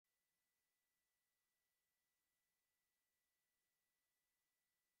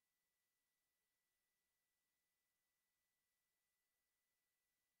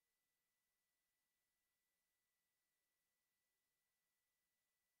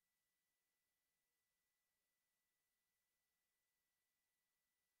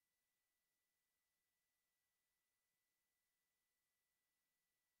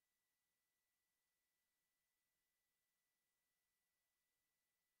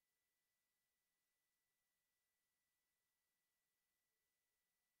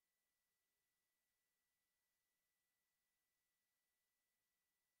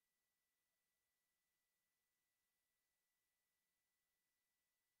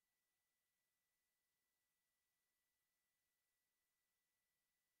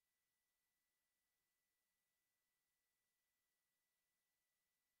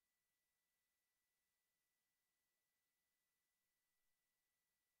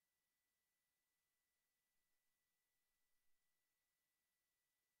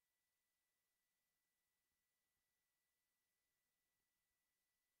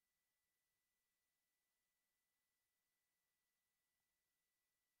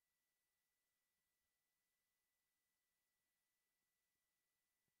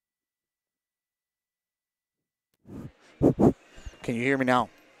Can you hear me now?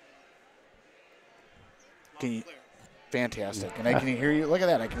 Can you? Fantastic. And I can hear you. Look at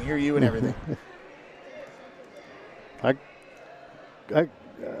that. I can hear you and everything. I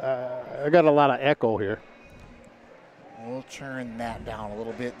got a lot of echo here. We'll turn that down a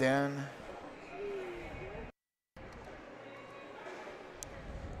little bit then.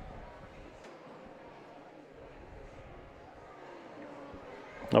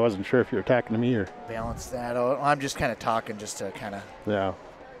 I wasn't sure if you were talking to me or. Balance that out. I'm just kind of talking just to kind of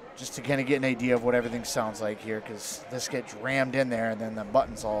get an idea of what everything sounds like here, because this gets rammed in there and then the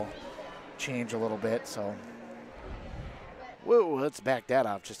buttons all change a little bit. So, whoa, let's back that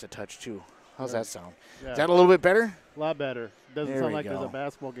off just a touch too. How's that sound? Yeah. Is that a little bit better? A lot better. Doesn't There sound we like there's go. a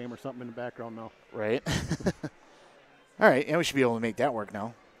basketball game or something in the background now. Right. All right, and we should be able to make that work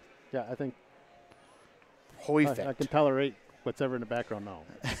now. Yeah, I think Holy I can tolerate what's ever in the background now.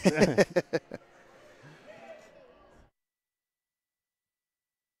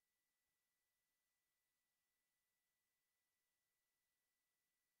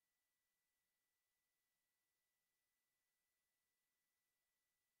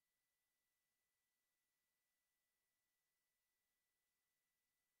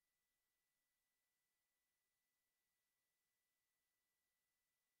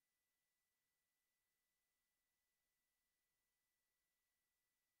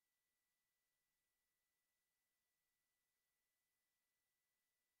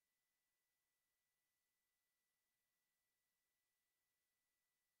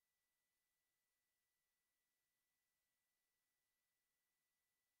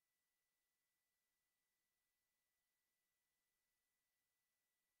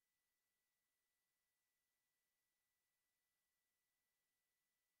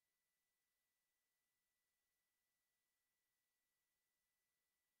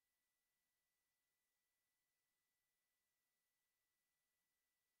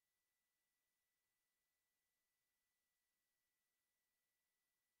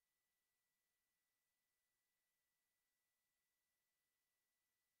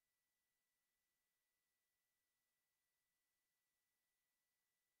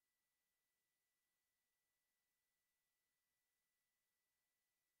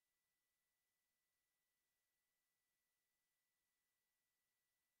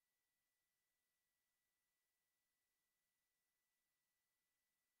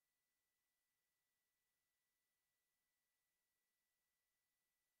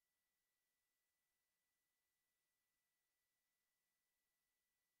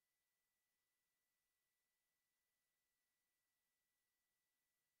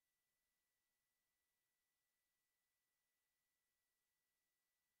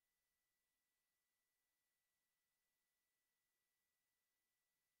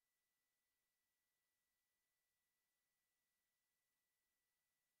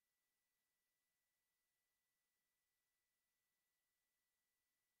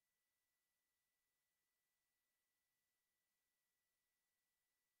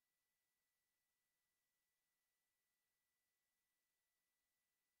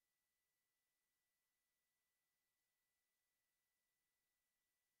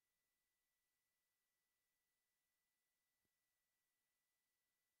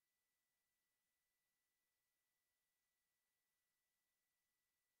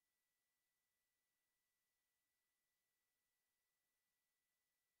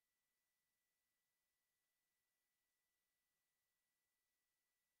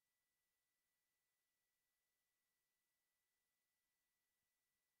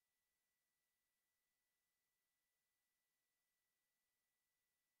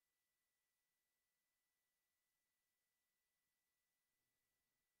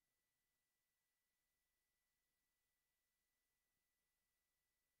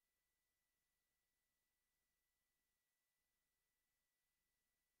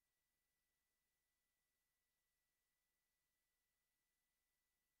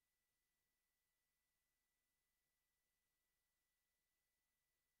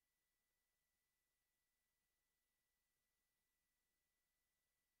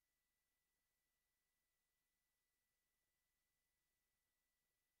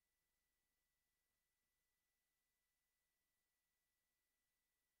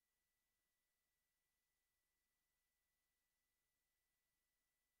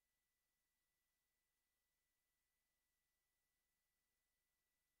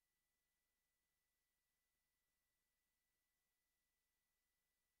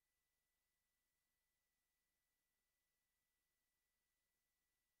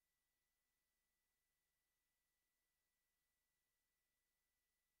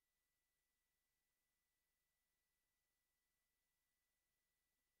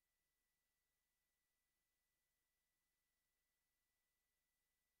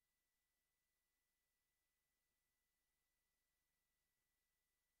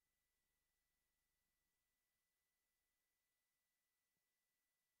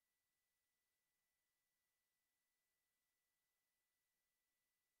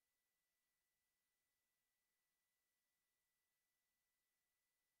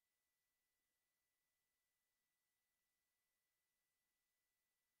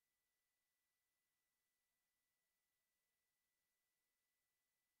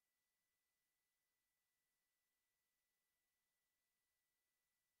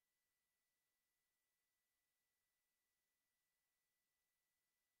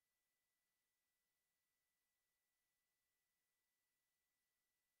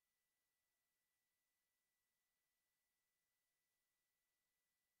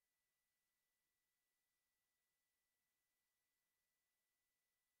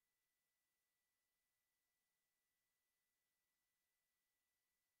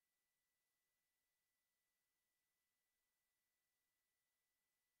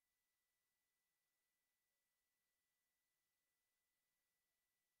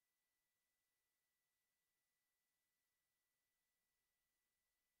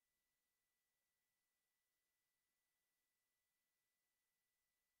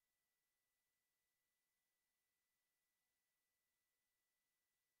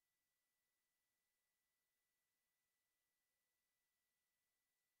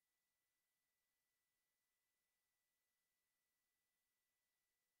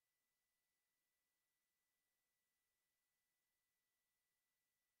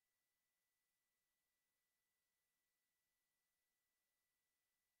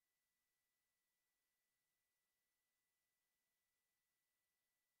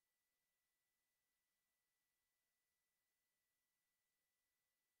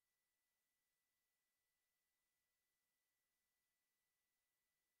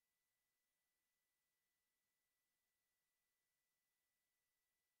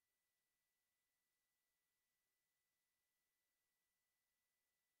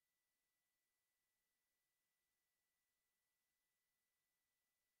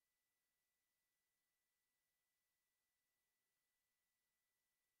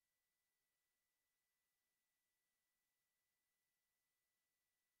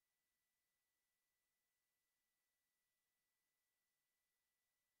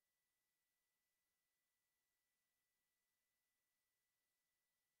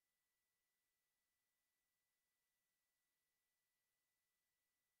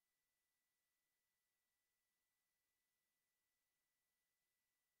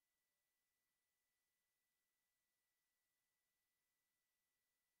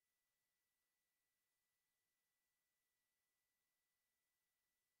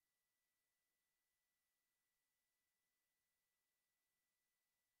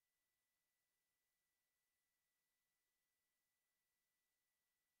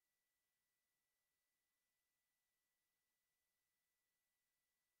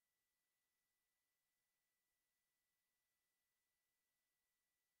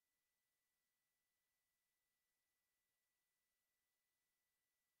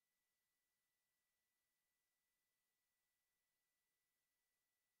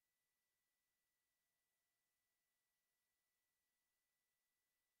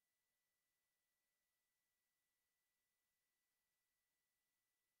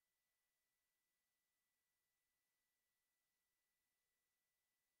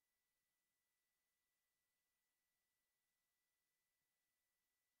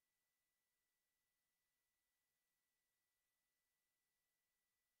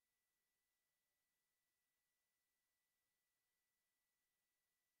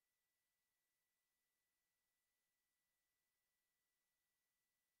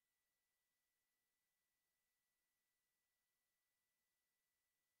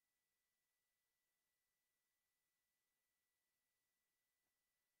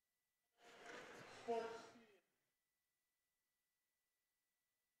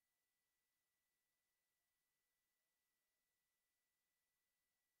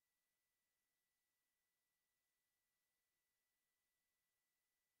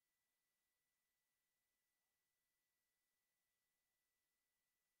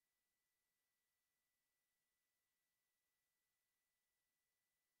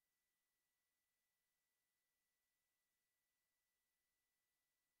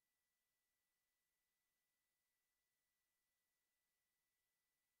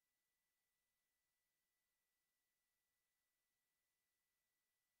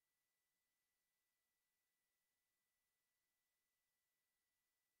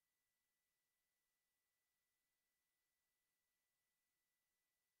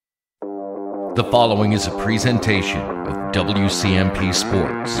 The following is a presentation of WCMP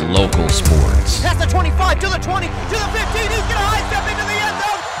Sports, local sports. Past the 25, to the 20, to the 15, he's gonna high step into the end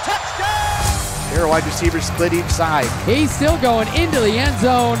zone, touchdown! Pair of wide receivers split each side. He's still going into the end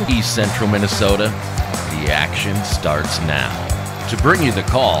zone. East Central Minnesota, the action starts now. To bring you the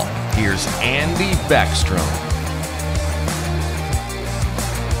call, here's Andy Backstrom.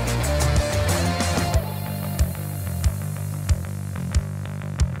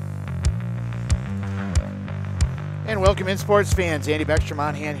 And welcome in, sports fans. Andy Beckstrom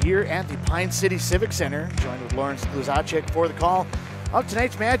on hand here at the Pine City Civic Center, joined with Lawrence Gluzacek for the call of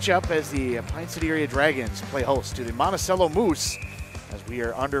tonight's matchup as the Pine City area Dragons play host to the Monticello Moose as we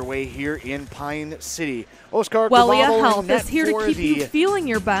are underway here in Pine City. Oscar Wellia Cavalo Health is here to keep you feeling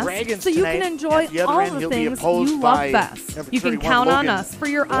your best Dragons so you can enjoy all the things you love best. You can count on us for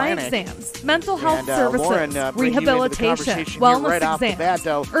your eye exams, mental health services, rehabilitation, wellness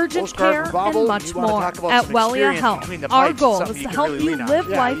exams, urgent care, and much more. At Wellia Health, our goal is to help you live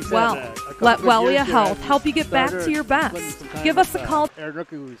life well. Let Wellia Health help you get back to your best. Give us a call. Aaron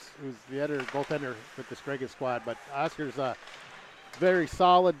Rookie, who's the other goaltender with the Dragon squad, but Oscar's very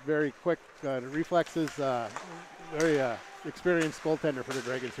solid, very quick reflexes, very experienced goaltender for the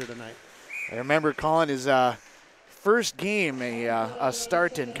Dragons here tonight. I remember calling his first game a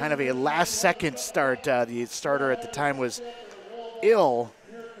start and kind of a last-second start. The starter at the time was ill,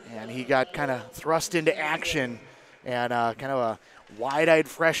 and he got kind of thrust into action, and kind of a wide-eyed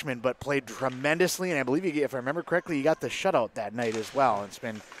freshman, but played tremendously, and I believe, if I remember correctly, he got the shutout that night as well. It's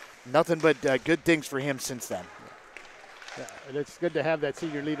been nothing but good things for him since then. Yeah, and it's good to have that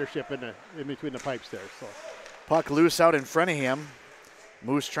senior leadership in between the pipes there. So, puck loose out in front of him.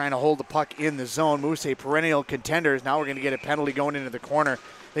 Moose trying to hold the puck in the zone. Moose, a perennial contenders. Now we're going to get a penalty going into the corner.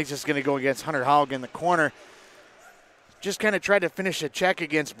 I think it's just going to go against Hunter Haug in the corner. Just kind of tried to finish a check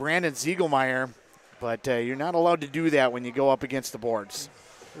against Brandon Ziegelmeyer, but you're not allowed to do that when you go up against the boards.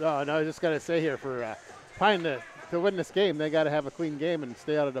 No, I was just going to say here for Pine to win this game, they got to have a clean game and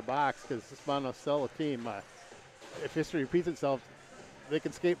stay out of the box because this Monticello team. If history repeats itself, they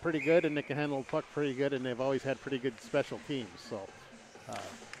can skate pretty good and they can handle the puck pretty good, and they've always had pretty good special teams. So,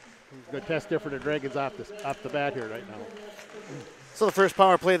 good test there for the Dragons off the bat here right now. So the first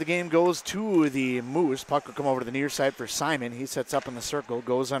power play of the game goes to the Moose. Puck will come over to the near side for Simon. He sets up in the circle,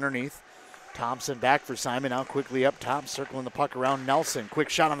 goes underneath. Thompson back for Simon, now quickly up top, circling the puck around Nelson. Quick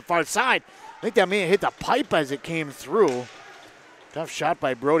shot on the far side. I think that may have hit the pipe as it came through. Tough shot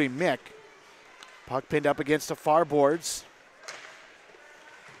by Brody Mick. Puck pinned up against the far boards.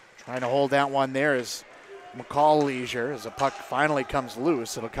 Trying to hold that one there is McCall Leisure. As the puck finally comes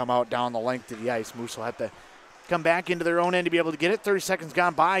loose, it'll come out down the length of the ice. Moose will have to come back into their own end to be able to get it. 30 seconds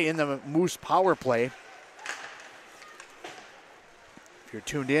gone by in the Moose power play. If you're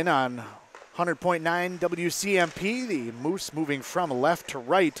tuned in on 100.9 WCMP, the Moose moving from left to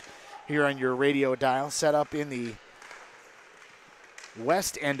right here on your radio dial, set up in the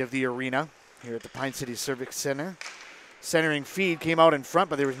west end of the arena here at the Pine City Civic Center. Centering feed came out in front,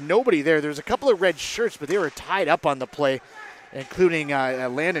 but there was nobody there. There was a couple of red shirts, but they were tied up on the play, including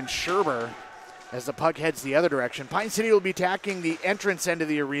Landon Scherber as the puck heads the other direction. Pine City will be attacking the entrance end of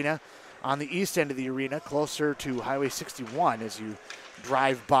the arena on the east end of the arena, closer to Highway 61 as you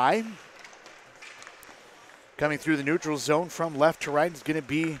drive by. Coming through the neutral zone from left to right is going to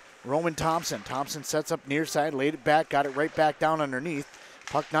be Roman Thompson. Thompson sets up near side, laid it back, got it right back down underneath.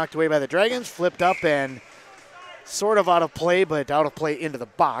 Puck knocked away by the Dragons, flipped up and sort of out of play, but out of play into the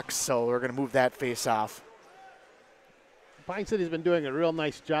box, so we're going to move that face off. Pine City's been doing a real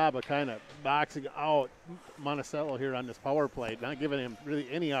nice job of kind of boxing out Monticello here on this power play, not giving him really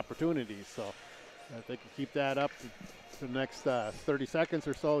any opportunities. So if they can keep that up for the next 30 seconds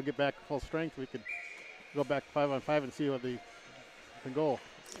or so, get back to full strength, we could go back 5-on-5 and see what they can go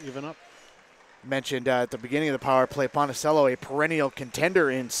even up. Mentioned at the beginning of the power play, Monticello, a perennial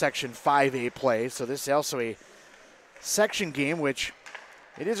contender in Section 5A play. So this is also a section game, which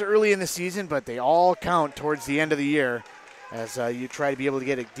it is early in the season, but they all count towards the end of the year as you try to be able to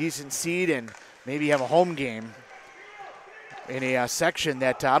get a decent seed and maybe have a home game in a section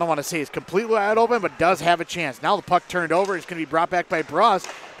that I don't want to say is completely wide open, but does have a chance. Now the puck turned over. It's going to be brought back by Bras.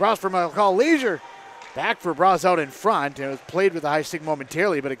 Bras for McCall Leisure. Back for Bras out in front, and it was played with a high stick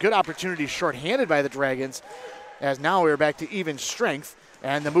momentarily, but a good opportunity shorthanded by the Dragons, as now we're back to even strength,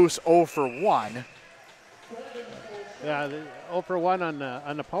 and the Moose 0 for 1. Yeah, 0 for 1 on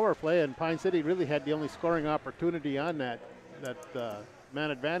the power play, and Pine City really had the only scoring opportunity on that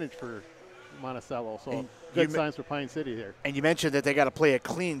man advantage for Monticello. So good signs for Pine City here. And you mentioned that they got to play a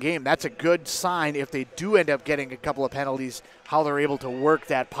clean game. That's a good sign if they do end up getting a couple of penalties, how they're able to work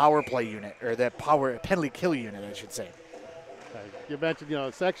that power play unit, or that penalty kill unit, I should say. You mentioned,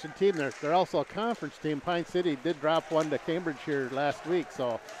 a section team. They're also a conference team. Pine City did drop one to Cambridge here last week,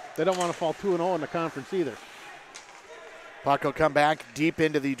 so they don't want to fall 2-0 in the conference either. Puck will come back deep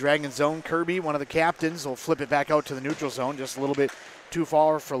into the Dragon zone. Kirby, one of the captains, will flip it back out to the neutral zone, just a little bit too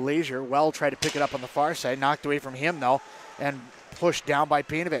far for Leisure. Well tried to pick it up on the far side, knocked away from him though, and pushed down by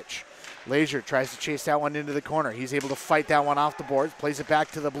Panovich. Leisure tries to chase that one into the corner. He's able to fight that one off the boards, plays it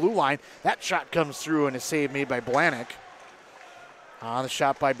back to the blue line. That shot comes through and a save made by Blahnik. On the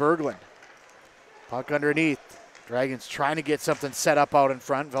shot by Berglund. Puck underneath. Dragons trying to get something set up out in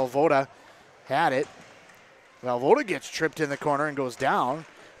front. Velvoda had it. Velvoda gets tripped in the corner and goes down.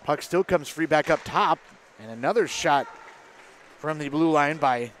 Puck still comes free back up top. And another shot from the blue line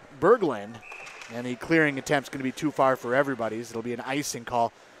by Berglund. And the clearing attempt's going to be too far for everybody's. It'll be an icing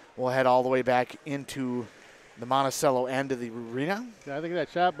call. We'll head all the way back into the Monticello end of the arena. Yeah, I think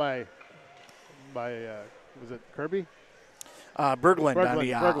that shot by was it Kirby? Berglund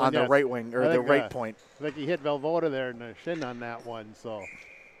on the right wing, or the right point. I think he hit Velvoda there in the shin on that one, so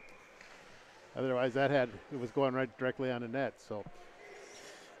otherwise it was going right directly on the net. So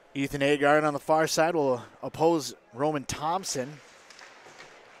Ethan Agard on the far side will oppose Roman Thompson.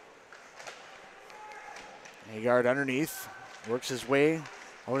 Agard underneath, works his way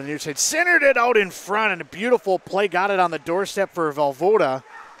over to the near side, centered it out in front, and a beautiful play, got it on the doorstep for Velvoda.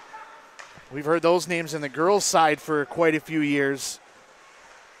 We've heard those names in the girls' side for quite a few years.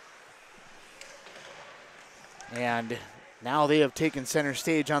 And now they have taken center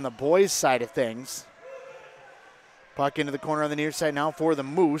stage on the boys' side of things. Puck into the corner on the near side now for the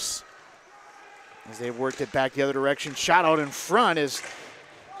Moose, as they've worked it back the other direction. Shot out in front as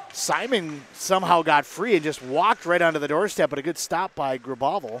Simon somehow got free and just walked right onto the doorstep, but a good stop by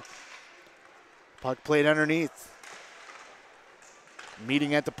Grabovil. Puck played underneath.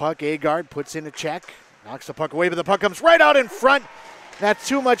 Meeting at the puck, Agard puts in a check, knocks the puck away, but the puck comes right out in front. That's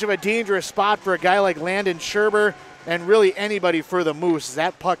too much of a dangerous spot for a guy like Landon Scherber and really anybody for the Moose.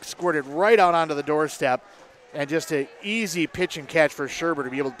 That puck squirted right out onto the doorstep, and just an easy pitch and catch for Scherber to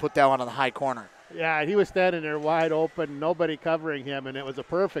be able to put that one on the high corner. Yeah, he was standing there wide open, nobody covering him, and it was a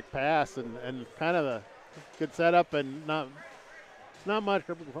perfect pass and kind of a good setup, and not much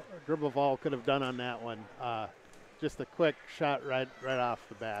Grabovil could have done on that one. Just a quick shot right off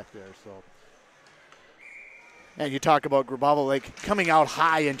the bat there. So, and you talk about Grabovil, like coming out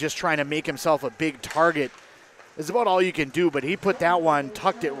high and just trying to make himself a big target is about all you can do, but he put that one,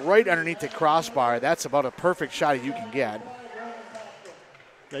 tucked it right underneath the crossbar. That's about a perfect shot that you can get.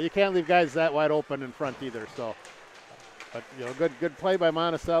 Yeah, you can't leave guys that wide open in front either. So, but good play by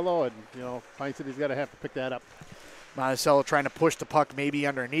Monticello, and Pine City's got to have to pick that up. Monticello trying to push the puck maybe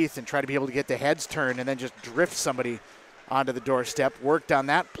underneath and try to be able to get the heads turned and then just drift somebody onto the doorstep. Worked on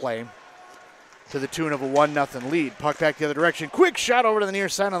that play to the tune of a 1-0 lead. Puck back the other direction. Quick shot over to the near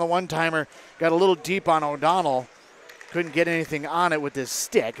side on the one-timer. Got a little deep on O'Donnell. Couldn't get anything on it with his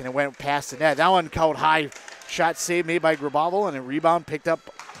stick, and it went past the net. That one caught high. Shot save made by Grabovil, and a rebound picked up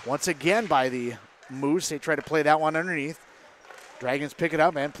once again by the Moose. They try to play that one underneath. Dragons pick it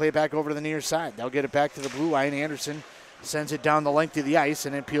up and play it back over to the near side. They'll get it back to the blue line. Anderson sends it down the length of the ice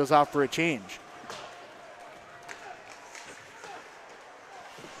and then peels off for a change.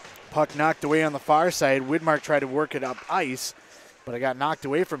 Puck knocked away on the far side. Widmark tried to work it up ice, but it got knocked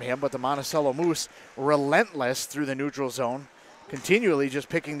away from him. But the Monticello Moose, relentless through the neutral zone, continually just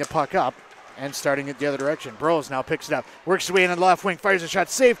picking the puck up and starting it the other direction. Burrows now picks it up, works his way in on the left wing, fires a shot,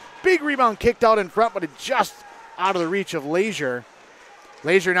 safe. Big rebound kicked out in front, but it just out of the reach of Leisure.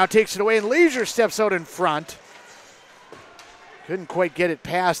 Leisure now takes it away, and Leisure steps out in front. Couldn't quite get it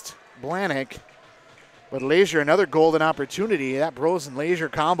past Blahnik. But Leisure, another golden opportunity. That Bros and Leisure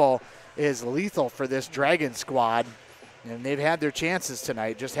combo is lethal for this Dragon squad. And they've had their chances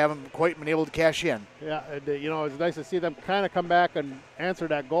tonight, just haven't quite been able to cash in. Yeah, and, it's nice to see them kind of come back and answer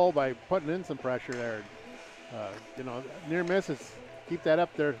that goal by putting in some pressure there. Near misses, keep that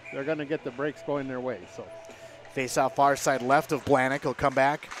up there. They're going to get the breaks going their way. So, face off far side left of Blahnik. He'll come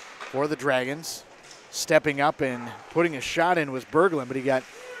back for the Dragons. Stepping up and putting a shot in was Berglund, but he got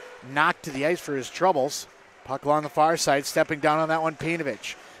knocked to the ice for his troubles. Puck along the far side, stepping down on that one,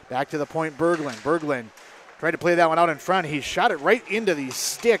 Panovich. Back to the point, Berglund. Berglund tried to play that one out in front. He shot it right into the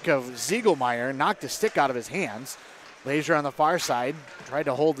stick of Ziegelmeyer, knocked the stick out of his hands. Leisure on the far side, tried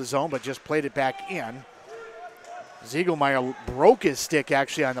to hold the zone, but just played it back in. Ziegelmeyer broke his stick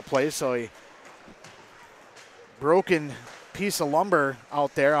actually on the play, so he broken piece of lumber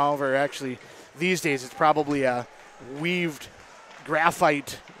out there. However, actually these days it's probably a weaved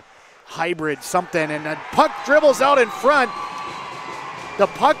graphite hybrid something, and the puck dribbles out in front. The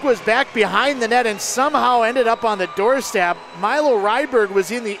puck was back behind the net and somehow ended up on the doorstep. Milo Ryberg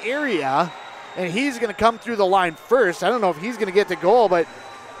was in the area, and he's going to come through the line first. I don't know if he's going to get the goal, but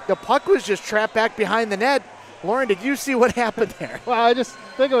the puck was just trapped back behind the net. Lauren, did you see what happened there? Well, I just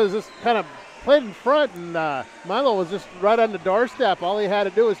think it was just kind of played in front, and Milo was just right on the doorstep. All he had to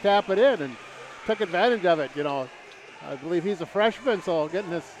do was tap it in and took advantage of it. You know, I believe he's a freshman, so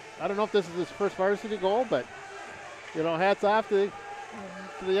getting this, I don't know if this is his first varsity goal, but, you know, hats off to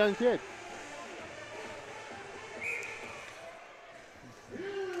the young kid.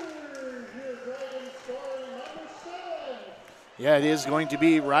 Yeah, it is going to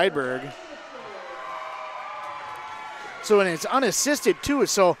be Ryberg. So, and it's unassisted too.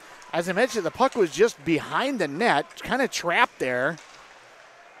 So, as I mentioned, the puck was just behind the net, kind of trapped there.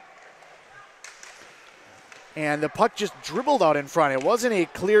 And the puck just dribbled out in front. It wasn't a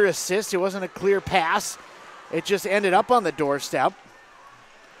clear assist. It wasn't a clear pass. It just ended up on the doorstep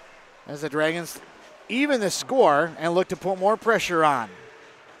as the Dragons even the score and look to put more pressure on.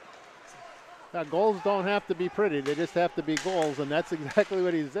 Now, goals don't have to be pretty. They just have to be goals, and that's exactly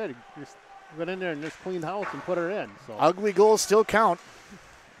what he did. He just went in there and just cleaned house and put her in. So ugly goals still count.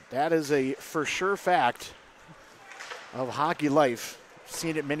 That is a for sure fact of hockey life.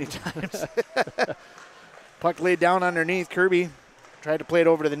 Seen it many times. Puck laid down underneath. Kirby tried to play it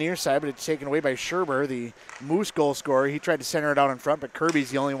over to the near side, but it's taken away by Scherber, the Moose goal scorer. He tried to center it out in front, but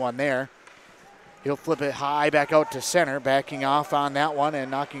Kirby's the only one there. He'll flip it high back out to center, backing off on that one and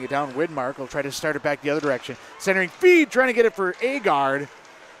knocking it down. Widmark will try to start it back the other direction. Centering feed, trying to get it for Agard.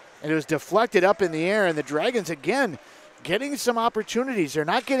 And it was deflected up in the air, and the Dragons, again, getting some opportunities. They're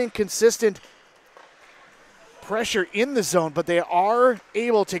not getting consistent pressure in the zone, but they are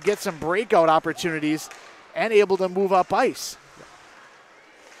able to get some breakout opportunities and able to move up ice.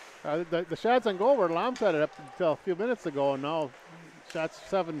 The shots on goal were lopsided up until a few minutes ago, and now shots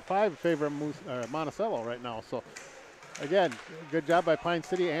 7-5 in favor of Monticello right now. So, again, good job by Pine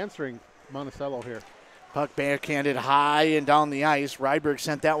City answering Monticello here. Puck backhanded high and down the ice. Ryberg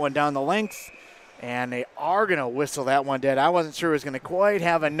sent that one down the length, and they are going to whistle that one dead. I wasn't sure it was going to quite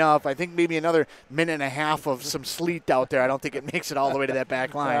have enough. I think maybe another minute and a half of some sleet out there. I don't think it makes it all the way to that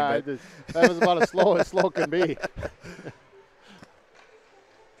back line. But that was about as slow can be.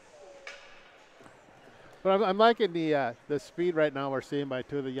 But I'm liking the speed right now we're seeing by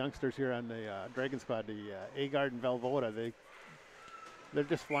two of the youngsters here on the Dragon squad, the Agard and Velvoda. They're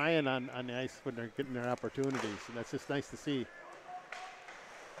just flying on the ice when they're getting their opportunities, and that's just nice to see.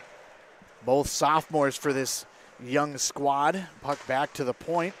 Both sophomores for this young squad. Puck back to the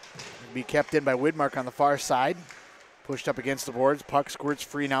point. Be kept in by Widmark on the far side. Pushed up against the boards. Puck squirts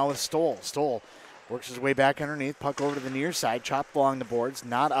free now with Stoll. Stoll works his way back underneath. Puck over to the near side. Chopped along the boards.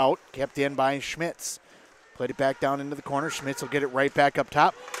 Not out. Kept in by Schmitz. Played it back down into the corner. Schmitz will get it right back up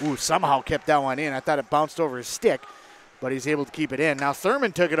top. Ooh, somehow kept that one in. I thought it bounced over his stick, but he's able to keep it in. Now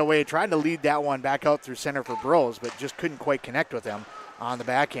Thurman took it away, tried to lead that one back out through center for Bros, but just couldn't quite connect with him on the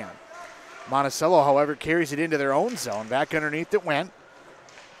backhand. Monticello, however, carries it into their own zone. Back underneath it went.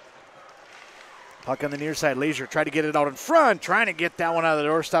 Puck on the near side. Lazier tried to get it out in front, trying to get that one out of the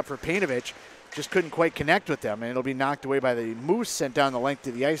doorstop for Painovich. Just couldn't quite connect with them, and it'll be knocked away by the Moose, sent down the length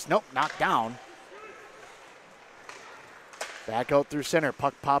of the ice. Nope, knocked down. Back out through center.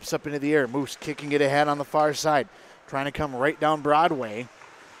 Puck pops up into the air. Moose kicking it ahead on the far side. Trying to come right down Broadway.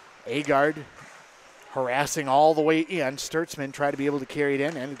 Agard harassing all the way in. Sturtzman tried to be able to carry it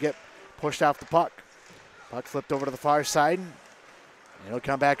in and get pushed off the puck. Puck flipped over to the far side. And it'll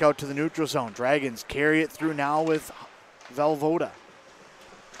come back out to the neutral zone. Dragons carry it through now with Velvoda.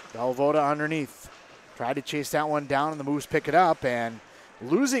 Velvoda underneath. Tried to chase that one down, and the Moose pick it up, and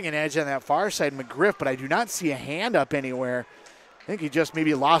losing an edge on that far side, McGriff, but I do not see a hand up anywhere. I think he just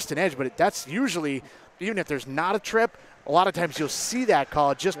maybe lost an edge, but that's usually, even if there's not a trip, a lot of times you'll see that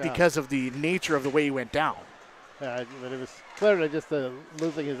call just because of the nature of the way he went down. Yeah, but it was clearly just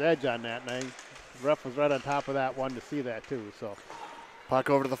losing his edge on that, and the ref was right on top of that one to see that too. So, puck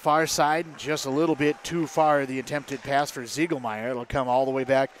over to the far side, just a little bit too far, the attempted pass for Ziegelmeyer. It'll come all the way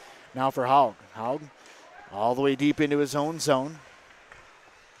back now for Haug. Haug all the way deep into his own zone.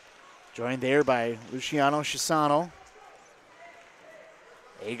 Joined there by Luciano Chisano.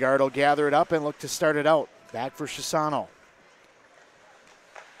 Agard will gather it up and look to start it out. Back for Chisano.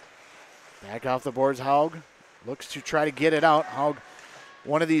 Back off the boards, Haug. Looks to try to get it out. Haug,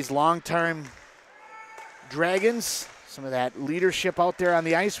 one of these long-term Dragons. Some of that leadership out there on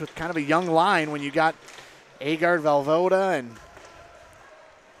the ice with kind of a young line when you got Agard, Velvoda,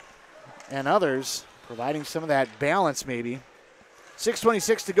 and others providing some of that balance maybe.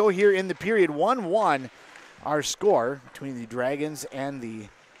 6:26 to go here in the period. 1-1 our score between the Dragons and the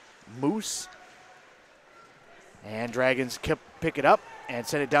Moose. And Dragons pick it up and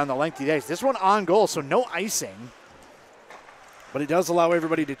send it down the length of the ice. This one on goal, so no icing. But it does allow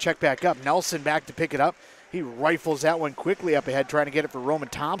everybody to check back up. Nelson back to pick it up. He rifles that one quickly up ahead, trying to get it for Roman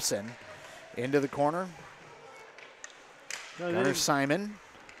Thompson. Into the corner. Gunnar Simon.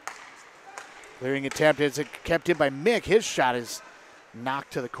 Clearing attempt. It's kept in by Mick. His shot is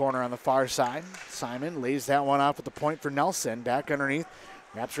knocked to the corner on the far side. Simon lays that one off at the point for Nelson. Back underneath.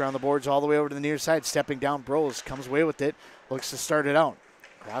 Wraps around the boards all the way over to the near side. Stepping down, Bros comes away with it. Looks to start it out.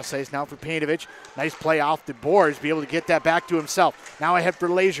 Cross ice now for Paintovich. Nice play off the boards. Be able to get that back to himself. Now ahead for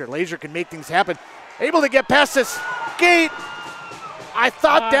Lazier. Lazier can make things happen. Able to get past this gate. I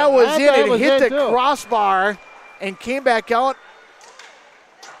thought that was in. It hit the crossbar and came back out.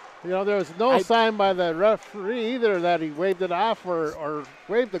 You know, there was no sign by the referee either that he waved it off or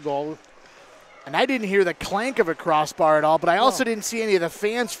waved the goal. And I didn't hear the clank of a crossbar at all, but I also didn't see any of the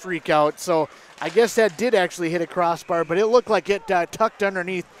fans freak out. So I guess that did actually hit a crossbar, but it looked like it tucked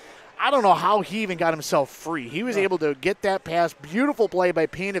underneath. I don't know how he even got himself free. He was able to get that pass. Beautiful play by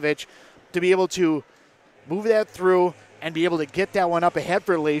Paintovich to be able to move that through and be able to get that one up ahead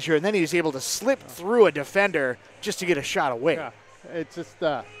for Lazier, and then he was able to slip through a defender just to get a shot away. Yeah, it's just,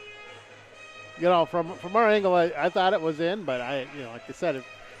 you know, from our angle, I thought it was in, but like I said, it's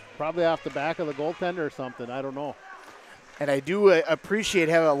probably off the back of the goaltender or something. I don't know. And I do have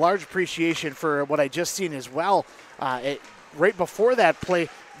a large appreciation for what I just seen as well. Right before that play,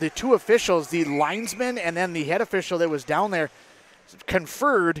 the two officials, the linesman and then the head official that was down there,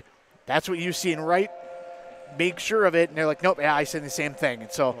 conferred. That's what you've seen, right? Make sure of it, and they're like, nope, yeah, I said the same thing.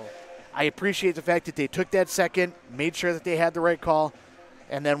 And so I appreciate the fact that they took that second, made sure that they had the right call,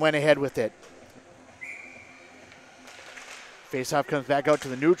 and then went ahead with it. Faceoff comes back out to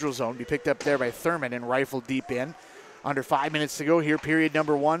the neutral zone, be picked up there by Thurman and rifled deep in. Under 5 minutes to go here, period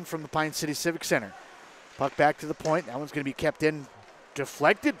number 1 from the Pine City Civic Center. Puck back to the point. That one's going to be kept in.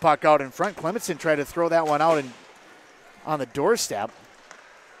 Deflected puck out in front. Clemenson tried to throw that one out on the doorstep.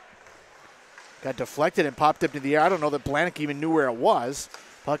 Got deflected and popped up to the air. I don't know that Blanek even knew where it was.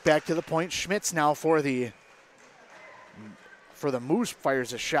 Puck back to the point. Schmitz now for the Moose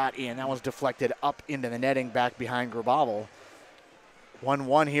fires a shot in. That one's deflected up into the netting back behind Grabavoll.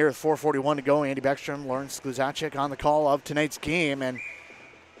 1-1 here with 4:41 to go. Andy Beckstrom, Lawrence Gluzacek on the call of tonight's game. And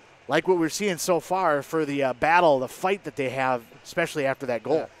like what we're seeing so far for the battle, the fight that they have, especially after that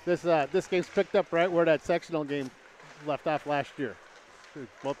goal. Yeah, this game's picked up right where that sectional game left off last year.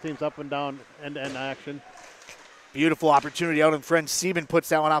 Both teams up and down, end-to-end action. Beautiful opportunity out in front. Sieben puts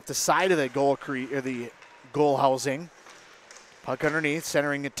that one off the side of the goal housing. Puck underneath,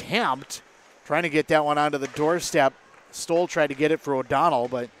 centering attempt. Trying to get that one onto the doorstep. Stoll tried to get it for O'Donnell,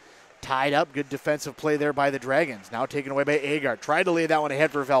 but tied up. Good defensive play there by the Dragons. Now taken away by Agar. Tried to lay that one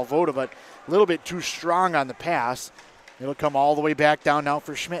ahead for Valvoda, but a little bit too strong on the pass. It'll come all the way back down now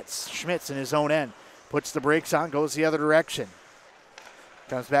for Schmitz. Schmitz in his own end. Puts the brakes on, goes the other direction.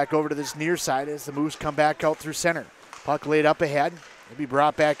 Comes back over to this near side as the Moose come back out through center. Puck laid up ahead. Will be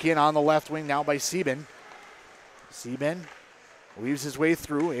brought back in on the left wing now by Sieben. Sieben weaves his way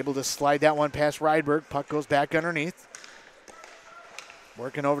through, able to slide that one past Rydberg. Puck goes back underneath.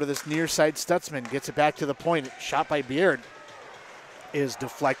 Working over to this near side, Stutzman gets it back to the point. Shot by Beard is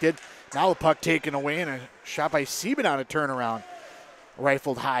deflected. Now the puck taken away and a shot by Sieben on a turnaround.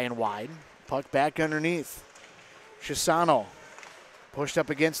 Rifled high and wide. Puck back underneath. Chisano pushed up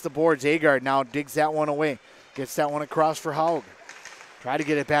against the boards. Agard now digs that one away. Gets that one across for Haug. Try to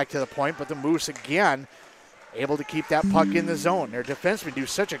get it back to the point, but the Moose again able to keep that puck in the zone. Their defensemen do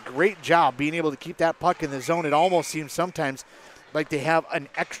such a great job being able to keep that puck in the zone. It almost seems sometimes like they have an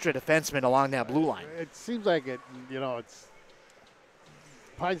extra defenseman along that blue line. It seems like it, it's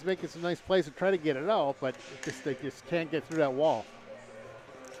Pine's making some nice plays to try to get it out, but they just can't get through that wall.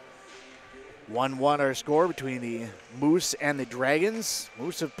 1-1 our score between the Moose and the Dragons.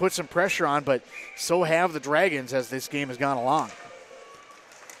 Moose have put some pressure on, but so have the Dragons as this game has gone along.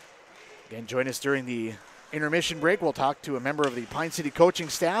 Again, join us during the intermission break. We'll talk to a member of the Pine City coaching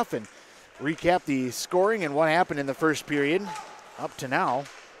staff and recap the scoring and what happened in the first period up to now,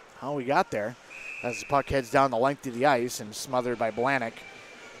 how we got there, as the puck heads down the length of the ice and smothered by Blanek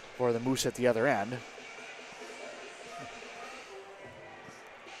for the Moose at the other end.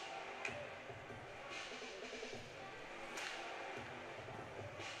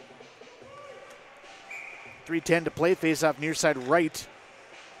 .310 to play, face off near side right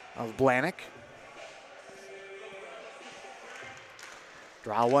of Blanek.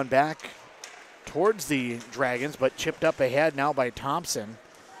 Draw one back towards the Dragons, but chipped up ahead now by Thompson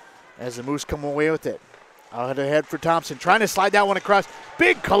as the Moose come away with it. Out ahead for Thompson, trying to slide that one across.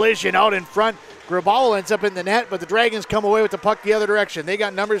 Big collision out in front. Grabal ends up in the net, but the Dragons come away with the puck the other direction. They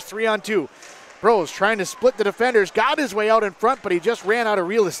got numbers 3-on-2. Bros trying to split the defenders, got his way out in front, but he just ran out of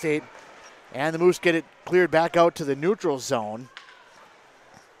real estate. And the Moose get it cleared back out to the neutral zone.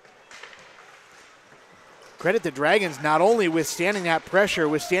 Credit the Dragons not only withstanding that pressure,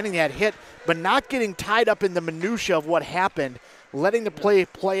 withstanding that hit, but not getting tied up in the minutia of what happened, letting the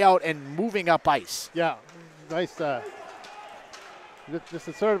play out and moving up ice. Yeah, nice just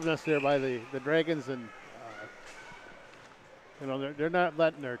assertiveness there by the Dragons, and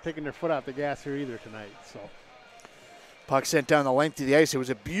they're taking their foot off the gas here either tonight. So puck sent down the length of the ice. It was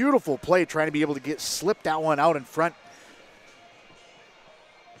a beautiful play trying to be able to slip that one out in front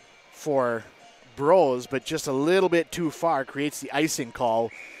for Bros, but just a little bit too far, creates the icing call.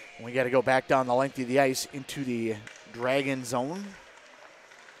 And we got to go back down the length of the ice into the Dragon zone.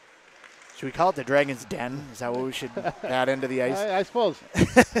 Should we call it the Dragon's Den? Is that what we should add into the ice? I suppose.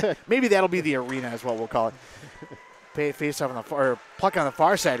 Maybe that'll be the arena is what we'll call it. Face off on the far, puck on the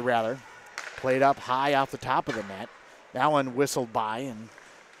far side rather. Played up high off the top of the net. That one whistled by and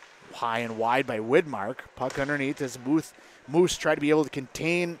high and wide by Widmark. Puck underneath as Moose tried to be able to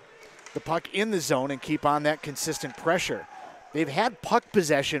contain the puck in the zone and keep on that consistent pressure. They've had puck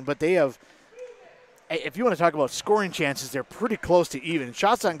possession, but they have, if you want to talk about scoring chances, they're pretty close to even.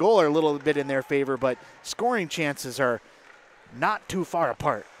 Shots on goal are a little bit in their favor, but scoring chances are not too far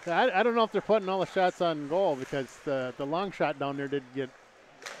apart. I don't know if they're putting all the shots on goal, because the long shot down there did get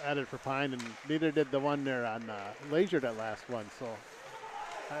added for Pine, and neither did the one there on Leisure, that last one. So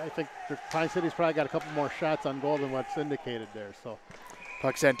I think Pine City's probably got a couple more shots on goal than what's indicated there. So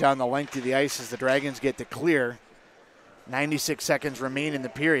puck sent down the length of the ice as the Dragons get to clear. 96 seconds remain in the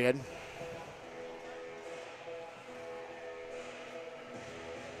period.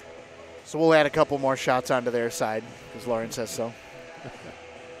 So we'll add a couple more shots onto their side, because Lauren says so.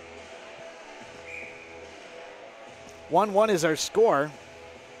 1-1 is our score.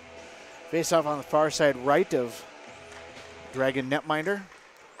 Face off on the far side right of Dragon netminder.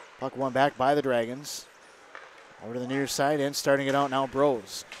 Puck won back by the Dragons. Over to the near side and starting it out now,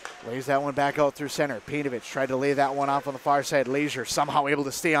 Bros. Lays that one back out through center. Painovich tried to lay that one off on the far side. Leisure somehow able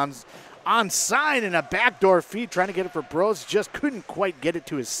to stay on sign and a backdoor feed, trying to get it for Bros. Just couldn't quite get it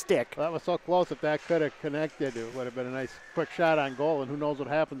to his stick. That was so close. If that could have connected, it would have been a nice quick shot on goal, and who knows what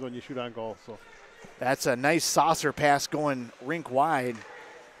happens when you shoot on goal. So that's a nice saucer pass going rink wide.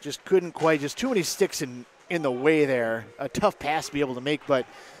 Just couldn't quite, just too many sticks in the way there. A tough pass to be able to make, but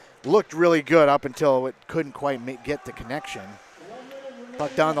looked really good up until it couldn't quite get the connection.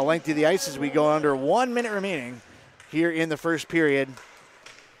 Puck down the length of the ice as we go under 1 minute remaining here in the first period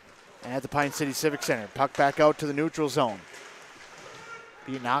at the Pine City Civic Center. Puck back out to the neutral zone.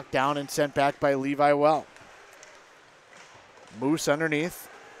 Be knocked down and sent back by Levi Well. Moose underneath.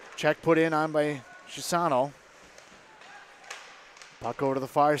 Check put in on by Chisano. Puck over to the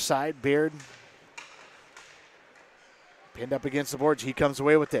far side. Beard pinned up against the boards. He comes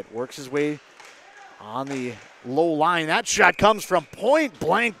away with it. Works his way on the low line. That shot comes from point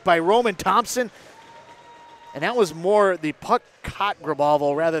blank by Roman Thompson. And that was more the puck caught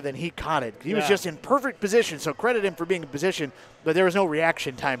Grabalvo rather than he caught it. He was just in perfect position, so credit him for being in position, but there was no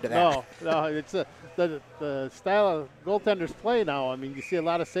reaction time to that. No, it's the style of goaltenders play now. I mean, you see a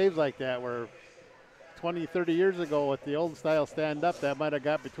lot of saves like that where 20, 30 years ago with the old style stand-up, that might have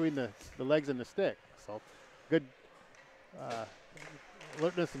got between the legs and the stick. So good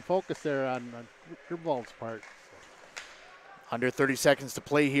alertness and focus there on Grabalvo's part. Under 30 seconds to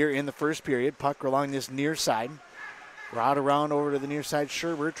play here in the first period. Puck along this near side. Route around over to the near side.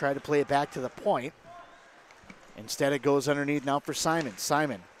 Sherber tried to play it back to the point. Instead, it goes underneath now for Simon.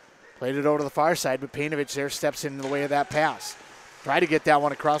 Simon played it over to the far side, but Painovich there steps in the way of that pass. Tried to get that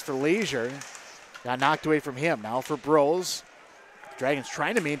one across for Leisure. Got knocked away from him. Now for Bros. Dragons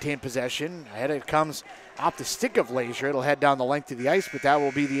trying to maintain possession. Ahead it comes off the stick of Leisure. It'll head down the length of the ice, but that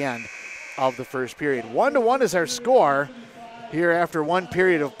will be the end of the first period. 1-1 is our score here after one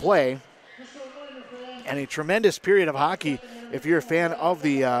period of play. And a tremendous period of hockey if you're a fan of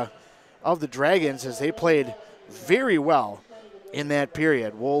the Dragons, as they played very well in that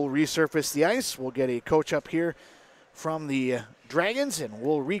period. We'll resurface the ice. We'll get a coach up here from the Dragons, and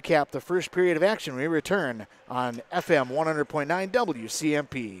we'll recap the first period of action when we return on FM 100.9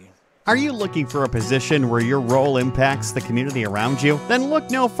 WCMP. Are you looking for a position where your role impacts the community around you? Then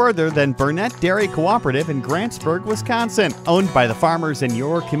look no further than Burnett Dairy Cooperative in Grantsburg, Wisconsin. Owned by the farmers in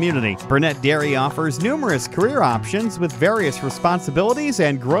your community, Burnett Dairy offers numerous career options with various responsibilities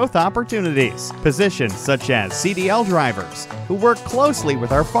and growth opportunities. Positions such as CDL drivers, who work closely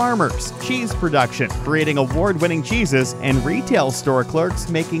with our farmers, cheese production, creating award-winning cheeses, and retail store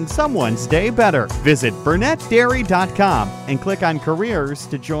clerks making someone's day better. Visit BurnettDairy.com and click on Careers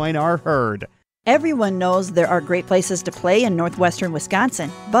to join our herd. Everyone knows there are great places to play in northwestern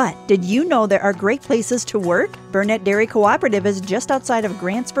Wisconsin, but did you know there are great places to work? Burnett Dairy Cooperative is just outside of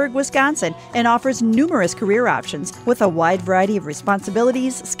Grantsburg, Wisconsin, and offers numerous career options with a wide variety of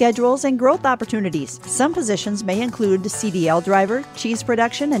responsibilities, schedules, and growth opportunities. Some positions may include CDL driver, cheese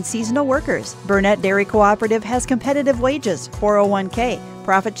production, and seasonal workers. Burnett Dairy Cooperative has competitive wages, 401k,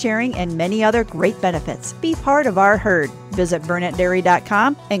 profit sharing, and many other great benefits. Be part of our herd. Visit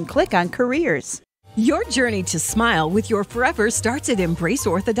BurnettDairy.com and click on Careers. Your journey to smile with your forever starts at Embrace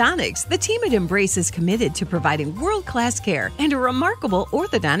Orthodontics. The team at Embrace is committed to providing world-class care and a remarkable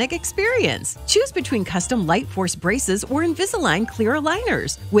orthodontic experience. Choose between custom Light Force braces or Invisalign clear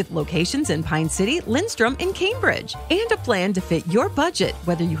aligners with locations in Pine City, Lindstrom, and Cambridge, and a plan to fit your budget,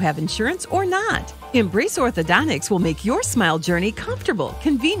 whether you have insurance or not. Embrace Orthodontics will make your smile journey comfortable,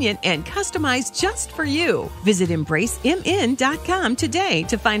 convenient, and customized just for you. Visit EmbraceMN.com today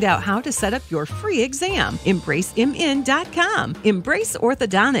to find out how to set up your free exam. EmbraceMN.com. Embrace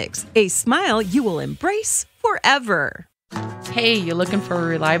Orthodontics. A smile you will embrace forever. Hey, you looking for a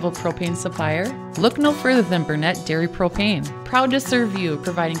reliable propane supplier? Look no further than Burnett Dairy Propane. Proud to serve you,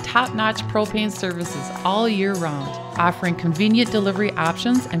 providing top-notch propane services all year round, offering convenient delivery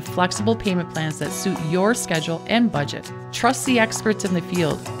options and flexible payment plans that suit your schedule and budget. Trust the experts in the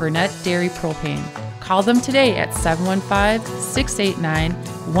field, Burnett Dairy Propane. Call them today at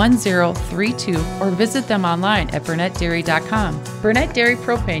 715-689-1032 or visit them online at BurnettDairy.com. Burnett Dairy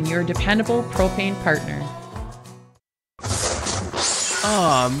Propane, your dependable propane partner.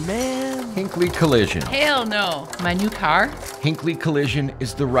 Aw, man. Hinckley Collision. Hell no. My new car? Hinckley Collision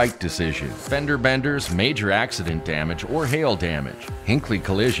is the right decision. Fender benders, major accident damage, or hail damage. Hinckley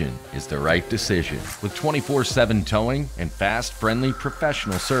Collision is the right decision. With 24/7 towing and fast, friendly,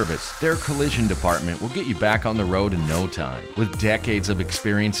 professional service, their collision department will get you back on the road in no time. With decades of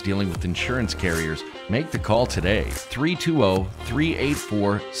experience dealing with insurance carriers, make the call today.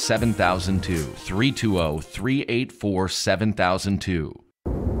 320-384-7002. 320-384-7002.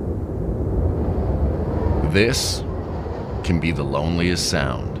 This can be the loneliest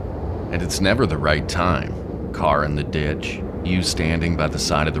sound, and it's never the right time. Car in the ditch, you standing by the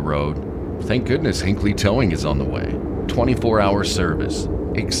side of the road. Thank goodness Hinckley Towing is on the way. 24-hour service,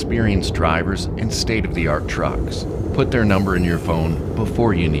 experienced drivers, and state-of-the-art trucks. Put their number in your phone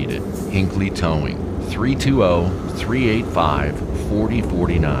before you need it. Hinckley Towing,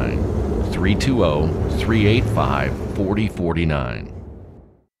 320-385-4049. 320-385-4049.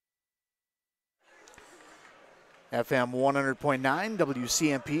 FM 100.9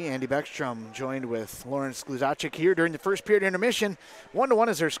 WCMP. Andy Beckstrom joined with Lauren Skluzacek here during the first period intermission. 1-1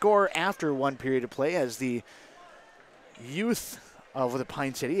 is their score after one period of play as the youth of the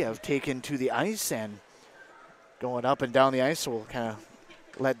Pine City have taken to the ice and going up and down the ice. So we'll kind of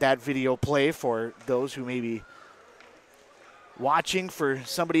let that video play for those who may be watching for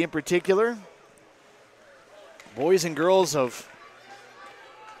somebody in particular. Boys and girls of,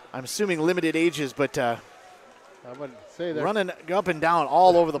 I'm assuming, limited ages, but I would say they're running up and down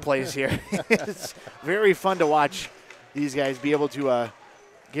all over the place here. It's very fun to watch these guys be able to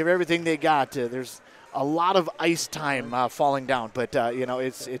give everything they got. There's a lot of ice time falling down, but you know,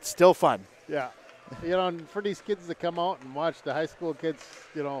 it's still fun. Yeah, you know, and for these kids to come out and watch the high school kids,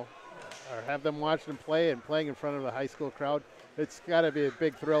 you know, or have them watch them play and playing in front of a high school crowd, it's got to be a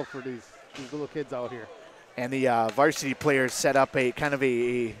big thrill for these little kids out here. And the varsity players set up a kind of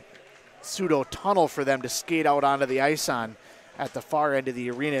a pseudo tunnel for them to skate out onto the ice on at the far end of the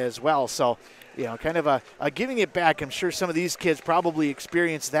arena as well. So, you know, kind of a giving it back. I'm sure some of these kids probably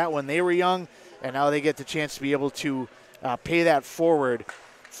experienced that when they were young, and now they get the chance to be able to pay that forward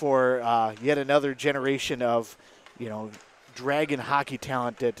for yet another generation of, you know, Dragon hockey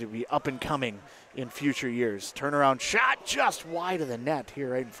talent to be up and coming in future years. Turnaround shot just wide of the net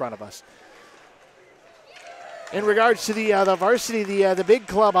here right in front of us. In regards to the varsity, the big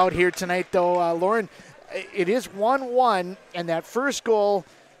club out here tonight, though, Lauren, it is 1-1, and that first goal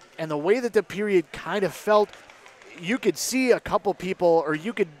and the way that the period kind of felt, you could see a couple people, or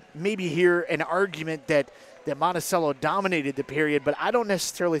you could maybe hear an argument that Monticello dominated the period, but I don't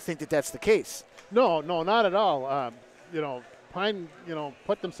necessarily think that that's the case. No, not at all. You know, Pine,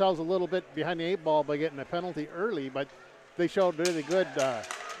 put themselves a little bit behind the 8 ball by getting a penalty early, but they showed really good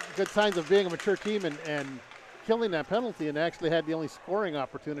signs of being a mature team and killing that penalty, and actually had the only scoring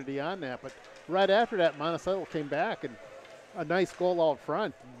opportunity on that. But right after that, Monticello came back, and a nice goal out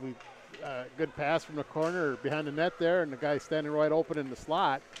front. Good pass from the corner behind the net there, and the guy standing right open in the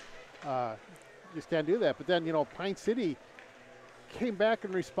slot. Just can't do that. But then, Pine City came back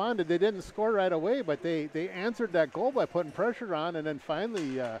and responded. They didn't score right away, but they answered that goal by putting pressure on, and then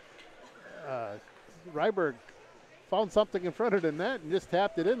finally Ryberg found something in front of the net and just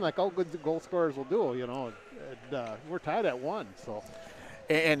tapped it in like all good goal scorers will do, And, we're tied at 1, so.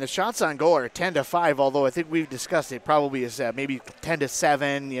 And the shots on goal are 10-5, although I think we've discussed it probably is maybe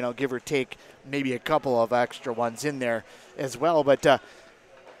 10-7, give or take maybe a couple of extra ones in there as well. But,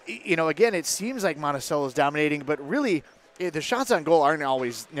 again, it seems like Monticello is dominating, but really the shots on goal aren't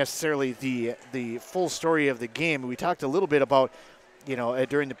always necessarily the full story of the game. We talked a little bit about,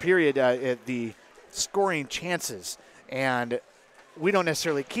 during the period, the scoring chances, and we don't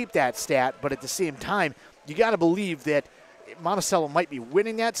necessarily keep that stat, but at the same time, you got to believe that Monticello might be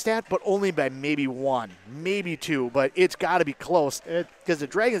winning that stat, but only by maybe 1, maybe 2, but it's got to be close because the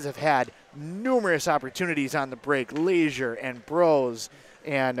Dragons have had numerous opportunities on the break. Leisure and Bros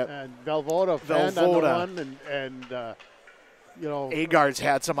and Velvoda on the one, Agard's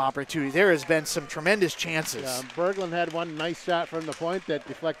had some opportunity. There has been some tremendous chances. Berglund had one nice shot from the point that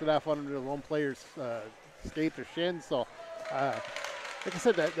deflected off under the lone player's skate or shin. So, like I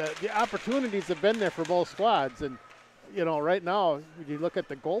said, the opportunities have been there for both squads. And, right now, when you look at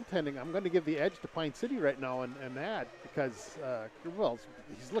the goaltending, I'm going to give the edge to Pine City right now and that because,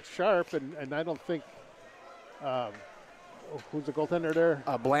 he's looked sharp, and I don't think who's the goaltender there?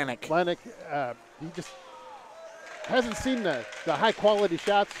 Blanick. He just hasn't seen the high-quality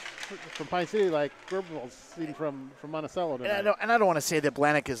shots from Pine City like Gerbil's seen from Monticello tonight. And I don't want to say that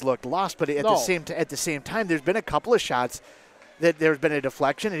Blanick has looked lost, but at the same time, there's been a couple of shots that there's been a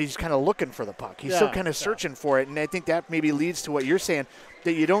deflection, and he's kind of looking for the puck. He's still kind of searching for it, and I think that maybe leads to what you're saying,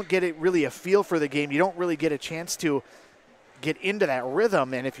 that you don't get really a feel for the game. You don't really get a chance to get into that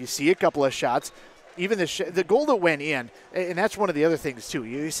rhythm, and if you see a couple of shots, even the goal that went in, and that's one of the other things too.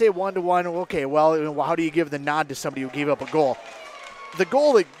 You say 1-1, okay, well, how do you give the nod to somebody who gave up a goal? The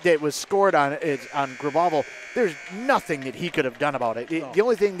goal that was scored on Grabavoll, there's nothing that he could have done about it. The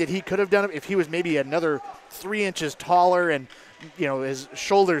only thing that he could have done, if he was maybe another 3 inches taller and his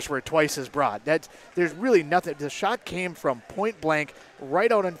shoulders were twice as broad, there's really nothing. The shot came from point blank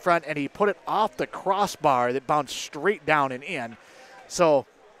right out in front, and he put it off the crossbar that bounced straight down and in. So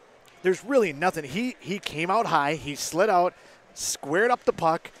there's really nothing. He came out high, he slid out, squared up the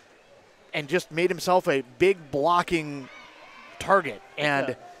puck, and just made himself a big blocking target.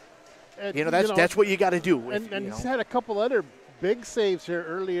 And that's what you got to do. And he's had a couple other big saves here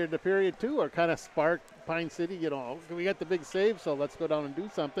earlier in the period too, or kind of sparked Pine City. We got the big save, so let's go down and do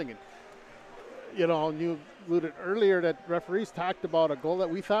something. And you alluded earlier that referees talked about a goal that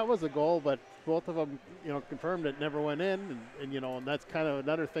we thought was a goal, but both of them, confirmed it never went in, and that's kind of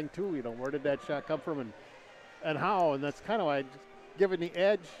another thing too. Where did that shot come from, and how? And that's kind of why I just given the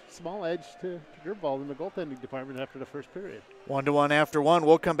edge, small edge to Gerball in the goaltending department after the first period. 1-1 after 1.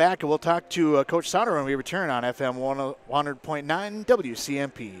 We'll come back and we'll talk to Coach Sauter when we return on FM 100.9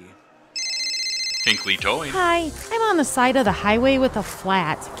 WCMP. Hinkley Towing. Hi, I'm on the side of the highway with a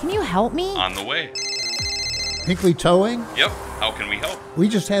flat. Can you help me? On the way. Hinkley Towing? Yep. How can we help? We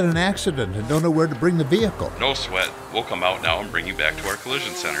just had an accident and don't know where to bring the vehicle. No sweat. We'll come out now and bring you back to our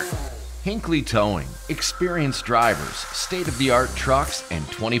collision center. Hinkley Towing. Experienced drivers, state-of-the-art trucks, and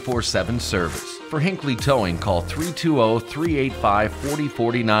 24/7 service. For Hinkley Towing, call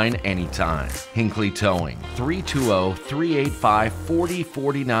 320-385-4049 anytime. Hinkley Towing.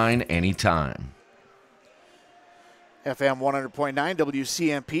 320-385-4049 anytime. FM 100.9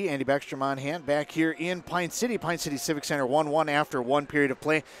 WCMP. Andy Beckstrom on hand back here in Pine City Civic Center. 1-1 after one period of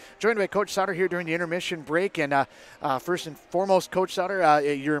play. Joined by Coach Sauter here during the intermission break. And first and foremost, Coach Sauter,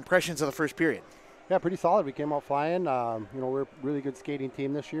 your impressions of the first period. Yeah, pretty solid. We came out flying. We're a really good skating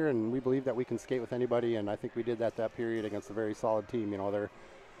team this year, and we believe that we can skate with anybody. And I think we did that period against a very solid team. They're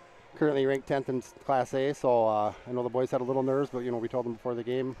currently ranked 10th in Class A. So I know the boys had a little nerves, but we told them before the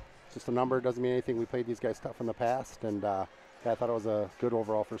game. Just a number, doesn't mean anything. We played these guys tough in the past, and I thought it was a good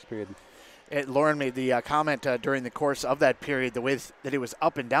overall first period. Lauren made the comment during the course of that period, the way that it was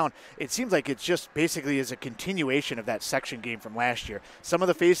up and down. It seems like it's just basically is a continuation of that section game from last year. Some of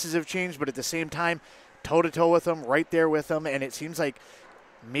the faces have changed, but at the same time, toe-to-toe with them, right there with them, and it seems like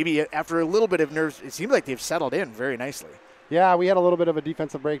maybe after a little bit of nerves, it seems like they've settled in very nicely. Yeah, we had a little bit of a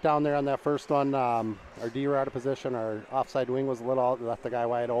defensive breakdown there on that first one. Our D were out of position. Our offside wing was a little out, left the guy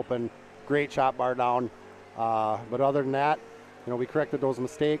wide open. Great shot bar down. But other than that, we corrected those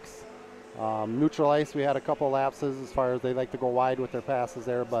mistakes. Neutral ice, we had a couple lapses as far as they like to go wide with their passes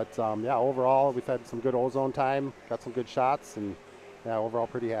there. But, yeah, overall, we've had some good ozone time, got some good shots, and, yeah, overall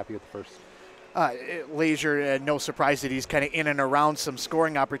pretty happy with the first. Leisure, no surprise that he's kind of in and around some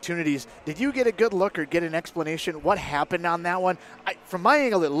scoring opportunities. Did you get a good look or get an explanation what happened on that one? From my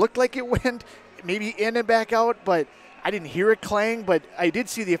angle, it looked like it went maybe in and back out, but I didn't hear it clang. But I did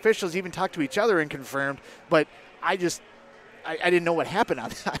see the officials even talk to each other and confirmed, but I didn't know what happened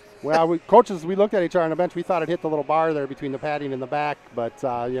on that. Well, coaches, we looked at each other on the bench. We thought it hit the little bar there between the padding and the back, but,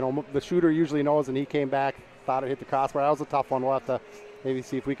 the shooter usually knows, and he came back, thought it hit the crossbar. That was a tough one. We'll have to maybe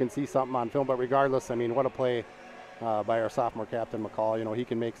see if we can see something on film. But regardless, I mean, what a play by our sophomore captain, McCall. He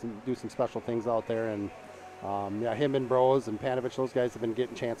can do some special things out there. And, yeah, him and Bros and Panovich, those guys have been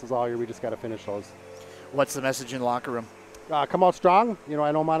getting chances all year. We just got to finish those. What's the message in the locker room? Come out strong.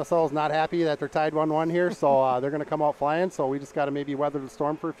 I know Monticello's not happy that they're tied 1-1 here, so they're going to come out flying. So we just got to maybe weather the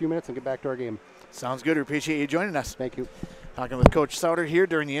storm for a few minutes and get back to our game. Sounds good. We appreciate you joining us. Thank you. Talking with Coach Sauter here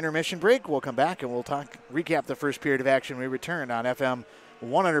during the intermission break. We'll come back and we'll recap the first period of action. We return on FM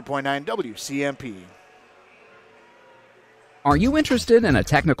 100.9 WCMP. Are you interested in a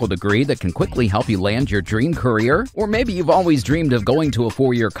technical degree that can quickly help you land your dream career? Or maybe you've always dreamed of going to a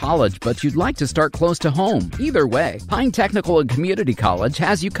 4-year college, but you'd like to start close to home. Either way, Pine Technical and Community College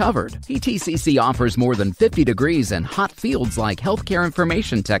has you covered. PTCC offers more than 50 degrees in hot fields like healthcare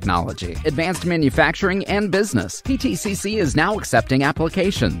information technology, advanced manufacturing, and business. PTCC is now accepting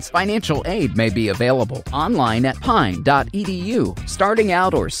applications. Financial aid may be available online at pine.edu. Starting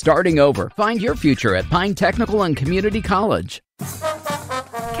out or starting over, find your future at Pine Technical and Community College.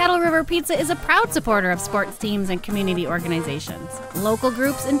 Kettle River Pizza is a proud supporter of sports teams and community organizations. Local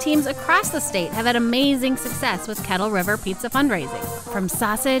groups and teams across the state have had amazing success with Kettle River Pizza fundraising. From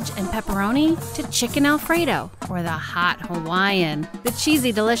sausage and pepperoni to chicken Alfredo or the hot Hawaiian, the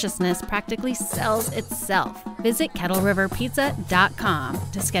cheesy deliciousness practically sells itself. Visit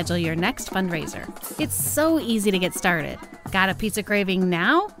KettleRiverPizza.com to schedule your next fundraiser. It's so easy to get started. Got a pizza craving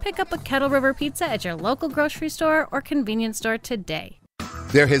now? Pick up a Kettle River Pizza at your local grocery store or convenience store today.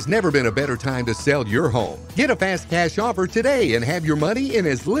 There has never been a better time to sell your home. Get a fast cash offer today and have your money in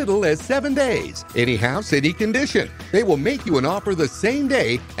as little as 7 days. Any house, any condition. They will make you an offer the same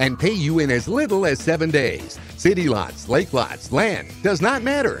day and pay you in as little as 7 days. City lots, lake lots, land, does not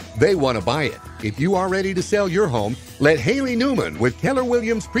matter. They want to buy it. If you are ready to sell your home, let Haley Newman with Keller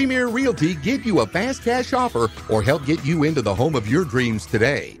Williams Premier Realty give you a fast cash offer or help get you into the home of your dreams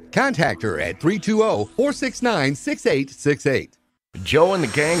today. Contact her at 320-469-6868. Joe and the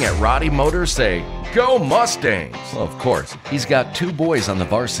gang at Roddy Motors say, "Go Mustangs!" Well, of course, he's got 2 boys on the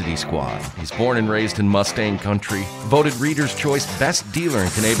varsity squad. He's born and raised in Mustang country, voted Reader's Choice Best Dealer in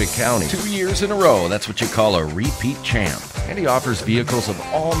Kanabec County 2 years in a row. That's what you call a repeat champ. And he offers vehicles of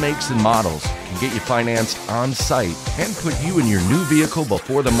all makes and models, can get you financed on site, and put you and your new vehicle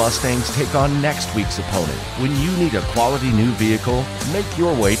before the Mustangs take on next week's opponent. When you need a quality new vehicle, make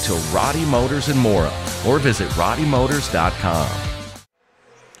your way to Roddy Motors in Mora or visit roddymotors.com.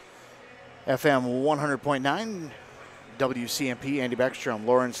 FM 100.9 WCMP, Andy Beckstrom,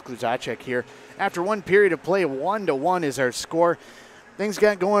 Lauren Skluzacek here. After one period of play, 1-1 is our score. Things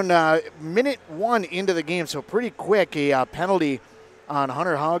got going minute 1 into the game, so pretty quick. A penalty on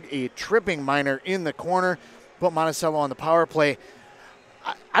Hunter Hogg, a tripping minor in the corner, put Monticello on the power play.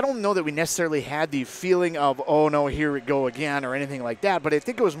 I don't know that we necessarily had the feeling of, oh no, here we go again or anything like that, but I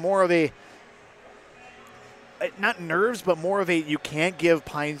think it was more of a, not nerves, but more of a, you can't give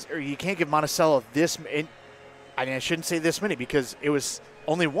Monticello this, I shouldn't say this many because it was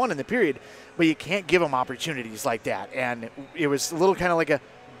only 1 in the period, but you can't give them opportunities like that. And it was a little kind of like a,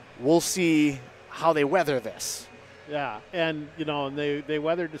 we'll see how they weather this. Yeah, and, they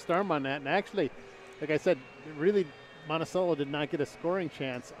weathered the storm on that. And actually, like I said, really Monticello did not get a scoring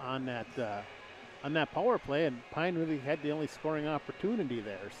chance on that power play, and Pine really had the only scoring opportunity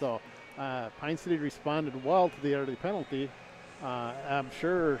there. So Pine City responded well to the early penalty. I'm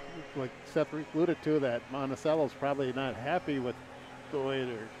sure, like Seth alluded to, that Monticello's probably not happy with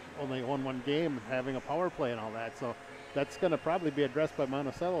going or only 1-1 game and having a power play and all that. So that's going to probably be addressed by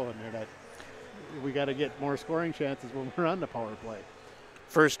Monticello in there, that we got to get more scoring chances when we're on the power play.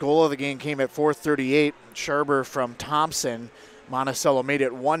 First goal of the game came at 4:38. Sharber from Thompson. Monticello made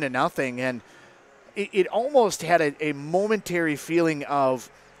it 1-0, and it almost had a momentary feeling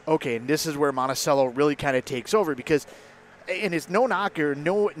of, okay, and this is where Monticello really kind of takes over, because, and it's no knock or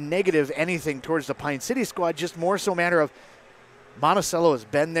no negative anything towards the Pine City squad, just more so a matter of, Monticello has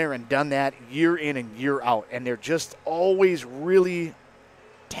been there and done that year in and year out, and they're just always really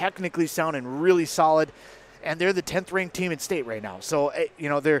technically sound and really solid, and they're the 10th ranked team in state right now. So,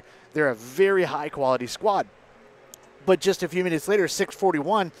 they're a very high quality squad. But just a few minutes later,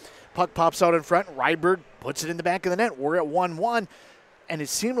 6:41, puck pops out in front. Ryberg puts it in the back of the net. We're at 1-1. And it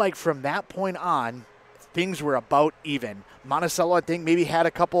seemed like from that point on, things were about even. Monticello, I think, maybe had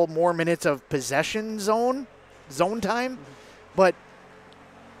a couple more minutes of possession zone time. But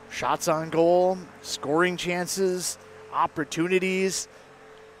shots on goal, scoring chances, opportunities.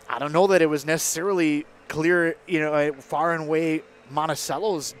 I don't know that it was necessarily clear, far and away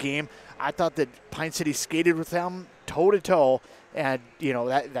Monticello's game. I thought that Pine City skated with them toe-to-toe, and,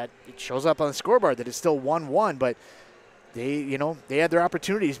 that it shows up on the scoreboard that it's still 1-1, but they had their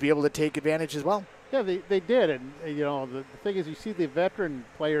opportunities to be able to take advantage as well. Yeah, they did, and, the thing is, you see the veteran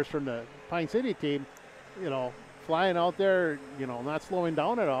players from the Pine City team, flying out there, not slowing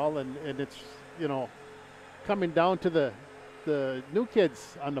down at all, and it's, coming down to the new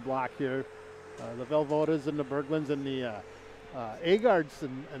kids on the block here, the Velvotas and the Berglunds and the Agards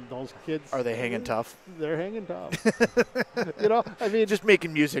and those kids. Are they hanging tough? They're hanging tough. Just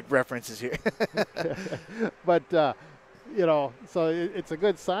making music references here. But, so it's a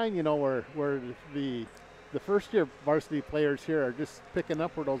good sign, where the first-year varsity players here are just picking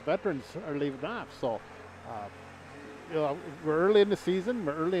up where those veterans are leaving off. So, we're early in the season.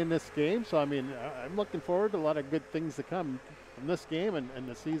 We're early in this game. So, I'm looking forward to a lot of good things to come from this game and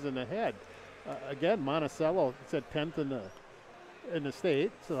the season ahead. Again, Monticello said 10th in the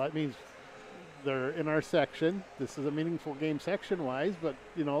state, so that means they're in our section. This is a meaningful game section-wise, but,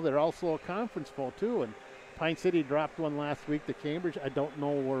 they're also a conference full, too. And Pine City dropped one last week to Cambridge. I don't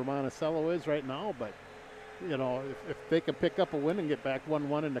know where Monticello is right now, but, if they can pick up a win and get back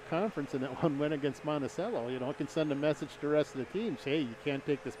 1-1 in the conference and that one win against Monticello, it can send a message to the rest of the teams, hey, you can't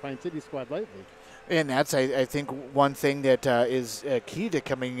take this Pine City squad lightly. And that's, I think, one thing that is key to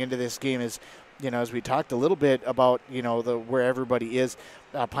coming into this game is, as we talked a little bit about, where everybody is,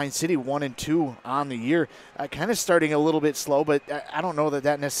 Pine City 1-2 on the year, kind of starting a little bit slow, but I don't know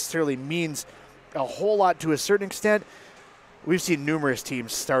that necessarily means a whole lot to a certain extent. We've seen numerous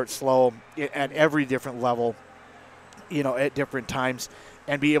teams start slow at every different level, at different times,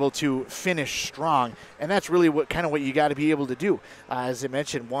 and be able to finish strong. And that's really what you got to be able to do. As I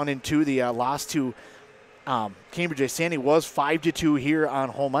mentioned, 1-2, the loss to Cambridge Isani was 5-2 here on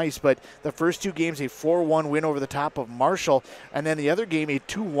home ice, but the first two games, a 4-1 win over the top of Marshall, and then the other game, a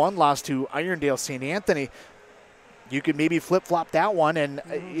 2-1 loss to Irondale St. Anthony. You could maybe flip-flop that one, and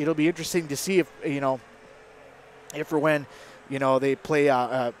it'll be interesting to see if or when, they play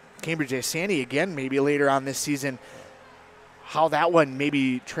Cambridge Isani again, maybe later on this season, how that one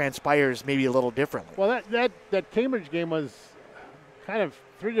maybe transpires maybe a little differently. Well, that Cambridge game was kind of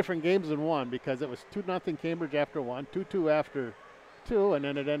three different games in one, because it was 2-0 Cambridge after one, 2-2 after two, and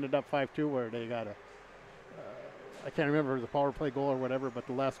then it ended up 5-2 where they got I can't remember the power play goal or whatever, but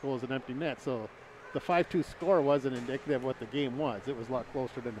the last goal was an empty net. So the 5-2 score wasn't indicative of what the game was. It was a lot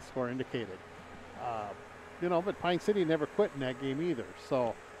closer than the score indicated. But Pine City never quit in that game either.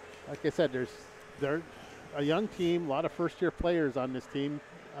 So, like I said, they're a young team, a lot of first-year players on this team.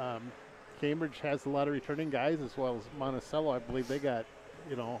 Cambridge has a lot of returning guys, as well as Monticello. I believe they got,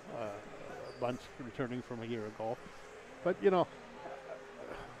 a bunch returning from a year ago. But,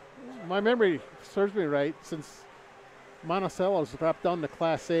 my memory serves me right, since Monticello's dropped down to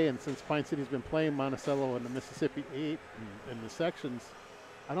Class A, and since Pine City's been playing Monticello in the Mississippi 8 in the sections,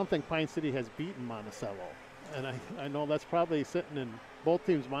 I don't think Pine City has beaten Monticello. And I know that's probably sitting in both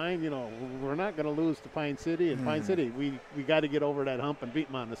teams' mind. We're not going to lose to Pine City, and Pine City, we got to get over that hump and beat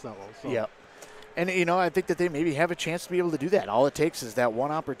Monticello. So. Yeah. And, I think that they maybe have a chance to be able to do that. All it takes is that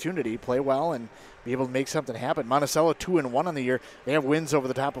one opportunity, play well, and be able to make something happen. Monticello 2-1 on the year. They have wins over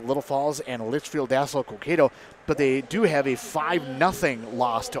the top of Little Falls and Litchfield, Dassel, Cokato, but they do have a 5-0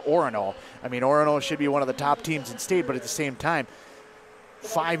 loss to Orono. Orono should be one of the top teams in state, but at the same time,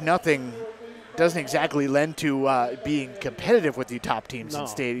 5-0 doesn't exactly lend to being competitive with the top teams in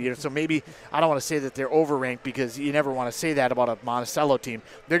state. So maybe I don't want to say that they're overranked, because you never want to say that about a Monticello team.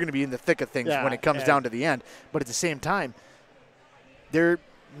 They're going to be in the thick of things when it comes down to the end. But at the same time,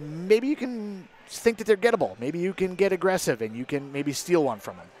 maybe you can think that they're gettable. Maybe you can get aggressive and you can maybe steal one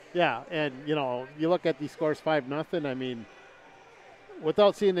from them. Yeah, and you look at these scores 5-0.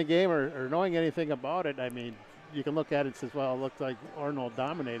 Without seeing the game or knowing anything about it, you can look at it and says, well, it looked like Arnold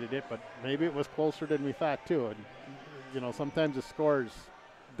dominated it, but maybe it was closer than we thought too. And, sometimes the scores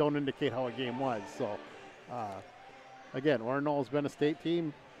don't indicate how a game was. So, again, Arnold's been a state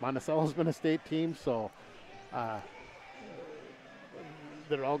team. Monticello's been a state team. So,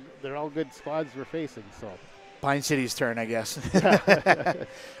 they're all good squads we're facing. So. Pine City's turn, I guess.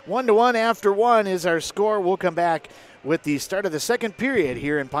 1-1 after 1 is our score. We'll come back with the start of the second period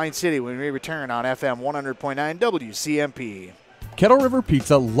here in Pine City when we return on FM 100.9 WCMP. Kettle River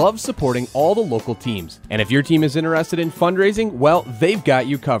Pizza loves supporting all the local teams. And if your team is interested in fundraising, well, they've got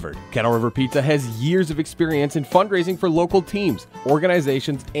you covered. Kettle River Pizza has years of experience in fundraising for local teams,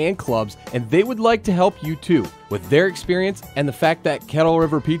 organizations, and clubs, and they would like to help you too. With their experience and the fact that Kettle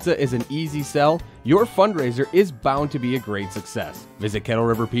River Pizza is an easy sell, your fundraiser is bound to be a great success. Visit Kettle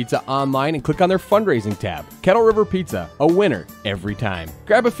River Pizza online and click on their fundraising tab. Kettle River Pizza, a winner every time.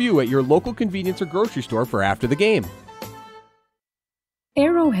 Grab a few at your local convenience or grocery store for after the game.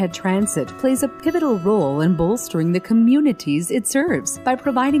 Arrowhead Transit plays a pivotal role in bolstering the communities it serves. By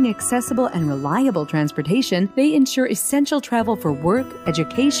providing accessible and reliable transportation, they ensure essential travel for work,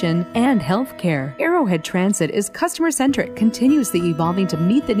 education, and healthcare. Arrowhead Transit is customer-centric, continuously evolving to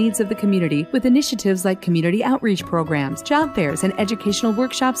meet the needs of the community with initiatives like community outreach programs, job fairs, and educational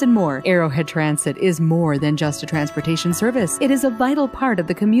workshops and more. Arrowhead Transit is more than just a transportation service. It is a vital part of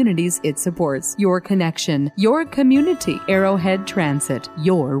the communities it supports. Your connection, your community. Arrowhead Transit.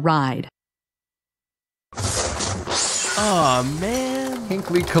 Your ride. Aw, man.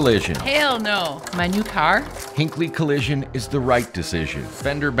 Hinckley Collision. Hell no. My new car? Hinckley Collision is the right decision.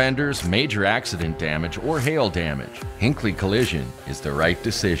 Fender benders, major accident damage, or hail damage. Hinckley Collision is the right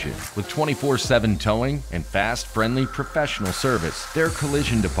decision. With 24/7 towing and fast, friendly, professional service, their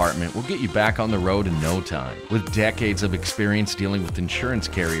collision department will get you back on the road in no time. With decades of experience dealing with insurance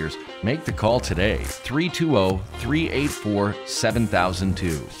carriers, make the call today.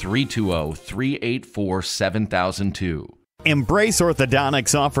 320-384-7002. 320-384-7002. Embrace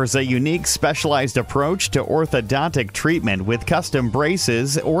Orthodontics offers a unique specialized approach to orthodontic treatment with custom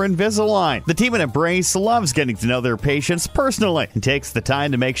braces or Invisalign. The team at Embrace loves getting to know their patients personally and takes the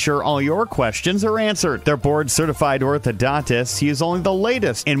time to make sure all your questions are answered. Their board-certified orthodontists use only the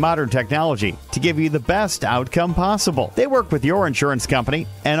latest in modern technology to give you the best outcome possible. They work with your insurance company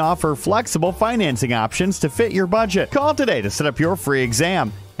and offer flexible financing options to fit your budget. Call today to set up your free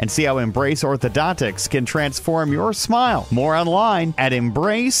exam and see how Embrace Orthodontics can transform your smile. More online at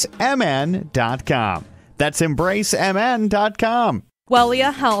embracemn.com. That's embracemn.com.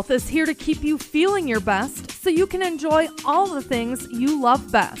 Wellia Health is here to keep you feeling your best so you can enjoy all the things you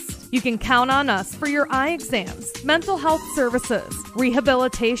love best. You can count on us for your eye exams, mental health services,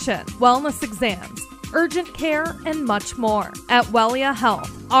 rehabilitation, wellness exams, urgent care, and much more. At Wellia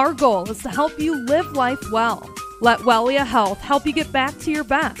Health, our goal is to help you live life well. Let Wellia Health help you get back to your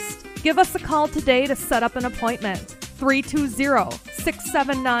best. Give us a call today to set up an appointment.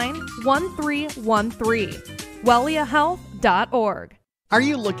 320-679-1313. WelliaHealth.org. Are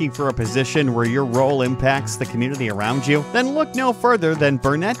you looking for a position where your role impacts the community around you? Then look no further than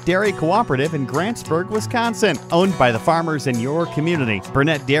Burnett Dairy Cooperative in Grantsburg, Wisconsin. Owned by the farmers in your community,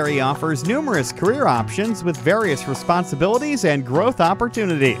 Burnett Dairy offers numerous career options with various responsibilities and growth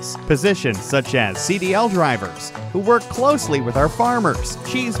opportunities. Positions such as CDL drivers, who work closely with our farmers,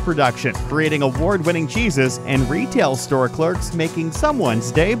 cheese production, creating award-winning cheeses, and retail store clerks making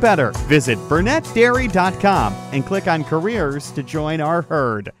someone's day better. Visit BurnettDairy.com and click on Careers to join our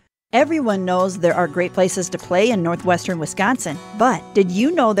herd. Everyone knows there are great places to play in northwestern Wisconsin, but did you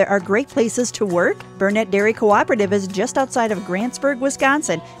know there are great places to work? Burnett Dairy Cooperative is just outside of Grantsburg,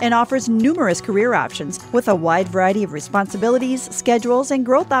 Wisconsin, and offers numerous career options with a wide variety of responsibilities, schedules, and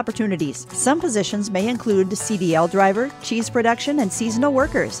growth opportunities. Some positions may include CDL driver, cheese production, and seasonal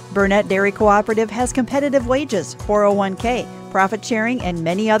workers. Burnett Dairy Cooperative has competitive wages, 401k, profit sharing, and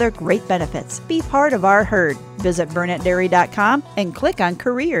many other great benefits. Be part of our herd. Visit BurnettDairy.com and click on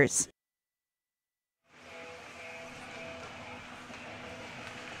Careers.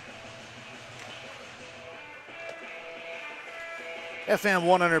 FM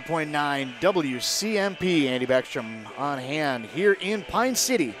 100.9 WCMP. Andy Backstrom on hand here in Pine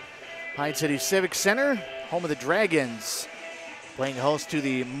City. Pine City Civic Center, home of the Dragons, playing host to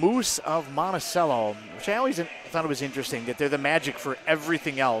the Moose of Monticello, which I always thought it was interesting that they're the Magic for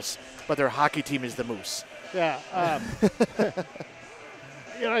everything else, but their hockey team is the Moose. Yeah. I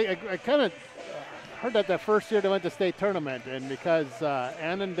kind of heard that first year they went to state tournament, and because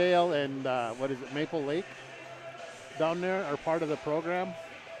Annandale and Maple Lake down there are part of the program.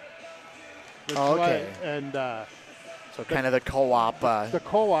 Oh, okay. And so kind of the co-op. The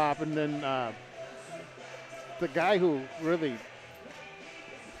co-op, and then the guy who really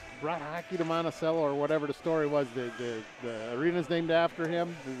brought hockey to Monticello, or whatever the story was, the arena's named after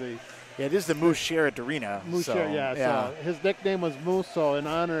him. Yeah, it is the Moose Sherritt Arena. Moose Sherritt, yeah. So his nickname was Moose, so in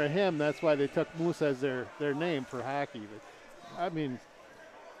honor of him, that's why they took Moose as their name for hockey. But, I mean,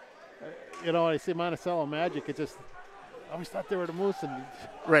 you know, when I see Monticello Magic, it just, I always thought they were the Moose and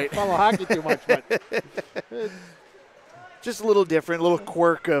right. follow hockey too much, but just a little different, a little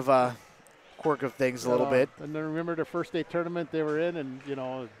quirk of things a little bit. And I remember the first state tournament they were in, and you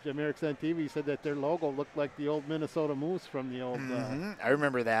know, Jim Erickson on TV said that their logo looked like the old Minnesota Moose from the old. I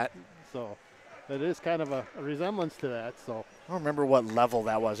remember that. So it is kind of a resemblance to that. So I don't remember what level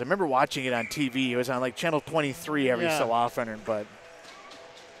that was. I remember watching it on TV. It was on like Channel 23 every so often, but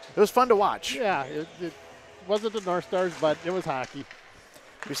it was fun to watch. Yeah, it wasn't the North Stars, but it was hockey.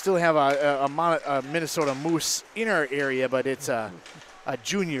 We still have a Minnesota Moose in our area, but it's a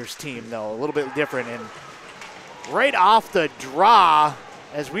juniors team, though, a little bit different. And right off the draw,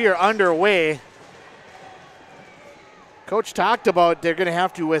 as we are underway, Coach talked about they're going to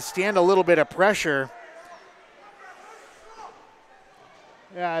have to withstand a little bit of pressure.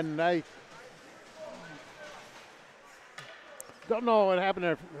 Yeah, and I don't know what happened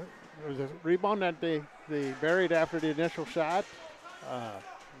there. There was a rebound that they buried after the initial shot.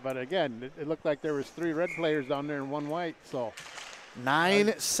 But again, it looked like there was 3 red players down there and 1 white. So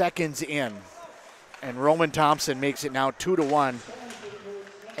 9 seconds in, and Roman Thompson makes it now 2-1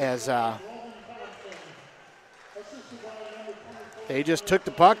 as they just took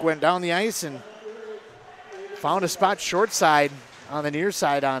the puck, went down the ice, and found a spot short side on the near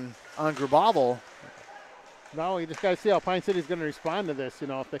side on Grabauval. No, you just got to see how Pine City's going to respond to this, you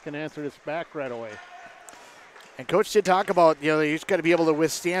know, if they can answer this back right away. And Coach did talk about, you know, you just got to be able to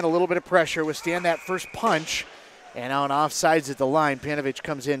withstand a little bit of pressure, withstand that first punch. And on offsides at the line, Panovich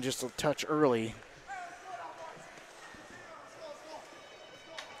comes in just a touch early.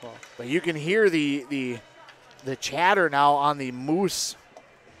 But you can hear the chatter now on the Moose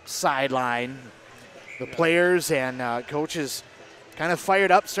sideline. The players and coaches kind of fired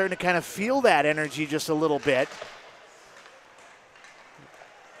up, starting to kind of feel that energy just a little bit.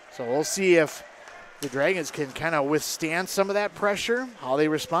 So we'll see if the Dragons can kind of withstand some of that pressure, how they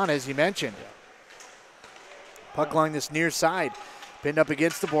respond, as you mentioned. Puck along this near side, pinned up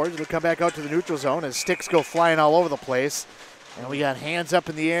against the boards. It'll come back out to the neutral zone as sticks go flying all over the place. And we got hands up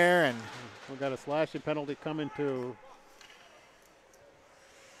in the air, and we got a slashing penalty coming to.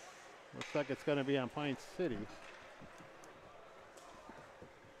 Looks like it's going to be on Pine City.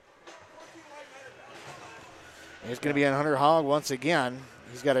 It's going to be on Hunter Hogg once again.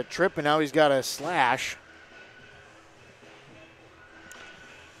 He's got a trip, and now he's got a slash.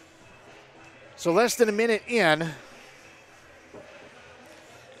 So less than a minute in,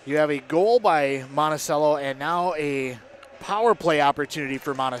 you have a goal by Monticello and now a power play opportunity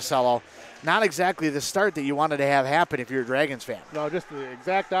for Monticello. Not exactly the start that you wanted to have happen if you're a Dragons fan. No, just the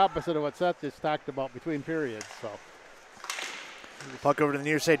exact opposite of what Seth just talked about between periods. So puck over to the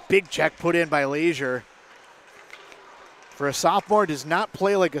near side. Big check put in by Leisure. For a sophomore, does not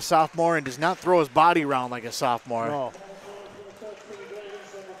play like a sophomore and does not throw his body around like a sophomore. No.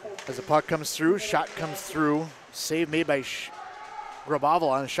 As the puck comes through, shot comes through. Save made by Grabauval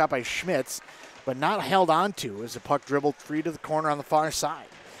on a shot by Schmitz, but not held on to as the puck dribbled free to the corner on the far side.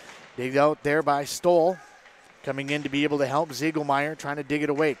 Digged out there by Stoll, coming in to be able to help Ziegelmeyer, trying to dig it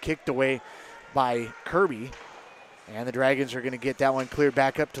away. Kicked away by Kirby. And the Dragons are going to get that one cleared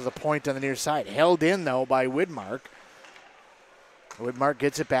back up to the point on the near side. Held in, though, by Widmark. Widmark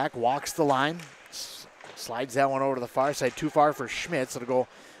gets it back, walks the line, slides that one over to the far side. Too far for Schmitz. It'll go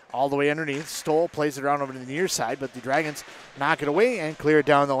all the way underneath. Stoll plays it around over to the near side, but the Dragons knock it away and clear it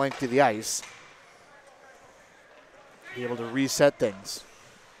down the length of the ice. Be able to reset things.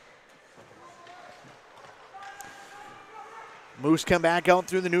 Moose come back out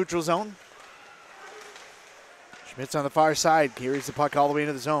through the neutral zone. Schmitz on the far side carries the puck all the way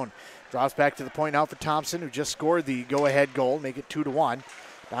into the zone. Drops back to the point now for Thompson, who just scored the go-ahead goal, make it 2-1.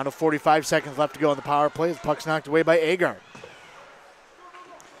 Down to 45 seconds left to go in the power play. The puck's knocked away by Agard.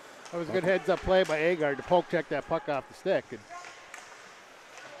 That was a good heads-up play by Agard to poke check that puck off the stick. And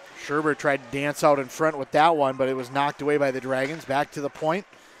Scherber tried to dance out in front with that one, but it was knocked away by the Dragons. Back to the point.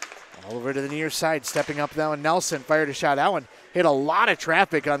 All over to the near side, stepping up now, and Nelson fired a shot. That one hit a lot of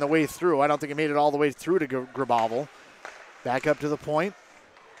traffic on the way through. I don't think it made it all the way through to Grabauval. Back up to the point.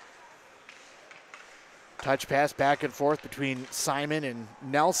 Touch pass back and forth between Simon and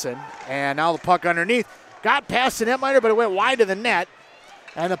Nelson. And now the puck underneath. Got past the netminder, but it went wide of the net.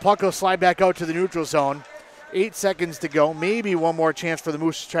 And the puck will slide back out to the neutral zone. 8 seconds to go. Maybe one more chance for the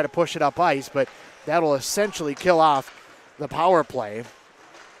Moose to try to push it up ice, but that'll essentially kill off the power play.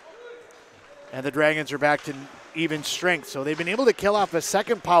 And the Dragons are back to even strength. So they've been able to kill off a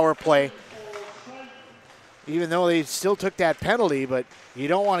second power play, even though they still took that penalty, but you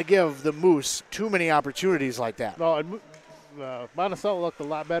don't want to give the Moose too many opportunities like that. No, and Monticello looked a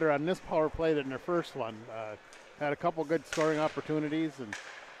lot better on this power play than their first one. Had a couple good scoring opportunities and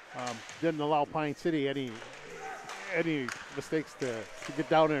didn't allow Pine City any mistakes to get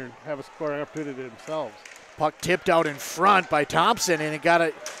down there and have a scoring opportunity themselves. Puck tipped out in front by Thompson, and it got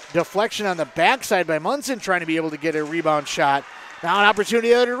a deflection on the backside by Munson trying to be able to get a rebound shot. Now an opportunity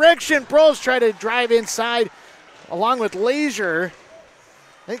the other direction. Bros try to drive inside along with Lazier.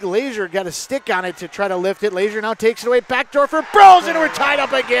 I think Lazier got a stick on it to try to lift it. Lazier now takes it away. Backdoor for Bros, and we're tied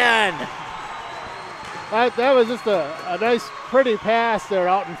up again. That was just a nice, pretty pass there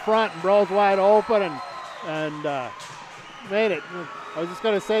out in front, and Bros wide open and made it. I was just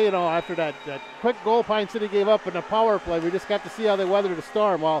going to say, after that quick goal Pine City gave up in the power play, we just got to see how they weathered the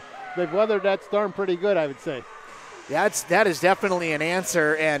storm. Well, they've weathered that storm pretty good, I would say. Yeah, that is definitely an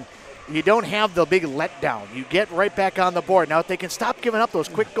answer, and you don't have the big letdown. You get right back on the board. Now, if they can stop giving up those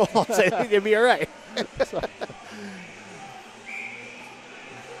quick goals, I think they'd be all right.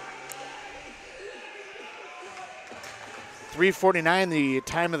 3:49, the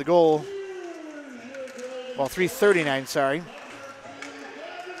time of the goal. Well, 3:39, sorry.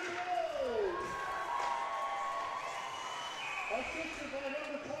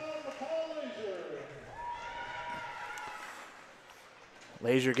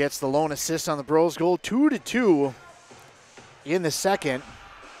 Lazier gets the lone assist on the Bros goal, 2-2 in the second.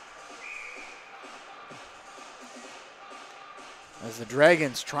 As the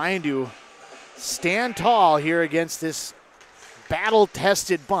Dragons trying to stand tall here against this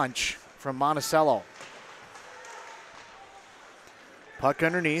battle-tested bunch from Monticello. Puck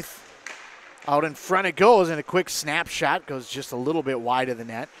underneath. Out in front it goes, and a quick snapshot goes just a little bit wide of the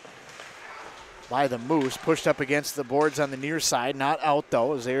net. By the Moose, pushed up against the boards on the near side. Not out,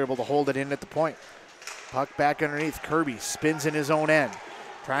 though, as they were able to hold it in at the point. Puck back underneath. Kirby spins in his own end,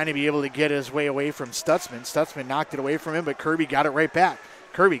 trying to be able to get his way away from Stutzman. Stutzman knocked it away from him, but Kirby got it right back.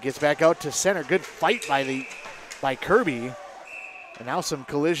 Kirby gets back out to center. Good fight by Kirby. And now some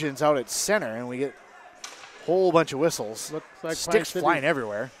collisions out at center, and we get a whole bunch of whistles. Looks like sticks flying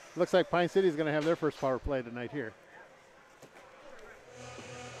everywhere. Looks like Pine City is going to have their first power play tonight here.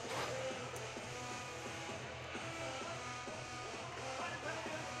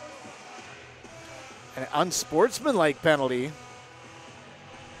 An unsportsmanlike penalty. And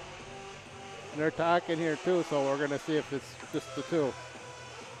they're talking here too, so we're going to see if it's just the two.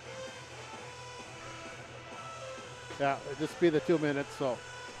 Yeah, it'll just be the 2 minutes, so.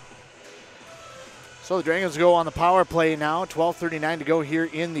 So the Dragons go on the power play now. 12:39 to go here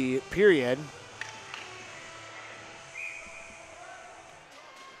in the period.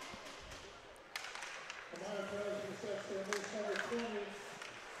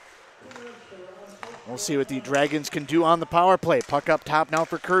 We'll see what the Dragons can do on the power play. Puck up top now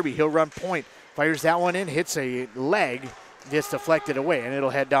for Kirby. He'll run point. Fires that one in, hits a leg, gets deflected away, and it'll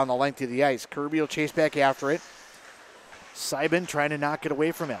head down the length of the ice. Kirby will chase back after it. Seibin trying to knock it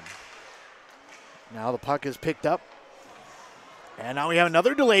away from him. Now the puck is picked up. And now we have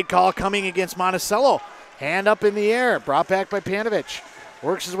another delayed call coming against Monticello. Hand up in the air, brought back by Panovich.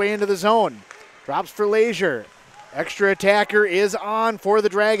 Works his way into the zone. Drops for Lazier. Extra attacker is on for the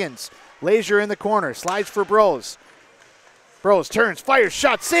Dragons. Lazier in the corner, slides for Bros. Bros turns, fires,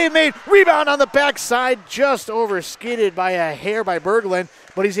 shot, save made, rebound on the backside, just over skidded by a hair by Berglund,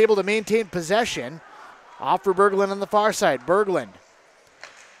 but he's able to maintain possession. Off for Berglund on the far side. Berglund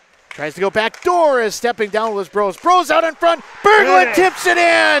tries to go back door as stepping down was Bros. Bros out in front, Berglund tips it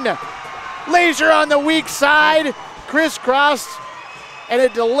in! Lazier on the weak side, crisscrossed, and a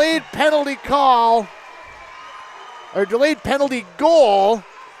delayed penalty call, or delayed penalty goal.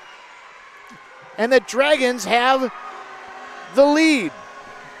 And the Dragons have the lead.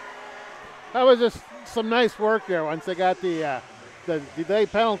 That was just some nice work there. Once they got the delay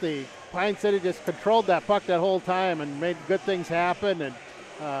penalty, Pine City just controlled that puck that whole time and made good things happen. And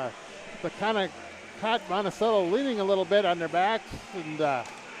they kind of caught Monticello leaning a little bit on their backs, and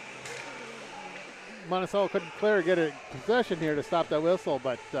Monticello couldn't get a possession here to stop that whistle.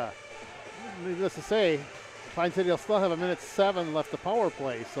 But needless to say, Pine City will still have 1:07 left to power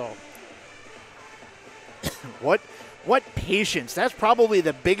play. So. What patience. That's probably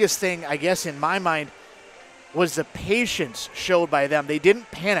the biggest thing, I guess, in my mind, was the patience showed by them. They didn't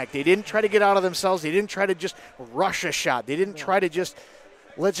panic. They didn't try to get out of themselves. They didn't try to just rush a shot. They didn't try to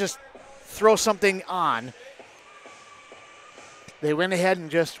let's just throw something on. They went ahead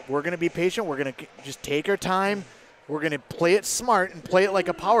and we're going to be patient. We're going to just take our time. We're going to play it smart and play it like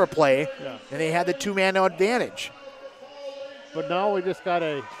a power play. Yeah. And they had the two-man advantage. But now we just got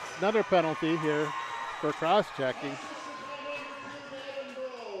another penalty here for cross-checking.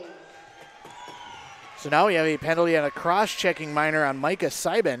 So now we have a penalty on a cross-checking minor on Micah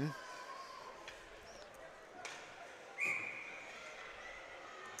Seibin.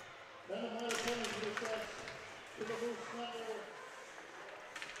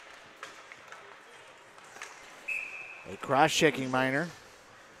 A cross-checking minor.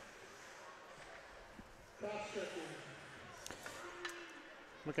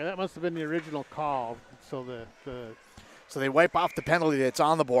 Okay, that must have been the original call. So So they wipe off the penalty that's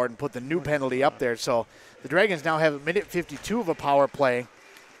on the board and put the new penalty up there. So the Dragons now have a minute 52 of a power play.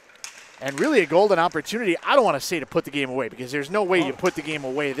 And really a golden opportunity, I don't want to say to put the game away, because there's no way you put the game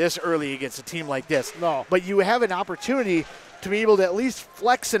away this early against a team like this. No. But you have an opportunity to be able to at least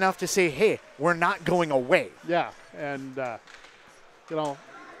flex enough to say, hey, we're not going away. Yeah, and, you know,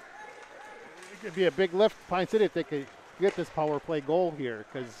 it could be a big lift for Pine City if they could get this power play goal here,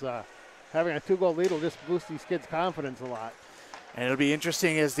 because having a 2-goal lead will just boost these kids' confidence a lot. And it'll be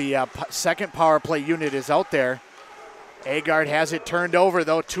interesting as the second power play unit is out there. Agard has it turned over,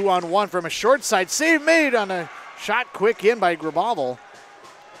 though, 2-on-1 from a short side. Save made on a shot quick in by Grabavoll.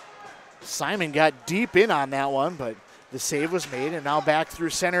 Simon got deep in on that one, but the save was made, and now back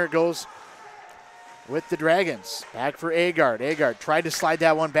through center it goes with the Dragons. Back for Agard. Agard tried to slide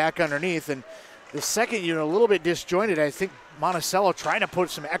that one back underneath, and the second unit a little bit disjointed. I think Monticello trying to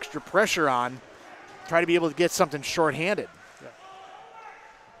put some extra pressure on, try to be able to get something shorthanded.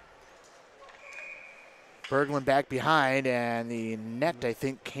 Berglund back behind, and the net, I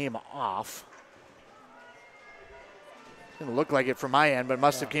think, came off. Didn't look like it from my end, but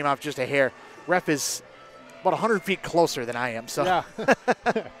must have came off just a hair. Ref is about 100 feet closer than I am. So yeah,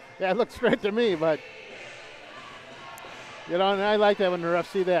 yeah, it looks straight to me, but you know, and I like that when the refs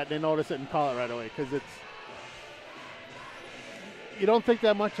see that, they notice it and call it right away, because it's, you don't think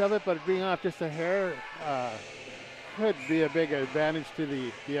that much of it, but being off just a hair could be a big advantage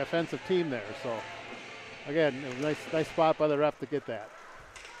to the offensive team there. So. Again, it was a nice spot by the ref to get that.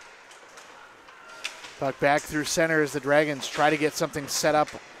 Puck back through center as the Dragons try to get something set up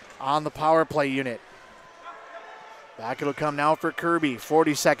on the power play unit. Back it'll come now for Kirby.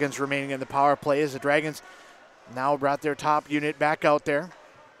 40 seconds remaining in the power play as the Dragons now brought their top unit back out there.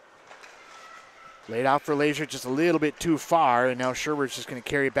 Laid out for Leisure just a little bit too far, and now Sherbert's just going to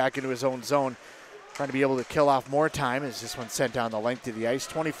carry it back into his own zone, trying to be able to kill off more time as this one's sent down the length of the ice.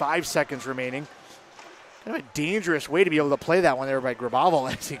 25 seconds remaining. Kind of a dangerous way to be able to play that one there by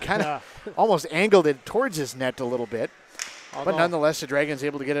Grabavoll, as he kind of almost angled it towards his net a little bit. But nonetheless, the Dragons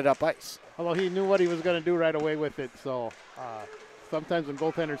able to get it up ice. Although he knew what he was going to do right away with it, so sometimes when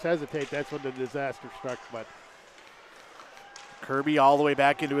goaltenders hesitate, that's when the disaster struck. But Kirby all the way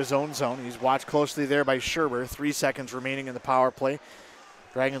back into his own zone. He's watched closely there by Sherber. 3 seconds remaining in the power play.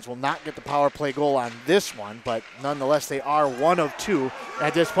 Dragons will not get the power play goal on this one, but nonetheless, they are 1 of 2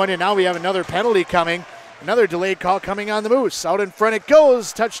 at this point. And now we have another penalty coming. Another delayed call coming on the Moose. Out in front it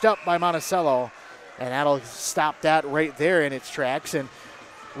goes, touched up by Monticello. And that'll stop that right there in its tracks. And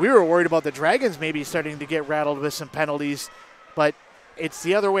we were worried about the Dragons maybe starting to get rattled with some penalties, but it's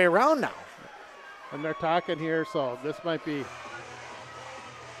the other way around now. And they're talking here, so this might be.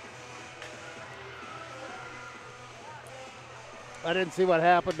 I didn't see what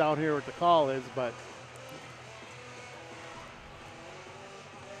happened down here with the call is, but.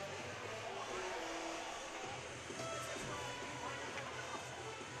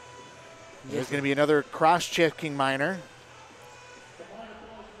 There's going to be another cross-checking minor.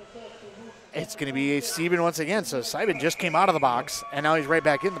 It's going to be a Seibin once again. So Seibin just came out of the box, and now he's right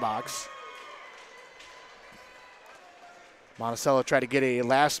back in the box. Monticello tried to get a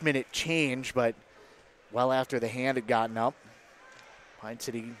last-minute change, but well after the hand had gotten up. Pine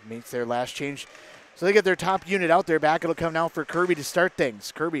City makes their last change. So they get their top unit out there. Back it'll come now for Kirby to start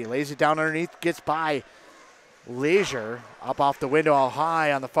things. Kirby lays it down underneath, gets by Leisure up off the window all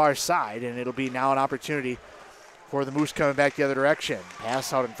high on the far side, and it'll be now an opportunity for the Moose coming back the other direction.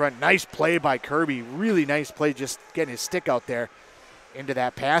 Pass out in front. Nice play by Kirby. Really nice play, just getting his stick out there into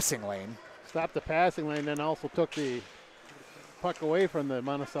that passing lane. Stopped the passing lane, then also took the puck away from the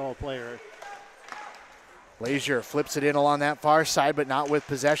Monticello player. Leisure flips it in along that far side, but not with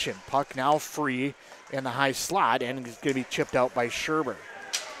possession. Puck now free in the high slot, and it's going to be chipped out by Sherber.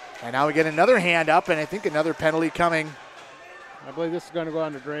 And now we get another hand up, and I think another penalty coming. I believe this is going to go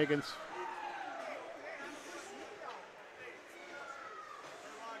on the Dragons.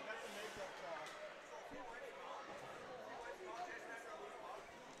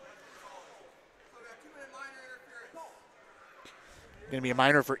 Going to be a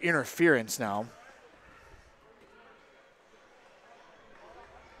minor for interference now.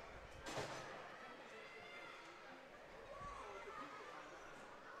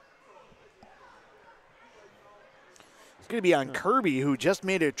 going to be on Kirby, who just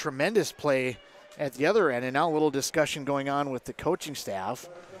made a tremendous play at the other end, and now a little discussion going on with the coaching staff.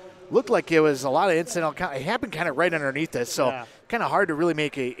 Looked like it was a lot of incidental. It happened kind of right underneath us, so kind of hard to really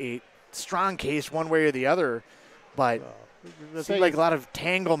make a strong case one way or the other. But it seemed like a lot of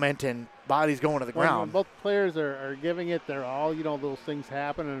tanglement and bodies going to the ground. When both players are giving it, they're all, those things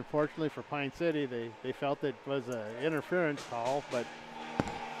happen. And unfortunately for Pine City, they felt it was an interference call. But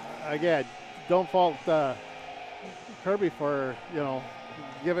again, don't fault Kirby for,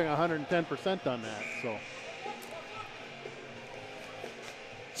 giving 110% on that.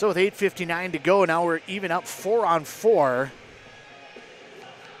 So with 8:59 to go, now we're even up 4-on-4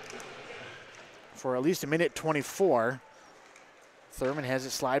 for at least a minute 24. Thurman has it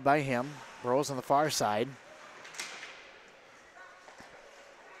slide by him. Burrows on the far side.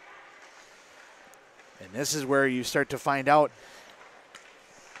 And this is where you start to find out.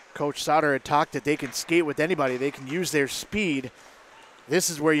 Coach Sauter had talked that they can skate with anybody. They can use their speed.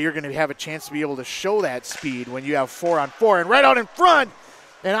 This is where you're going to have a chance to be able to show that speed when you have 4-on-4. And right out in front,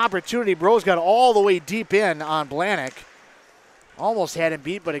 an opportunity. Burrows got all the way deep in on Blahnik. Almost had him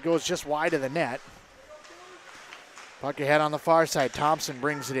beat, but it goes just wide of the net. Puck ahead on the far side. Thompson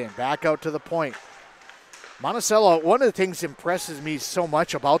brings it in. Back out to the point. Monticello, one of the things that impresses me so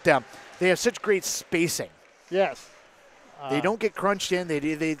much about them, they have such great spacing. Yes. They don't get crunched in.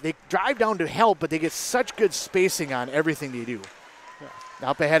 They drive down to help, but they get such good spacing on everything they do. Yeah.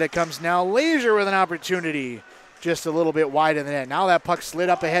 Up ahead it comes now. Leisure with an opportunity. Just a little bit wide in the net. Now that puck slid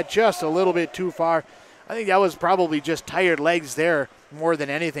up ahead just a little bit too far. I think that was probably just tired legs there more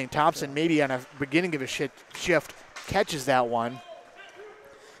than anything. Thompson maybe on a beginning of a shift catches that one.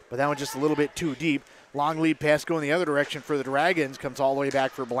 But that one just a little bit too deep. Long lead pass going the other direction for the Dragons. Comes all the way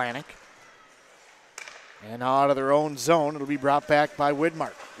back for Blahnik. And out of their own zone, it'll be brought back by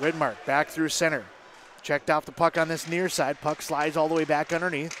Widmark. Widmark back through center. Checked off the puck on this near side. Puck slides all the way back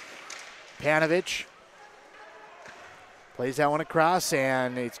underneath. Panovich plays that one across,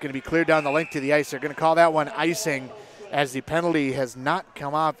 and it's going to be cleared down the length of the ice. They're going to call that one icing as the penalty has not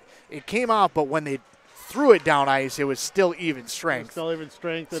come off. It came off, but when they threw it down ice, it was still even strength. Still even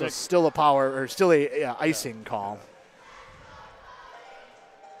strength. So still a power, or still a icing call.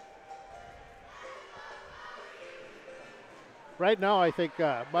 Right now, I think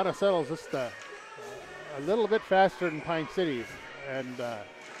Monticello's just a little bit faster than Pine City, and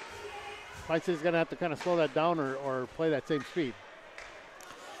Pine City's going to have to kind of slow that down or play that same speed.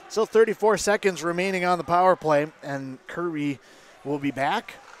 Still 34 seconds remaining on the power play, and Kirby will be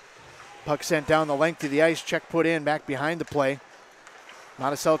back. Puck sent down the length of the ice. Check put in back behind the play.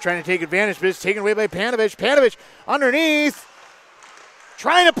 Monticello trying to take advantage, but it's taken away by Panovich. Panovich underneath.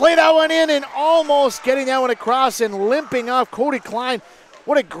 Trying to play that one in and almost getting that one across and limping off Cody Klein.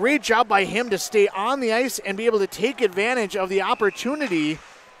 What a great job by him to stay on the ice and be able to take advantage of the opportunity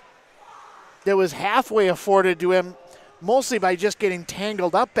that was halfway afforded to him, mostly by just getting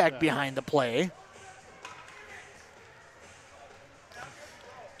tangled up back behind the play.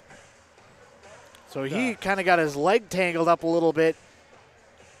 So he kind of got his leg tangled up a little bit,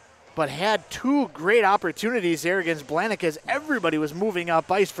 but had two great opportunities there against Blahnik as everybody was moving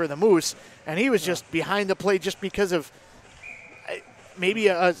up ice for the Moose, and he was just behind the play just because of maybe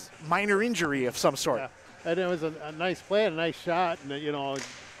a minor injury of some sort. Yeah. And it was a nice play and a nice shot, and a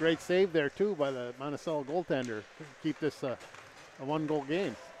great save there too by the Monticello goaltender to keep this a one-goal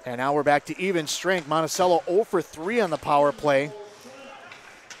game. And now we're back to even strength. Monticello 0 for 3 on the power play.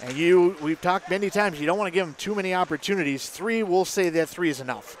 And we've talked many times, you don't want to give them too many opportunities. 3, we'll say that 3 is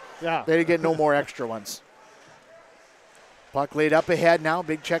enough. Yeah. They get no more extra ones. Puck laid up ahead now.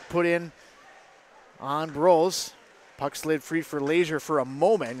 Big check put in on Bros. Puck slid free for Leisure for a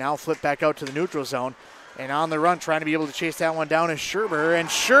moment. Now flipped back out to the neutral zone. And on the run, trying to be able to chase that one down is Scherber. And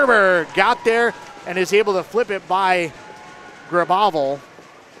Scherber got there and is able to flip it by Graboval.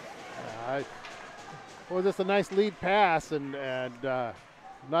 Well, just a nice lead pass and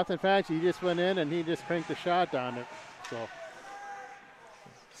nothing fancy. He just went in and he just cranked the shot on it. So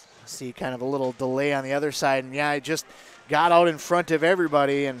see kind of a little delay on the other side. And yeah, it just got out in front of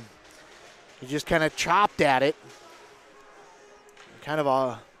everybody and he just kind of chopped at it. Kind of a,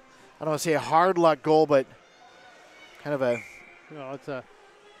 I don't want to say a hard luck goal, but kind of a. It's a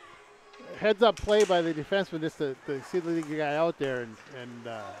heads up play by the defenseman just to see the guy out there. And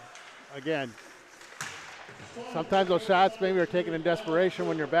again, sometimes those shots maybe are taken in desperation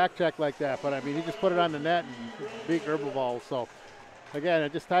when you're back checked like that. But I mean, he just put it on the net and beat Graboval. So again,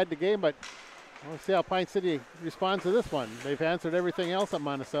 it just tied the game, but we'll see how Pine City responds to this one. They've answered everything else that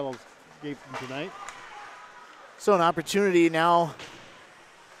Monticello's gave them tonight. So an opportunity now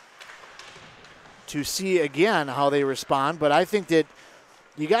to see again how they respond. But I think that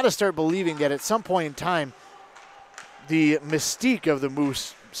you got to start believing that at some point in time, the mystique of the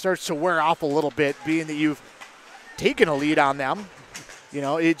Moose starts to wear off a little bit, being that you've taken a lead on them. You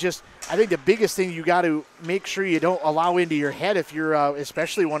know, I think the biggest thing you got to make sure you don't allow into your head if you're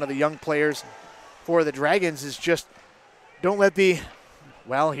especially one of the young players for the Dragons is just don't let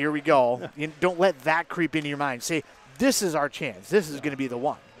well, here we go. You don't let that creep into your mind. Say, this is our chance. This is going to be the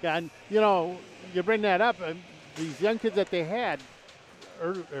one. Yeah, and, you know, you bring that up, these young kids that they had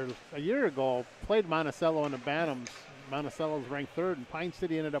a year ago played Monticello in the Bantams. Monticello's ranked 3rd, and Pine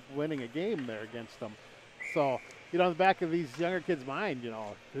City ended up winning a game there against them. So, you know, in the back of these younger kids' mind, you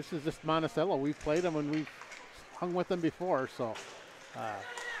know, this is just Monticello. We've played them and we've hung with them before. So,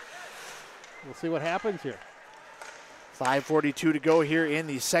 we'll see what happens here. 5:42 to go here in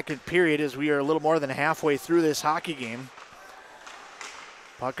the second period as we are a little more than halfway through this hockey game.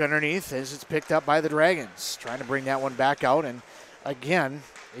 Puck underneath as it's picked up by the Dragons. Trying to bring that one back out. And again,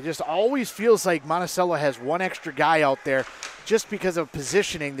 it just always feels like Monticello has one extra guy out there just because of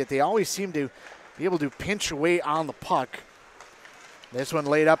positioning that they always seem to be able to pinch away on the puck. This one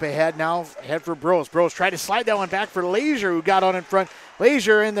laid up ahead now, ahead for Bros. Bros tried to slide that one back for Lazier, who got out in front.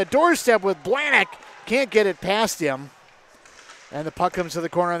 Lazier in the doorstep with Blanick. Can't get it past him. And the puck comes to the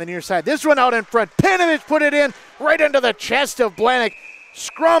corner on the near side. This one out in front. Panovich put it in right into the chest of Blanick.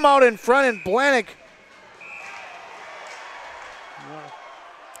 Scrum out in front, and Blanick.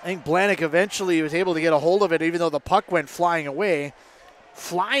 I think Blanick eventually was able to get a hold of it, even though the puck went flying away.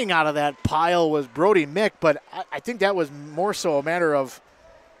 Flying out of that pile was Brody Mick, but I think that was more so a matter of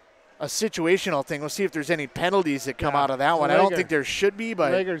a situational thing. We'll see if there's any penalties that come out of that one. I don't think there should be,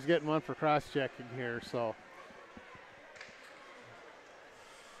 but Lager's getting one for cross-checking here, so.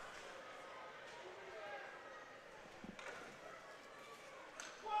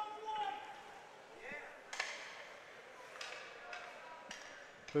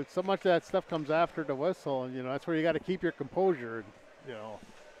 But so much of that stuff comes after the whistle, and, you know, that's where you got to keep your composure, and, you know.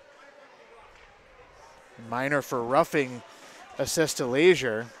 Minor for roughing assist to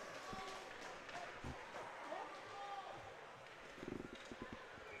Lazier.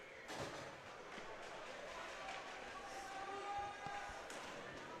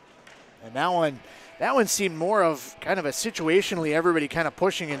 And that one seemed more of kind of a situationally everybody kind of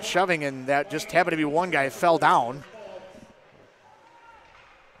pushing and shoving, and that just happened to be one guy fell down.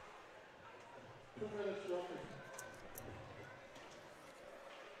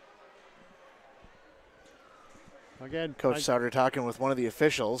 Again, Coach Sauter talking with one of the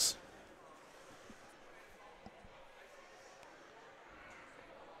officials.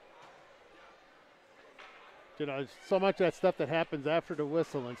 You know, so much of that stuff that happens after the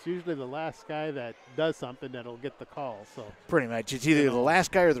whistle, and it's usually the last guy that does something that'll get the call. So pretty much, it's either the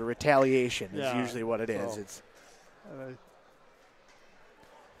last guy or the retaliation is usually what it is. It's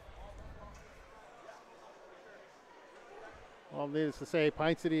well, needless to say,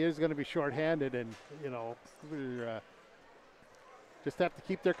 Pine City is going to be shorthanded, and, you know, just have to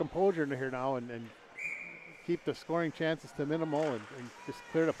keep their composure in here now and keep the scoring chances to minimal and just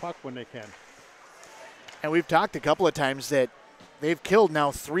clear the puck when they can. And we've talked a couple of times that they've killed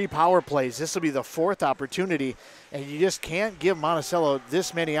now 3 power plays. This will be the 4th opportunity, and you just can't give Monticello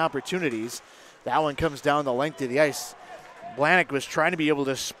this many opportunities. That one comes down the length of the ice. Blanick was trying to be able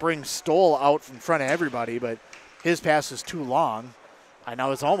to spring Stoll out in front of everybody, but his pass was too long. I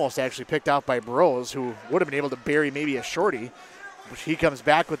know it's almost actually picked off by Burrows, who would have been able to bury maybe a shorty. He comes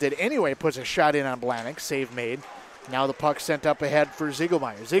back with it anyway, puts a shot in on Blanick, save made. Now the puck sent up ahead for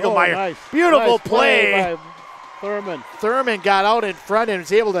Ziegelmeyer. Ziegelmeyer, nice. Beautiful nice play. By Thurman. Thurman got out in front and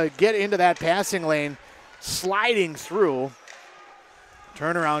was able to get into that passing lane, sliding through.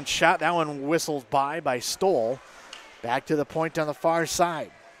 Turnaround shot, that one whistles by Stoll. Back to the point on the far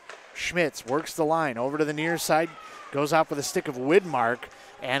side. Schmitz works the line over to the near side, goes out with a stick of Widmark,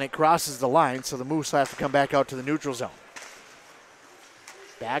 and it crosses the line, so the Moose will have to come back out to the neutral zone.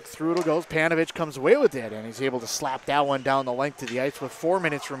 Back through it goes. Panovich comes away with it, and he's able to slap that one down the length of the ice with 4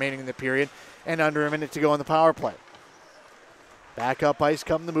 minutes remaining in the period and under a minute to go in the power play. Back up ice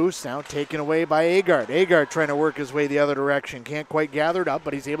come the Moose, now taken away by Agard. Agard trying to work his way the other direction. Can't quite gather it up,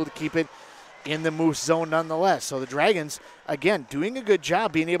 but he's able to keep it in the Moose zone nonetheless. So the Dragons, again, doing a good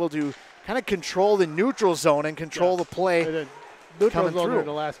job being able to kind of control the neutral zone and control the play neutral zone in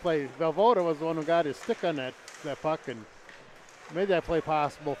the last play. Velvoda was the one who got his stick on that puck and made that play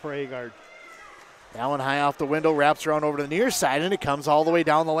possible for Agard. That one high off the window, wraps around over to the near side, and it comes all the way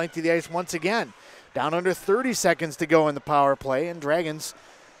down the length of the ice once again. Down under 30 seconds to go in the power play, and Dragons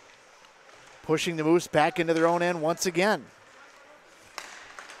pushing the Moose back into their own end once again.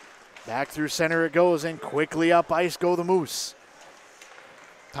 Back through center it goes, and quickly up ice go the Moose.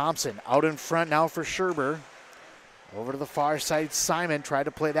 Thompson out in front now for Scherber. Over to the far side, Simon tried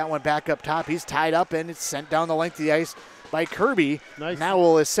to play that one back up top. He's tied up, and it's sent down the length of the ice by Kirby. Nice. Now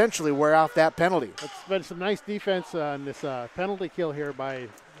will essentially wear off that penalty. It's been some nice defense on this penalty kill here by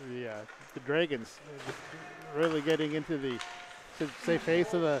the Dragons. Really getting into the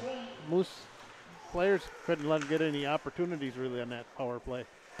face of the Moose players. Couldn't let them get any opportunities really on that power play.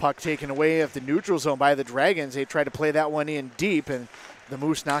 Puck taken away of the neutral zone by the Dragons. They tried to play that one in deep, and the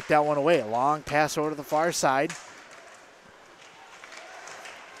Moose knocked that one away. A long pass over to the far side.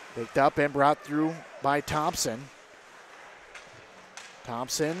 Picked up and brought through by Thompson.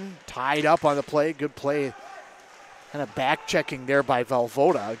 Thompson tied up on the play. Good play. Kind of back checking there by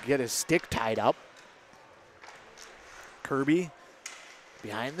Valvoda. Get his stick tied up. Kirby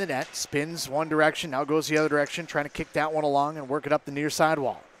behind the net. Spins one direction. Now goes the other direction. Trying to kick that one along and work it up the near side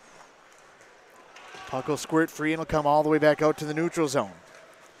wall. Puck will squirt free and will come all the way back out to the neutral zone.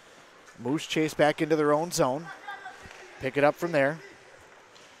 Moose chase back into their own zone. Pick it up from there.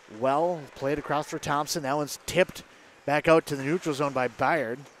 Well played across for Thompson. That one's tipped back out to the neutral zone by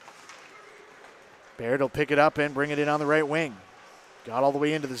Bayard. Bayard will pick it up and bring it in on the right wing. Got all the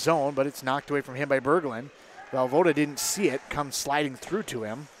way into the zone, but it's knocked away from him by Berglund. Valvoda didn't see it, comes sliding through to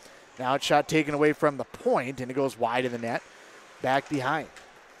him. Now it's shot taken away from the point, and it goes wide of the net. Back behind.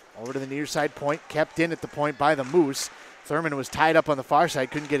 Over to the near side point, kept in at the point by the Moose. Thurman was tied up on the far side,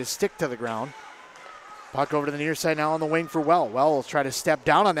 couldn't get his stick to the ground. Puck over to the near side now on the wing for Well. Well will try to step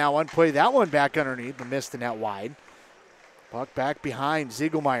down on that one, play that one back underneath, but missed the net wide. Puck back behind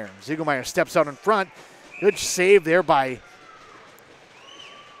Ziegelmeier. Ziegelmeier steps out in front. Good save there by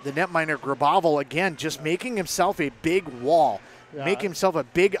the netminder Grabovil again, just making himself a big wall. Yeah. Make himself a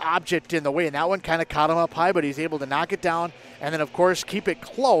big object in the way, and that one kind of caught him up high, but he's able to knock it down and then, of course, keep it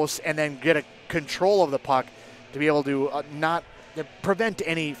close and then get a control of the puck to be able to not prevent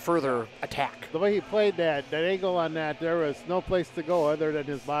any further attack. The way he played that angle on that, there was no place to go other than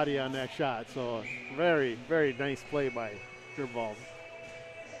his body on that shot. So very, very nice play by Grabovil.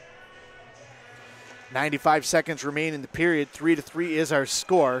 95 seconds remain in the period. 3-3 is our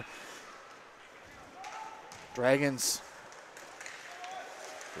score. Dragons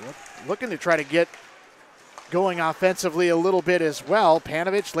looking to try to get going offensively a little bit as well.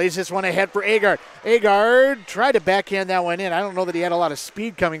 Panovich lays this one ahead for Agard. Agard tried to backhand that one in. I don't know that he had a lot of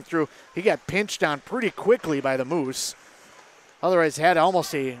speed coming through. He got pinched on pretty quickly by the Moose. Otherwise had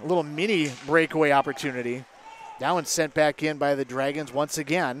almost a little mini breakaway opportunity. That one sent back in by the Dragons once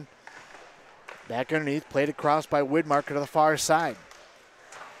again. Back underneath, played across by Widmark to the far side.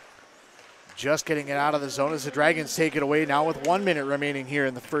 Just getting it out of the zone as the Dragons take it away now with 1 minute remaining here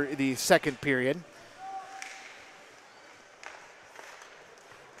in the second period.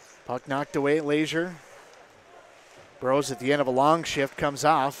 Puck knocked away, Leisure. Bros at the end of a long shift comes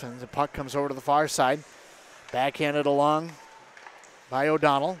off, and the puck comes over to the far side. Backhanded along by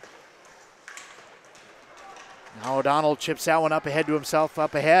O'Donnell. Now O'Donnell chips that one up ahead to himself,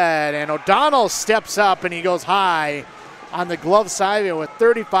 up ahead, and O'Donnell steps up and he goes high on the glove side. And with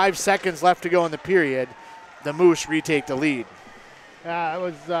 35 seconds left to go in the period, the Moose retake the lead. It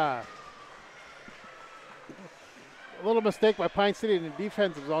was a little mistake by Pine City, and the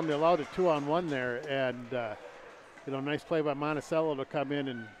defense was only allowed a 2-on-1 there. And, nice play by Monticello to come in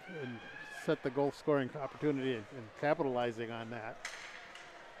and set the goal scoring opportunity and capitalizing on that.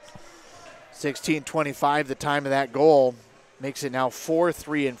 16:25, the time of that goal, makes it now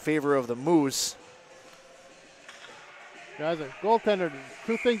 4-3 in favor of the Moose. As a goaltender,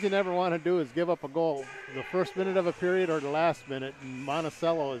 two things you never want to do is give up a goal the first minute of a period or the last minute, and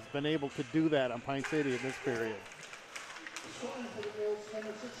Monticello has been able to do that on Pine City in this period.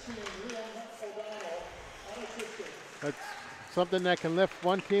 That's something that can lift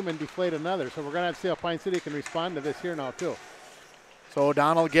one team and deflate another, so we're going to have to see how Pine City can respond to this here now too. So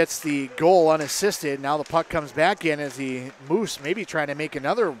O'Donnell gets the goal unassisted. Now the puck comes back in as the Moose maybe trying to make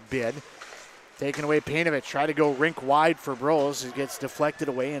another bid. Taking away Panovich, try to go rink wide for Bros. It gets deflected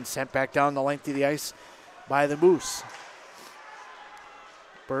away and sent back down the length of the ice by the Moose.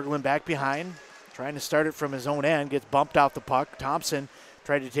 Berglund back behind, trying to start it from his own end, gets bumped off the puck. Thompson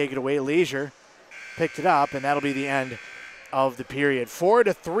tried to take it away. Leisure picked it up, and that'll be the end of the period.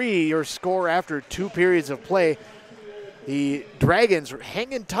 4-3, your score after 2 periods of play. The Dragons are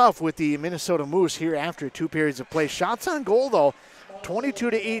hanging tough with the Minnesota Moose here after 2 periods of play. Shots on goal, though,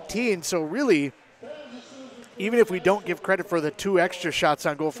 22-18. So really, even if we don't give credit for the 2 extra shots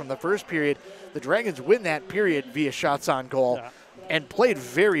on goal from the first period, the Dragons win that period via shots on goal. Yeah. and played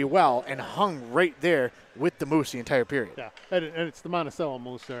very well and hung right there with the Moose the entire period. Yeah, and it's the Monticello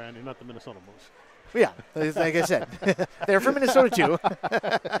Moose there, Andy, not the Minnesota Moose. Yeah, like I said, they're from Minnesota too.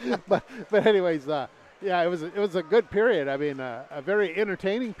 but anyways, yeah, it was a good period. I mean, a very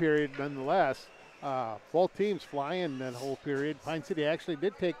entertaining period nonetheless. Both teams flying that whole period. Pine City actually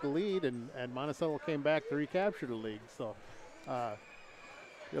did take the lead, and Monticello came back to recapture the lead. So, a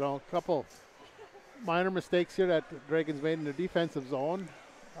couple minor mistakes here that Dragons made in the defensive zone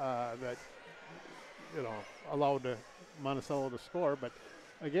that allowed Monticello to score. But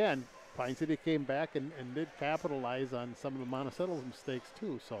again, Pine City came back and did capitalize on some of the Monticello's mistakes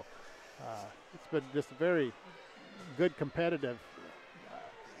too. So it's been just a very good competitive,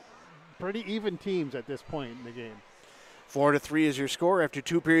 pretty even teams at this point in the game. 4-3 is your score after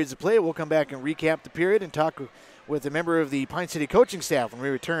 2 periods of play. We'll come back and recap the period and talk with a member of the Pine City coaching staff when we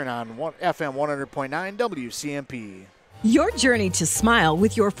return on FM 100.9 WCMP. Your journey to smile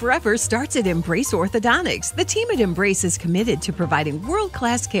with your forever starts at Embrace Orthodontics. The team at Embrace is committed to providing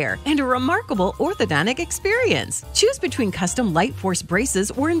world-class care and a remarkable orthodontic experience. Choose between custom Light Force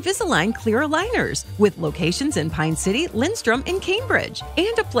braces or Invisalign clear aligners with locations in Pine City, Lindstrom, and Cambridge,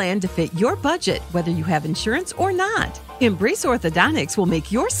 and a plan to fit your budget, whether you have insurance or not. Embrace Orthodontics will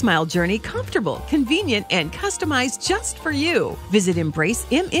make your smile journey comfortable, convenient, and customized just for you. Visit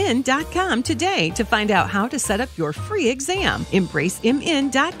EmbraceMN.com today to find out how to set up your free exam.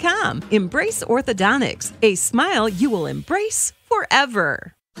 EmbraceMN.com. Embrace Orthodontics. A smile you will embrace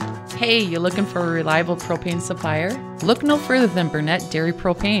forever. Hey, you looking for a reliable propane supplier? Look no further than Burnett Dairy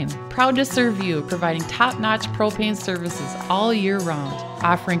Propane. Proud to serve you, providing top-notch propane services all year round,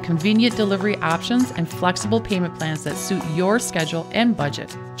 offering convenient delivery options and flexible payment plans that suit your schedule and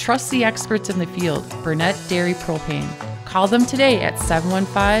budget. Trust the experts in the field, Burnett Dairy Propane. Call them today at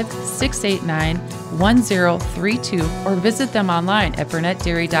 715-689-1032 or visit them online at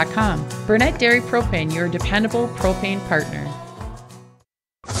burnettdairy.com. Burnett Dairy Propane, your dependable propane partner.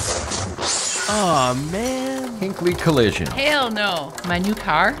 Aw, man. Hinckley Collision. Hell no. My new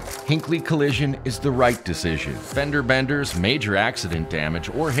car? Hinckley Collision is the right decision. Fender benders, major accident damage,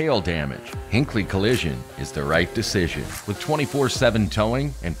 or hail damage. Hinckley Collision is the right decision. With 24/7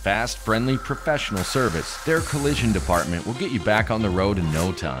 towing and fast, friendly, professional service, their collision department will get you back on the road in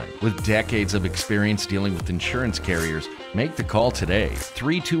no time. With decades of experience dealing with insurance carriers, make the call today.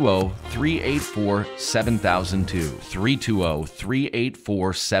 320-384-7002.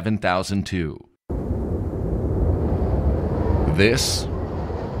 320-384-7002. This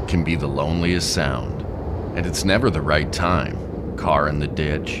can be the loneliest sound, and it's never the right time. Car in the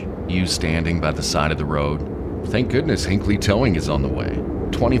ditch, you standing by the side of the road. Thank goodness Hinckley Towing is on the way.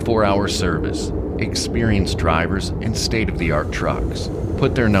 24-hour service, experienced drivers, and state-of-the-art trucks.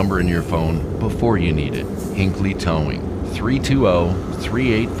 Put their number in your phone before you need it. Hinckley Towing,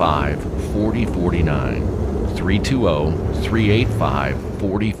 320-385-4049.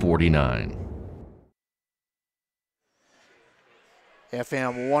 320-385-4049.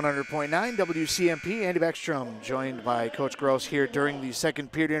 FM 100.9 WCMP. Andy Beckstrom joined by Coach Gross here during the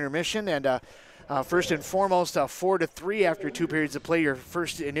second period intermission. And first and foremost, 4-3 after 2 periods of play. Your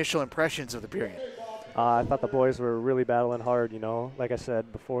first initial impressions of the period? I thought the boys were really battling hard, like I said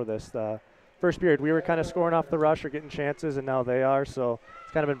before this. The first period, we were kind of scoring off the rush or getting chances, and now they are. So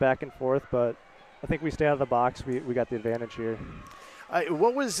it's kind of been back and forth, but I think we stay out of the box. We got the advantage here.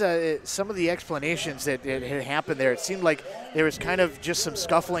 What was some of the explanations that had happened there? It seemed like there was kind of just some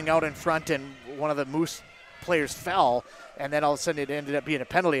scuffling out in front, and one of the Moose players fell, and then all of a sudden it ended up being a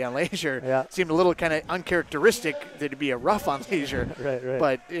penalty on Leisure. Yeah. It seemed a little kind of uncharacteristic that it'd be a rough on Leisure. Right.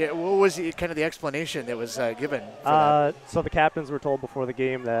 But what was kind of the explanation that was given for that? So the captains were told before the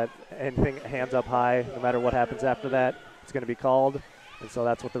game that anything hands up high, no matter what happens after that, it's going to be called. And so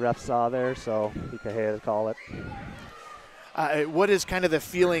that's what the refs saw there, so he could call it. What is kind of the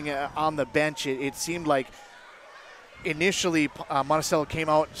feeling on the bench? It seemed like initially Monticello came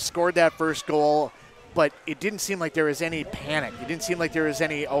out, scored that first goal, but it didn't seem like there was any panic. It didn't seem like there was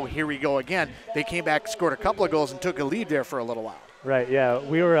any, oh, here we go again. They came back, scored a couple of goals, and took a lead there for a little while. Right, yeah.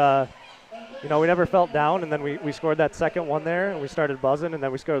 We were, we never felt down, and then we scored that second one there, and we started buzzing, and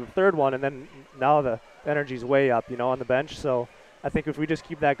then we scored the third one, and then now the energy's way up, on the bench. So I think if we just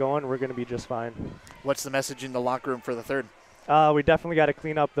keep that going, we're going to be just fine. What's the message in the locker room for the third? We definitely got to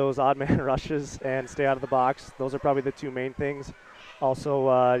clean up those odd man rushes and stay out of the box. Those are probably the two main things. Also,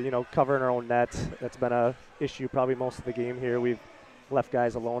 covering our own net. That's been a issue probably most of the game here. We've left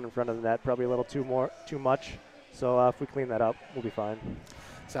guys alone in front of the net probably a little too much. So if we clean that up, we'll be fine.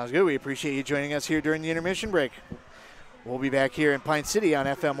 Sounds good. We appreciate you joining us here during the intermission break. We'll be back here in Pine City on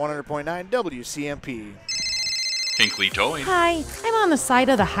FM 100.9 WCMP. Hinckley Towing. Hi, I'm on the side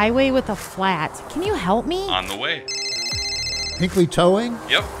of the highway with a flat. Can you help me? On the way. Hinckley Towing?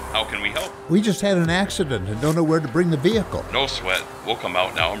 Yep. How can we help? We just had an accident and don't know where to bring the vehicle. No sweat. We'll come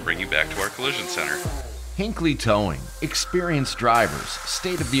out now and bring you back to our collision center. Hinckley Towing. Experienced drivers,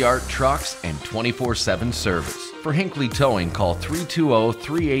 state-of-the-art trucks, and 24/7 service. For Hinckley Towing, call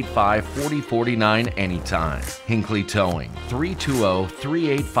 320-385-4049 anytime. Hinckley Towing.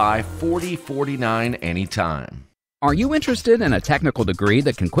 320-385-4049 anytime. Are you interested in a technical degree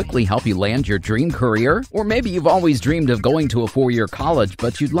that can quickly help you land your dream career? Or maybe you've always dreamed of going to a four-year college,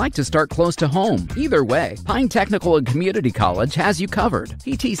 but you'd like to start close to home. Either way, Pine Technical and Community College has you covered.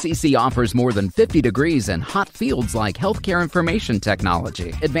 PTCC offers more than 50 degrees in hot fields like healthcare information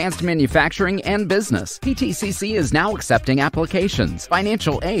technology, advanced manufacturing, and business. PTCC is now accepting applications.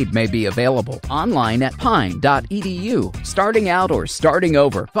 Financial aid may be available online at pine.edu. Starting out or starting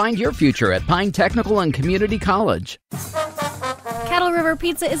over, find your future at Pine Technical and Community College. Kettle River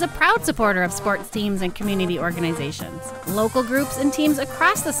Pizza is a proud supporter of sports teams and community organizations. Local groups and teams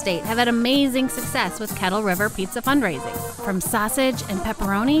across the state have had amazing success with Kettle River Pizza fundraising. From sausage and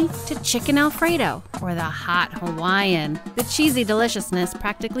pepperoni to chicken Alfredo or the hot Hawaiian, the cheesy deliciousness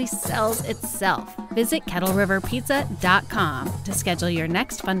practically sells itself. Visit KettleRiverPizza.com to schedule your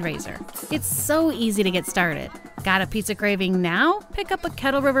next fundraiser. It's so easy to get started. Got a pizza craving now? Pick up a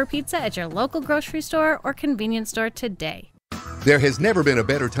Kettle River Pizza at your local grocery store or convenience store today. There has never been a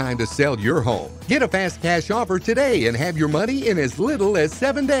better time to sell your home. Get a fast cash offer today and have your money in as little as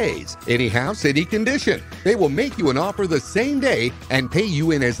 7 days. Any house, any condition. They will make you an offer the same day and pay you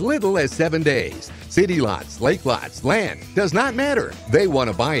in as little as 7 days. City lots, lake lots, land, does not matter. They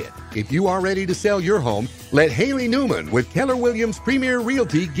want to buy it. If you are ready to sell your home, let Haley Newman with Keller Williams Premier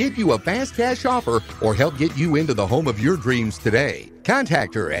Realty give you a fast cash offer or help get you into the home of your dreams today.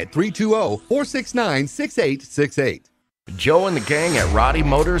 Contact her at 320-469-6868. Joe and the gang at Roddy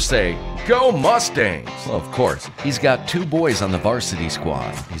Motors say, "Go Mustangs!" Well, of course, he's got 2 boys on the varsity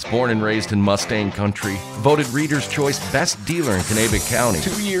squad. He's born and raised in Mustang country, voted Reader's Choice Best Dealer in Kanabec County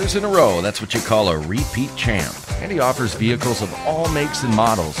 2 years in a row. That's what you call a repeat champ. And he offers vehicles of all makes and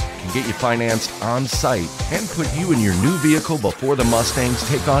models, can get you financed on site, and put you and your new vehicle before the Mustangs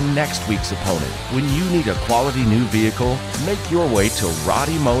take on next week's opponent. When you need a quality new vehicle, make your way to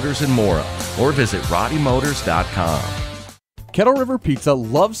Roddy Motors in Mora or visit roddymotors.com. Kettle River Pizza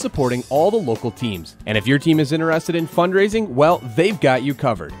loves supporting all the local teams. And if your team is interested in fundraising, well, they've got you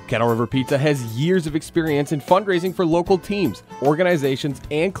covered. Kettle River Pizza has years of experience in fundraising for local teams, organizations,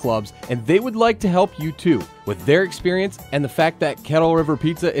 and clubs, and they would like to help you too. With their experience and the fact that Kettle River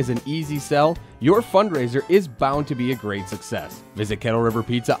Pizza is an easy sell, your fundraiser is bound to be a great success. Visit Kettle River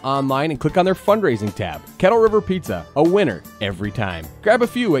Pizza online and click on their fundraising tab. Kettle River Pizza, a winner every time. Grab a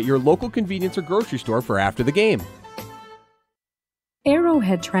few at your local convenience or grocery store for after the game.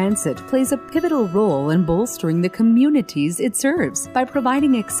 Arrowhead Transit plays a pivotal role in bolstering the communities it serves. By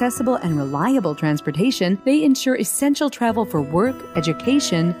providing accessible and reliable transportation, they ensure essential travel for work,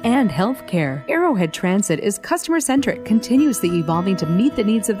 education, and healthcare. Arrowhead Transit is customer-centric, continuously evolving to meet the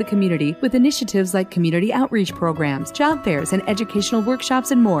needs of the community with initiatives like community outreach programs, job fairs, and educational workshops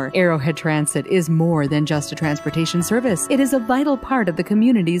and more. Arrowhead Transit is more than just a transportation service. It is a vital part of the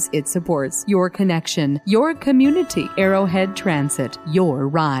communities it supports. Your connection, your community. Arrowhead Transit. Your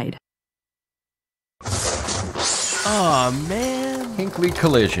ride. Aw, man. Hinckley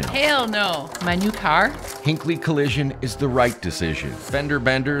Collision. Hell no. My new car? Hinckley Collision is the right decision. Fender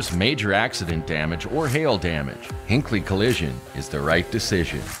benders, major accident damage, or hail damage. Hinckley Collision is the right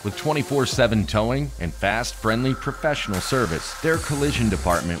decision. With 24/7 towing and fast, friendly, professional service, their collision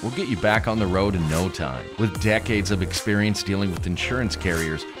department will get you back on the road in no time. With decades of experience dealing with insurance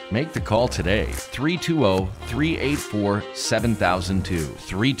carriers, make the call today. 320-384-7002.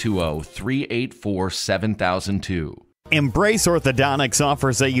 320-384-7002. Embrace Orthodontics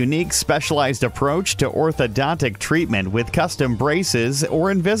offers a unique specialized approach to orthodontic treatment with custom braces or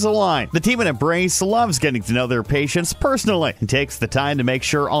Invisalign. The team at Embrace loves getting to know their patients personally and takes the time to make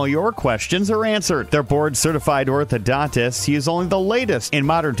sure all your questions are answered. Their board-certified orthodontists use only the latest in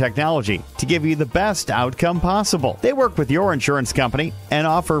modern technology to give you the best outcome possible. They work with your insurance company and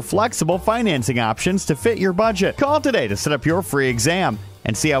offer flexible financing options to fit your budget. Call today to set up your free exam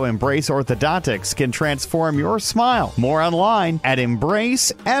and see how Embrace Orthodontics can transform your smile. More online at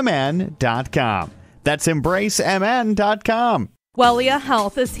embracemn.com. That's embracemn.com. Wellia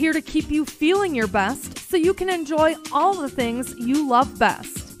Health is here to keep you feeling your best so you can enjoy all the things you love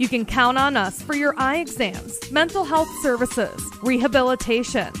best. You can count on us for your eye exams, mental health services,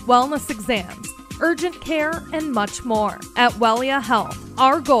 rehabilitation, wellness exams, urgent care, and much more. At Wellia Health,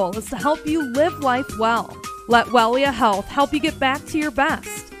 our goal is to help you live life well. Let Wellia Health help you get back to your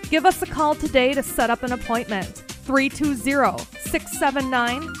best. Give us a call today to set up an appointment.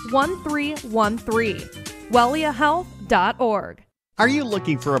 320-679-1313. WelliaHealth.org. Are you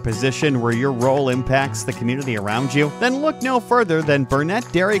looking for a position where your role impacts the community around you? Then look no further than Burnett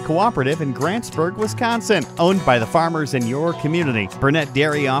Dairy Cooperative in Grantsburg, Wisconsin. Owned by the farmers in your community, Burnett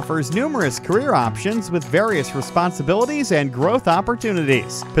Dairy offers numerous career options with various responsibilities and growth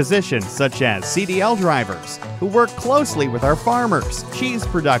opportunities. Positions such as CDL drivers, who work closely with our farmers, cheese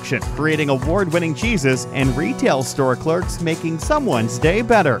production, creating award-winning cheeses, and retail store clerks making someone's day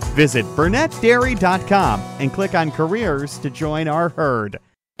better. Visit BurnettDairy.com and click on Careers to join our herd.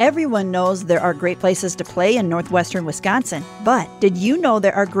 Everyone knows there are great places to play in northwestern Wisconsin, but did you know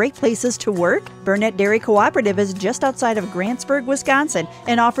there are great places to work? Burnett Dairy Cooperative is just outside of Grantsburg, Wisconsin,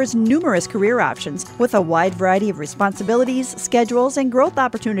 and offers numerous career options with a wide variety of responsibilities, schedules, and growth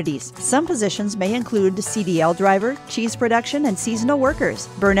opportunities. Some positions may include CDL driver, cheese production, and seasonal workers.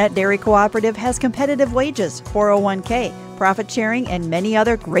 Burnett Dairy Cooperative has competitive wages, 401k, profit sharing, and many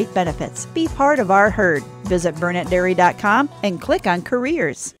other great benefits. Be part of our herd. Visit BurnettDairy.com and click on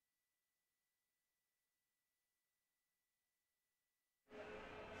Careers.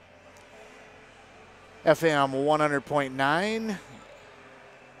 FM 100.9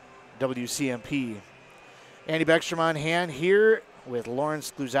 WCMP. Andy Beckstrom on hand here with Lauren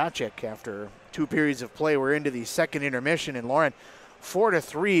Skluzacek. After 2 periods of play, we're into the second intermission, and Lauren,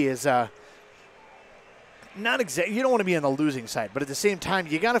 4-3 is not exactly. You don't want to be on the losing side, but at the same time,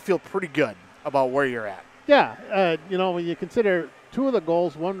 you got to feel pretty good about where you're at. Yeah, when you consider 2 of the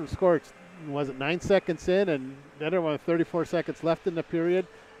goals, one was scored, 9 seconds in, and the other one 34 seconds left in the period.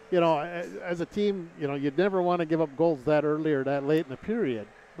 As a team, you'd never want to give up goals that early or that late in the period.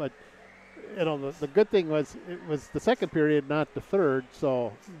 But, the good thing was it was the second period, not the third.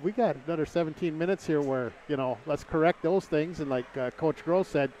 So we got another 17 minutes here where, let's correct those things. And like Coach Gross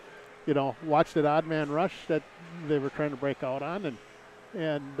said, watch that odd man rush that they were trying to break out on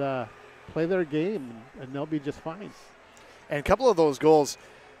and play their game, and they'll be just fine. And a couple of those goals,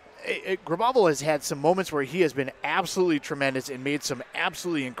 Grabavoll has had some moments where he has been absolutely tremendous and made some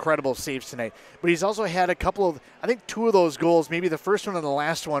absolutely incredible saves tonight. But he's also had a couple of, I think 2 of those goals, maybe the first one and the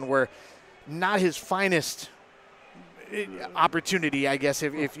last one, were not his finest opportunity, I guess,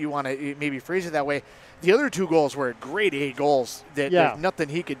 if you want to maybe phrase it that way. The other 2 goals were grade A goals that there's nothing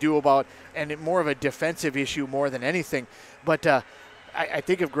he could do about, and more of a defensive issue more than anything. But I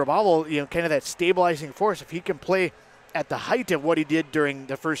think of Grabavoll, kind of that stabilizing force. If he can play at the height of what he did during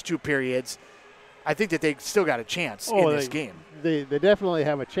the first 2 periods, I think that they still got a chance in this game. They definitely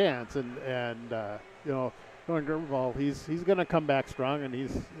have a chance, and Norman Grabavoll, he's going to come back strong, and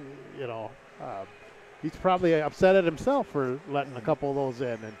he's probably upset at himself for letting a couple of those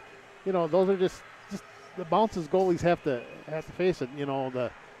in, and those are just the bounces goalies have to face it.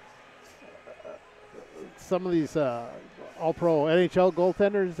 Some of these all-pro NHL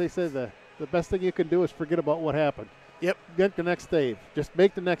goaltenders, they say the best thing you can do is forget about what happened. Yep. Get the next save. Just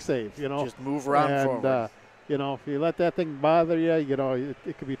make the next save, Just move around forward. If you let that thing bother you,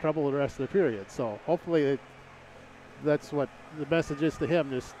 it could be trouble the rest of the period. So hopefully that's what the message is to him.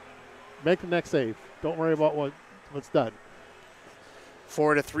 Just make the next save. Don't worry about what's done.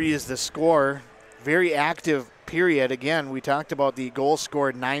 4-3 is the score. Very active period. Again, we talked about the goal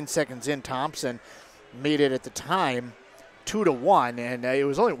scored 9 seconds in. Thompson made it at the time 2-1, and it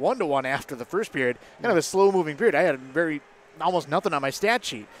was only 1-1 after the first period. Kind of a slow-moving period. I had almost nothing on my stat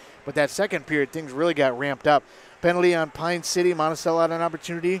sheet, but that second period, things really got ramped up. Penalty on Pine City. Monticello had an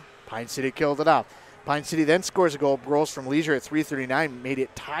opportunity. Pine City killed it off. Pine City then scores a goal. Gross from Leisure at 3:39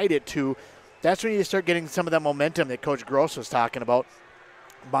 tied it 2. That's when you start getting some of that momentum that Coach Gross was talking about.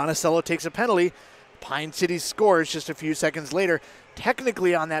 Monticello takes a penalty. Pine City scores just a few seconds later,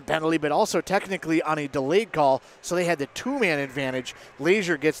 technically on that penalty, but also technically on a delayed call, so they had the 2-man advantage.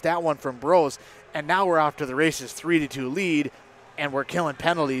 Leisure gets that one from Bros, and now we're off to the races, 3-2 lead, and we're killing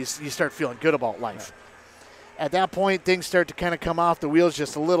penalties. You start feeling good about life. At that point, things start to kind of come off the wheels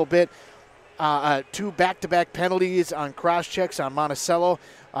just a little bit. 2 back-to-back penalties on cross-checks on Monticello.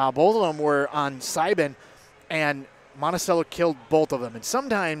 Both of them were on Seiben, and Monticello killed both of them. And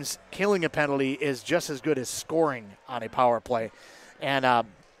sometimes killing a penalty is just as good as scoring on a power play. And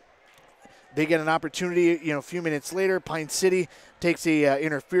they get an opportunity, a few minutes later. Pine City takes a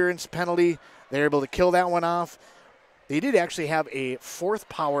interference penalty. They're able to kill that one off. They did actually have a 4th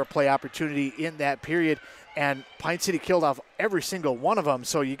power play opportunity in that period, and Pine City killed off every single one of them,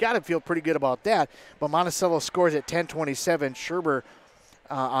 so you got to feel pretty good about that. But Monticello scores at 10:27. Scherber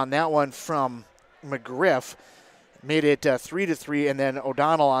on that one from McGriff. made it 3-3, and then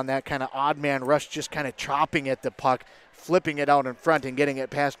O'Donnell on that kind of odd man rush, just kind of chopping at the puck, flipping it out in front and getting it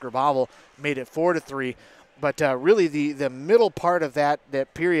past Grabavoll, made it 4-3. But really the middle part of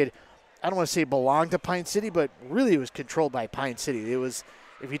that period, I don't want to say belonged to Pine City, but really it was controlled by Pine City. It was,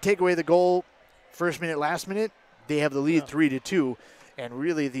 if you take away the goal, first minute, last minute, they have the lead 3-2. And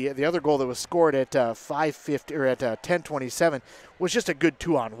really the other goal that was scored at 5:50 or at 10:27 was just a good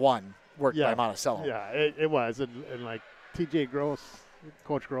 2-on-1 work by Monticello. Yeah, it was. And like TJ Gross,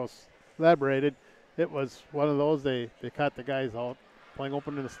 Coach Gross elaborated, it was one of those, they caught the guys out playing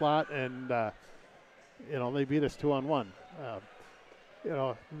open in the slot, and they beat us 2-on-1.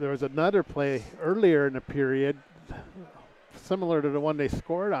 There was another play earlier in the period similar to the one they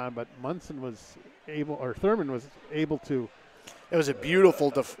scored on, but Thurman was able to. It was a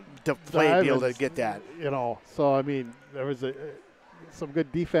beautiful play to be able to get that. So I mean, there was some good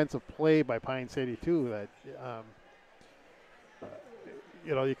defensive play by Pine City too. That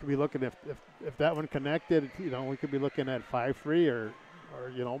you could be looking if that one connected. We could be looking at 5-3 or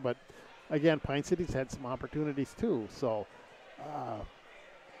but again, Pine City's had some opportunities too. So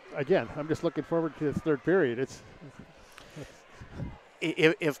again, I'm just looking forward to this third period.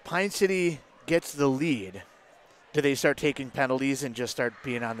 If Pine City gets the lead, do they start taking penalties and just start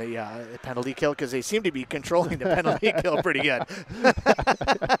being on the penalty kill? Because they seem to be controlling the penalty kill pretty good.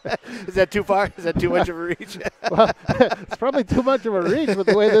 Is that too far? Is that too much of a reach? Well, it's probably too much of a reach, but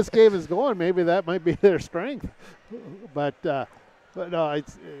the way this game is going, maybe that might be their strength. But no,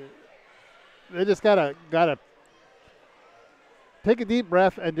 they just gotta take a deep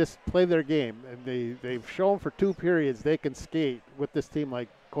breath and just play their game. And they've shown for 2 periods they can skate with this team, like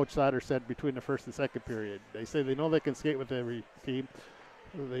Coach Sauter said, between the first and second period. They say they know they can skate with every team.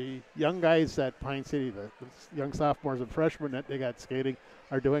 The young guys at Pine City, the young sophomores and freshmen that they got skating,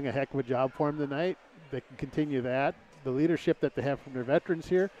 are doing a heck of a job for them tonight. They can continue that. The leadership that they have from their veterans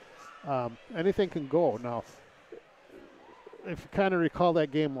here, anything can go. Now, if you kind of recall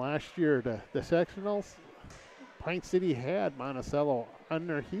that game last year, the sectionals, Pine City had Monticello on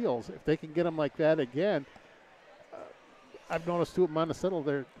their heels. If they can get them like that again, I've noticed too at Monticello,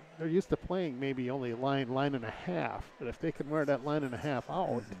 they're used to playing maybe only line and a half. But if they can wear that line and a half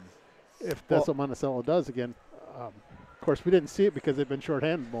out, if that's what Monticello does again, of course we didn't see it because they've been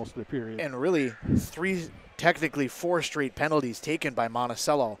shorthanded most of the period. And really, technically 4 straight penalties taken by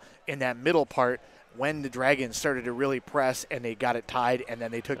Monticello in that middle part when the Dragons started to really press and they got it tied and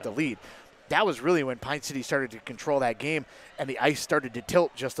then they took the lead. That was really when Pine City started to control that game and the ice started to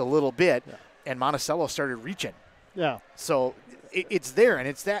tilt just a little bit and Monticello started reaching. Yeah. So it's there, and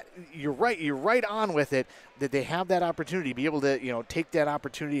it's that you're right on with it, that they have that opportunity, be able to take that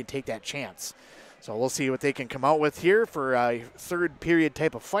opportunity and take that chance. So we'll see what they can come out with here for a third period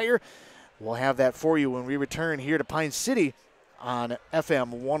type of fire. We'll have that for you when we return here to Pine City on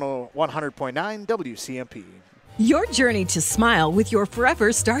FM 100.9 WCMP. Your journey to smile with your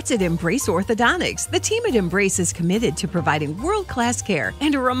forever starts at Embrace Orthodontics. The team at Embrace is committed to providing world-class care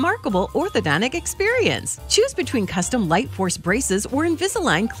and a remarkable orthodontic experience. Choose between custom Light Force braces or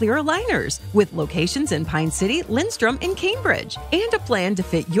Invisalign clear aligners with locations in Pine City, Lindstrom, and Cambridge, and a plan to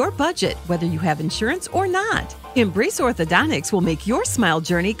fit your budget, whether you have insurance or not. Embrace Orthodontics will make your smile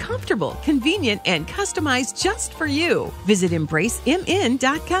journey comfortable, convenient, and customized just for you. Visit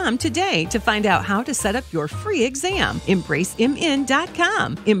EmbraceMN.com today to find out how to set up your free exam.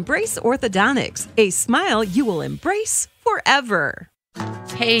 EmbraceMN.com. Embrace Orthodontics, a smile you will embrace forever.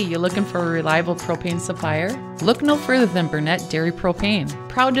 Hey, you looking for a reliable propane supplier? Look no further than Burnett Dairy Propane.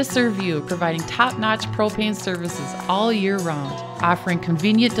 Proud to serve you, providing top-notch propane services all year round, offering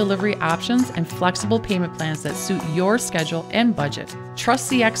convenient delivery options and flexible payment plans that suit your schedule and budget. Trust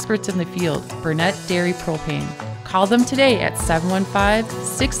the experts in the field, Burnett Dairy Propane. Call them today at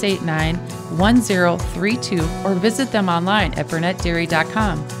 715-689-1032 or visit them online at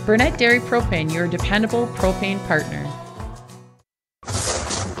burnettdairy.com. Burnett Dairy Propane, your dependable propane partner.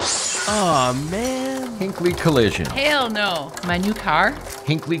 Aw, man. Hinckley Collision. Hell no. My new car?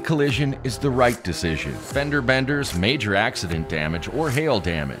 Hinckley Collision is the right decision. Fender benders, major accident damage, or hail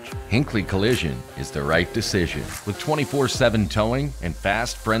damage. Hinckley Collision is the right decision. With 24/7 towing and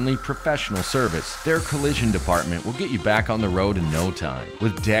fast, friendly, professional service, their collision department will get you back on the road in no time.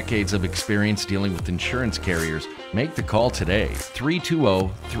 With decades of experience dealing with insurance carriers, make the call today.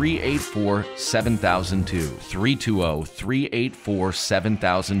 320-384-7002.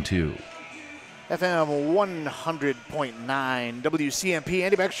 320-384-7002. FM 100.9 WCMP.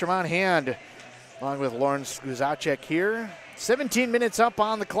 Andy Beckstrom on hand, along with Lauren Skuzacek here. 17 minutes up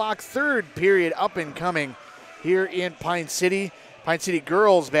on the clock. Third period up and coming here in Pine City. Pine City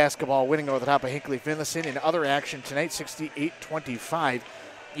girls basketball winning over the top of Hinckley-Finlayson. In other action tonight, 68-25.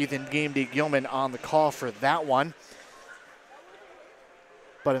 Ethan Game Day Gilman on the call for that one.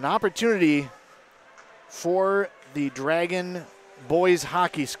 But an opportunity for the Dragon boys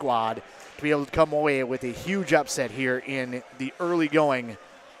hockey squad to be able to come away with a huge upset here in the early going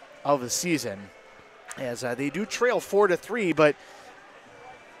of the season. As they do trail 4-3, but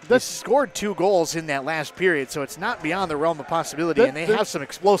they scored 2 goals in that last period, so it's not beyond the realm of possibility, and they have some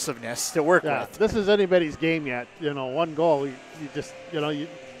explosiveness to work with. This is anybody's game yet. 1 goal, you just, the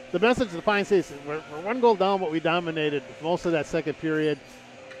message to the Pine City is we're 1 goal down, but we dominated most of that second period.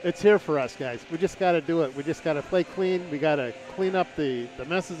 It's here for us, guys. We just got to do it. We just got to play clean. We got to clean up the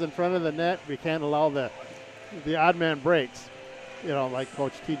messes in front of the net. We can't allow the odd man breaks, like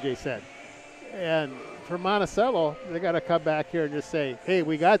Coach TJ said. And for Monticello, they got to come back here and just say, hey,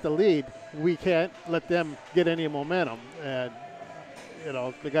 we got the lead. We can't let them get any momentum. And,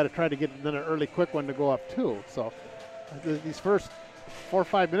 they got to try to get an early quick one to go up too. So these first 4 or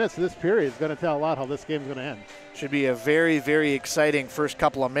 5 minutes of this period is going to tell a lot how this game is going to end. Should be a very, very exciting first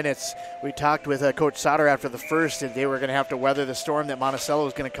couple of minutes. We talked with Coach Sauter after the first, and they were going to have to weather the storm that Monticello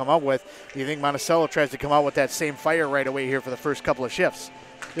was going to come up with. Do you think Monticello tries to come out with that same fire right away here for the first couple of shifts?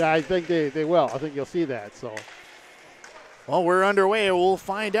 Yeah, I think they will. I think you'll see that. So, well, we're underway. We'll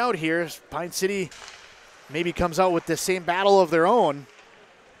find out here. Pine City maybe comes out with the same battle of their own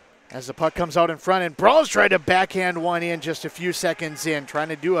as the puck comes out in front. And Brawls tried to backhand one in just a few seconds in, trying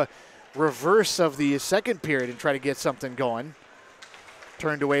to do a reverse of the second period and try to get something going.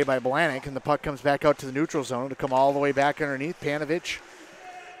 Turned away by Blanick, and the puck comes back out to the neutral zone to come all the way back underneath. Panovich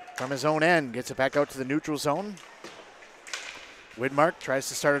from his own end gets it back out to the neutral zone. Widmark tries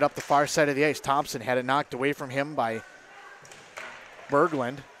to start it up the far side of the ice. Thompson had it knocked away from him by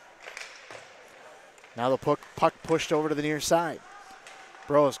Berglund. Now the puck pushed over to the near side.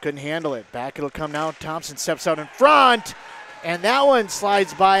 Bros couldn't handle it. Back it'll come now. Thompson steps out in front, and that one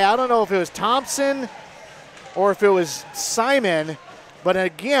slides by. I don't know if it was Thompson or if it was Simon, but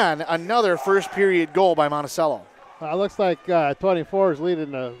again, another first period goal by Monticello. It looks like 24 is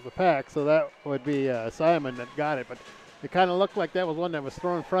leading the pack, so that would be Simon that got it, but it kind of looked like that was one that was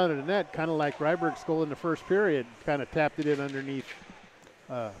thrown in front of the net, kind of like Ryberg's goal in the first period, kind of tapped it in underneath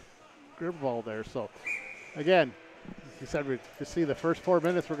Gribwald there. So, again, you said we see the first 4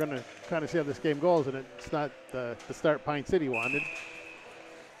 minutes, we're going to kind of see how this game goes, and it's not the start Pine City wanted.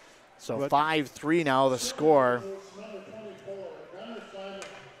 So 5-3 now the score.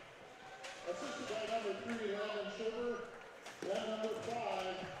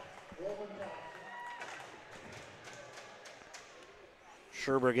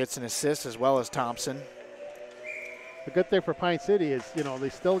 Scherber gets an assist as well as Thompson. The good thing for Pine City is, they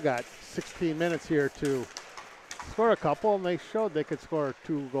still got 16 minutes here to score a couple, and they showed they could score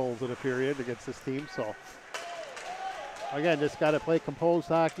 2 goals in a period against this team. So, again, just got to play composed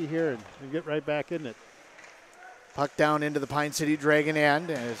hockey here and get right back in it. Puck down into the Pine City Dragon end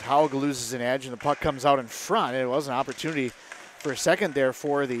as Haug loses an edge, and the puck comes out in front. It was an opportunity for a second there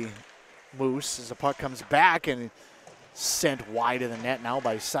for the Moose as the puck comes back and sent wide of the net now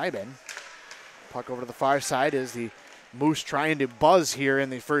by Seibin. Puck over to the far side as the Moose trying to buzz here in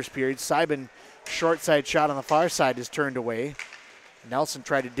the first period. Seibin, short side shot on the far side is turned away. Nelson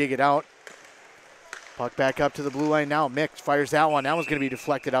tried to dig it out. Puck back up to the blue line now. Mick fires that one. That one's going to be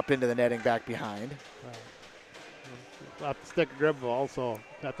deflected up into the netting back behind. Off the stick of Gribble also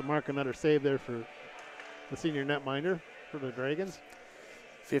got to mark another save there for the senior netminder for the Dragons.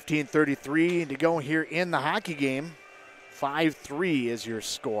 15:33 to go here in the hockey game. 5-3 is your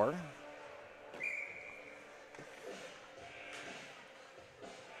score.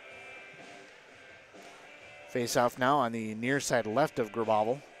 Face off now on the near side left of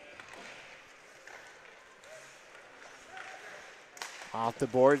Grabobble. Off the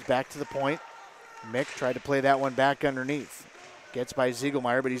boards, back to the point. Mick tried to play that one back underneath. Gets by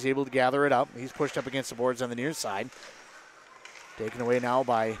Ziegelmeyer, but he's able to gather it up. He's pushed up against the boards on the near side. Taken away now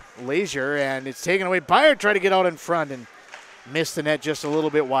by Lazier, and it's taken away. Byer tried to get out in front and missed the net just a little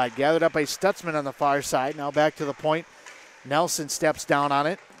bit wide. Gathered up by Stutzman on the far side. Now back to the point. Nelson steps down on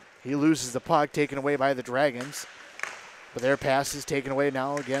it. He loses the puck, taken away by the Dragons. But their pass is taken away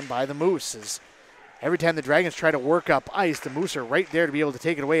now again by the Moose. Every time the Dragons try to work up ice, the Moose are right there to be able to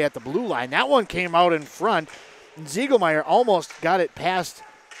take it away at the blue line. That one came out in front. Ziegelmeyer almost got it past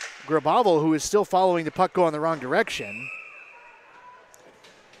Grabobble, who is still following the puck going the wrong direction.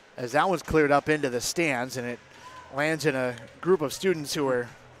 As that one's cleared up into the stands, and it lands in a group of students who are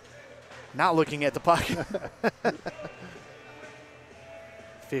not looking at the puck.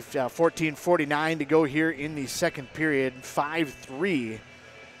 14:49 to go here in the second period. 5-3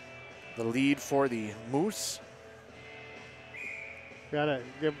 the lead for the Moose. Got to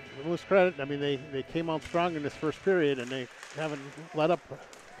give the Moose credit. I mean, they came out strong in this first period, and they haven't let up.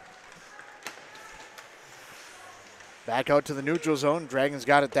 Back out to the neutral zone. Dragons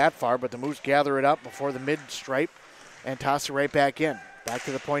got it that far, but the Moose gather it up before the mid-stripe and toss it right back in. Back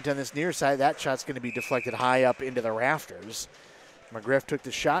to the point on this near side. That shot's going to be deflected high up into the rafters. McGriff took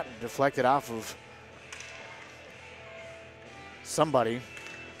the shot and deflected off of somebody.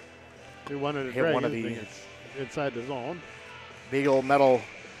 They wanted to hit one of the inside the zone. Big old metal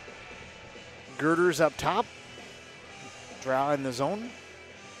girders up top. Draw in the zone.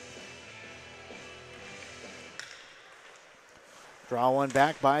 Draw one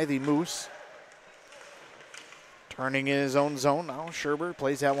back by the Moose. Turning in his own zone. Now Scherber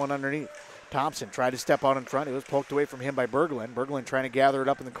plays that one underneath. Thompson tried to step out in front. It was poked away from him by Berglund. Berglund trying to gather it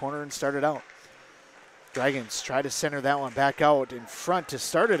up in the corner and start it out. Dragons try to center that one back out in front to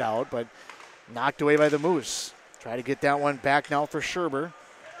start it out, but knocked away by the Moose. Try to get that one back now for Scherber.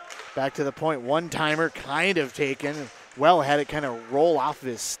 Back to the point. One-timer kind of taken. Well had it kind of roll off of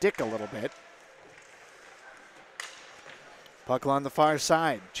his stick a little bit. Puck on the far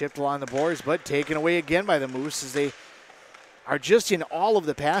side. Chipped along the boards, but taken away again by the Moose as they are just in all of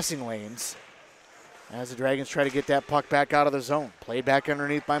the passing lanes. As the Dragons try to get that puck back out of the zone. Played back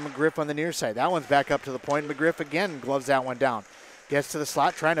underneath by McGriff on the near side. That one's back up to the point. McGriff again gloves that one down. Gets to the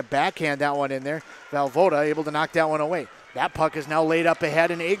slot, trying to backhand that one in there. Valvoda able to knock that one away. That puck is now laid up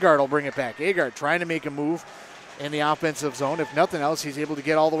ahead, and Agard will bring it back. Agard trying to make a move in the offensive zone. If nothing else, he's able to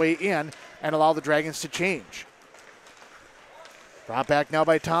get all the way in and allow the Dragons to change. Brought back now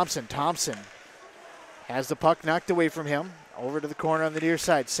by Thompson. Thompson has the puck knocked away from him. Over to the corner on the near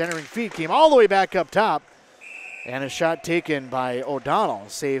side. Centering feed came all the way back up top. And a shot taken by O'Donnell.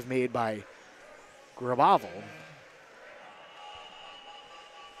 Save made by Graboval.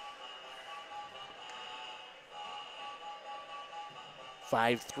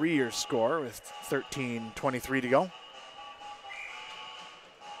 Five-3 score with 13:23 to go.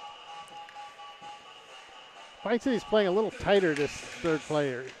 Pine City's playing a little tighter this third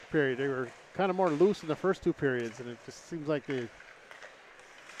period. They were kind of more loose in the first two periods, and it just seems like they're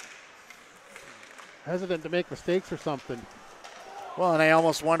hesitant to make mistakes or something. Well, and I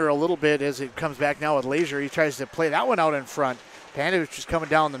almost wonder a little bit as it comes back now with Leisure. He tries to play that one out in front. Pandovich is coming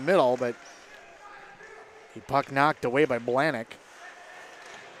down the middle, but he puck knocked away by Blanick.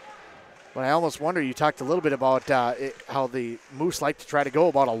 But I almost wonder, you talked a little bit about how the Moose like to try to go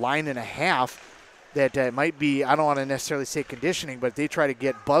about a line and a half. That might be, I don't want to necessarily say conditioning, but they try to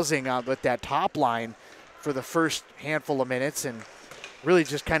get buzzing on with that top line for the first handful of minutes and really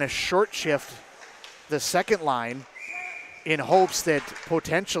just kind of short shift the second line in hopes that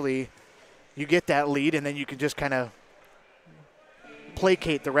potentially you get that lead and then you can just kind of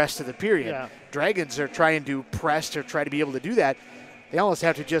placate the rest of the period. Yeah. Dragons are trying to press to try to be able to do that. They almost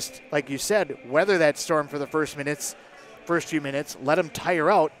have to just, like you said, weather that storm for the first few minutes, let them tire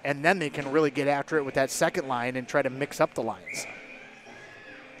out, and then they can really get after it with that second line and try to mix up the lines.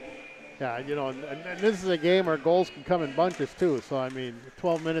 Yeah, you know, and this is a game where goals can come in bunches too. So I mean,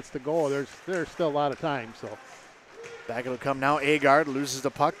 12 minutes to go. There's still a lot of time. So back it'll come now. Agard loses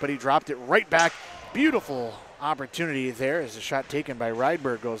the puck, but he dropped it right back. Beautiful opportunity there as the shot taken by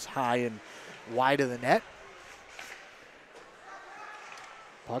Rydberg goes high and wide of the net.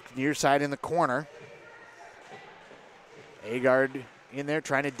 Puck near side in the corner. Agard in there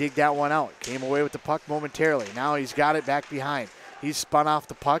trying to dig that one out. Came away with the puck momentarily. Now he's got it back behind. He's spun off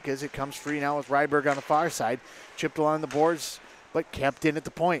the puck as it comes free now with Rydberg on the far side. Chipped along the boards, but kept in at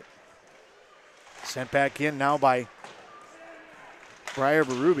the point. Sent back in now by Briar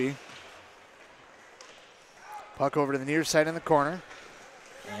Berube. Puck over to the near side in the corner.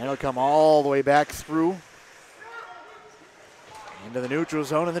 And it'll come all the way back through into the neutral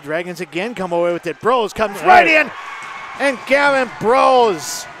zone, and the Dragons again come away with it. Brose comes right in, and Gavin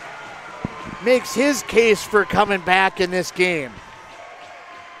Brose makes his case for coming back in this game.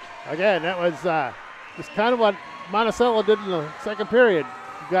 Again, that was just kind of what Monticello did in the second period.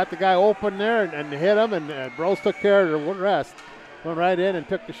 You got the guy open there and hit him, and Brose took care of the rest. Went right in and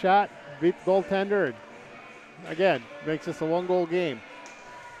took the shot, beat the goaltender, and again, makes this a one-goal game.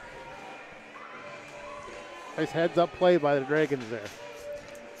 Nice heads-up play by the Dragons there.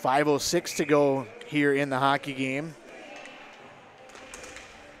 5:06 to go here in the hockey game.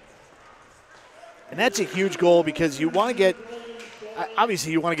 And that's a huge goal because you want to get,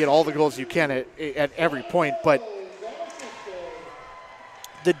 obviously you want to get all the goals you can at every point, but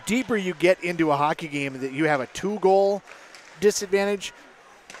the deeper you get into a hockey game that you have a 2-goal disadvantage,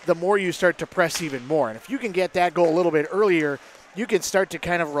 the more you start to press even more. And if you can get that goal a little bit earlier, you can start to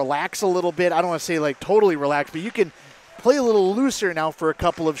kind of relax a little bit. I don't want to say like totally relax, but you can play a little looser now for a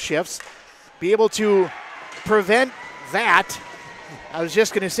couple of shifts, be able to prevent that. I was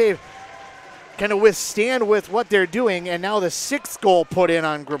just going to say, kind of withstand with what they're doing, and now the 6th goal put in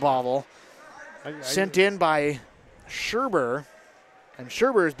on Grabauval, sent in by Scherber, and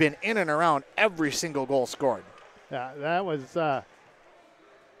Scherber has been in and around every single goal scored. Yeah, that was a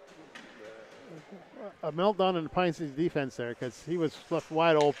meltdown in the Pine City's defense there, because he was left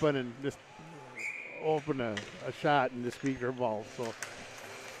wide open and just open a shot and just beat Grabauval. So,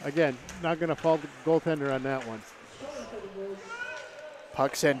 again, not going to fault the goaltender on that one.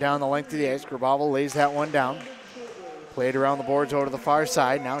 Puck sent down the length of the ice. Grabauval lays that one down. Played around the boards over to the far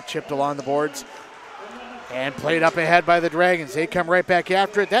side. Now chipped along the boards and played up ahead by the Dragons. They come right back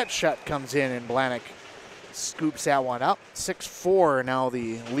after it. That shot comes in, and Blanek scoops that one up. 6-4 now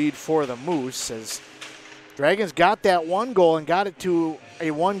the lead for the Moose, as Dragons got that 1 goal and got it to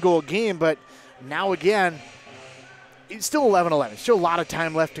a 1-goal game, but now again, it's still 11-11. Still a lot of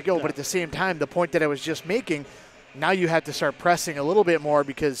time left to go, but at the same time, the point that I was just making, now you have to start pressing a little bit more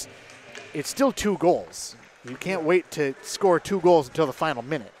because it's still 2 goals. You can't wait to score 2 goals until the final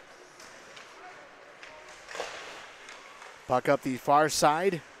minute. Puck up the far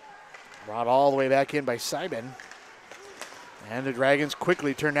side. Brought all the way back in by Seibin. And the Dragons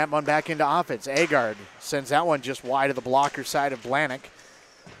quickly turn that one back into offense. Agard sends that one just wide of the blocker side of Blanek.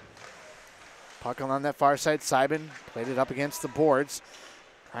 Puck on that far side. Seibin played it up against the boards.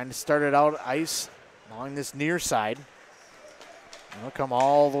 Trying to start it out ice along this near side. They'll come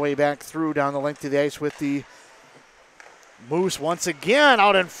all the way back through down the length of the ice with the Moose once again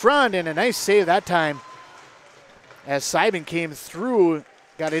out in front, and a nice save that time as Seibin came through,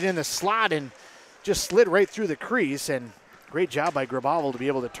 got it in the slot and just slid right through the crease, and great job by Grabauval to be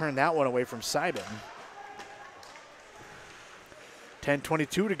able to turn that one away from Seibin.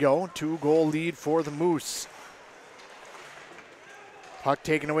 10:22 to go, 2-goal lead for the Moose. Puck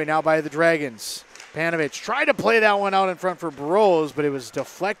taken away now by the Dragons. Panovich tried to play that one out in front for Burrows, but it was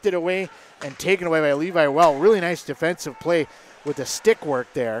deflected away and taken away by Levi Well. Really nice defensive play with the stick work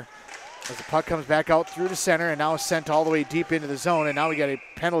there. As the puck comes back out through the center and now sent all the way deep into the zone, and now we got a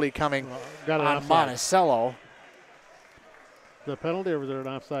penalty coming on Monticello. The penalty, or was there an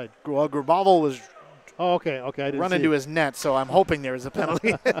offside? Well, Grabauval was okay. I didn't run into his net, so I'm hoping there was a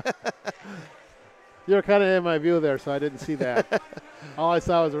penalty. You're kind of in my view there, so I didn't see that. All I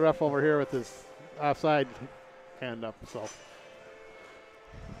saw was a ref over here with his offside hand up.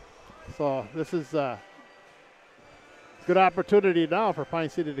 So this is a good opportunity now for Pine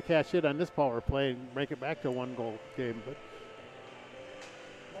City to cash in on this power play and make it back to a 1-goal game. But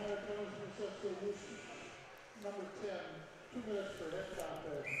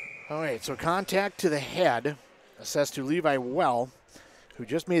all right, so contact to the head, assessed to Levi Well, who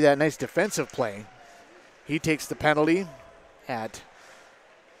just made that nice defensive play. He takes the penalty at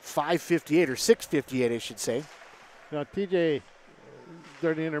 5:58 or 6:58, I should say. Now, TJ,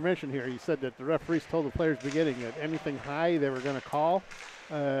 during the intermission here, he said that the referees told the players beginning that anything high they were going to call.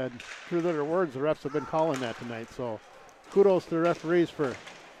 And through their words, the refs have been calling that tonight. So kudos to the referees for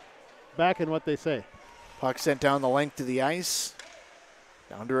backing what they say. Puck sent down the length of the ice.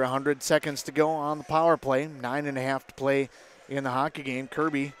 Under 100 seconds to go on the power play. 9.5 to play in the hockey game.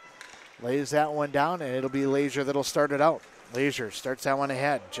 Kirby lays that one down, and it'll be Leisure that'll start it out. Leisure starts that one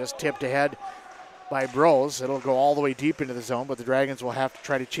ahead. Just tipped ahead by Bros. It'll go all the way deep into the zone, but the Dragons will have to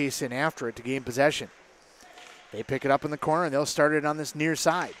try to chase in after it to gain possession. They pick it up in the corner, and they'll start it on this near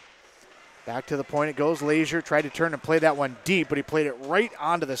side. Back to the point it goes. Leisure tried to turn and play that one deep, but he played it right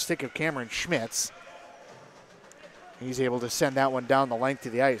onto the stick of Cameron Schmitz. He's able to send that one down the length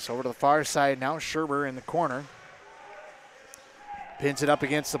of the ice. Over to the far side now, Scherber in the corner. Pins it up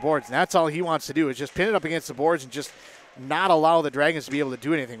against the boards, and that's all he wants to do is just pin it up against the boards and just not allow the Dragons to be able to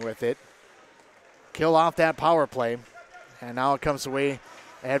do anything with it. Kill off that power play, and now it comes away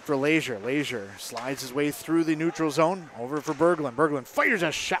ahead for Leisure. Leisure slides his way through the neutral zone, over for Berglund. Berglund fires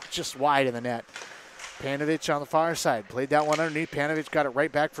a shot just wide of the net. Panovich on the far side, played that one underneath. Panovich got it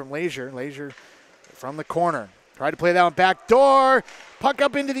right back from Leisure. Leisure from the corner. Tried to play that one back door. Puck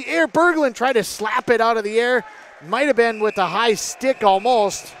up into the air. Berglund tried to slap it out of the air. Might have been with a high stick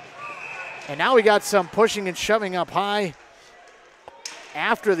almost. And now we got some pushing and shoving up high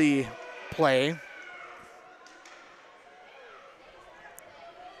after the play.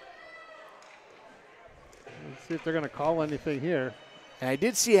 Let's see if they're going to call anything here. And I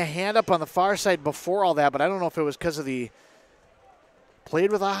did see a hand up on the far side before all that, but I don't know if it was because of the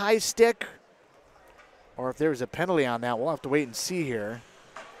played with a high stick or if there was a penalty on that. We'll have to wait and see here.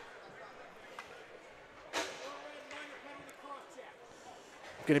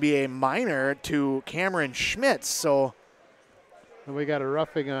 going to be a minor to Cameron Schmitz. So, and we got a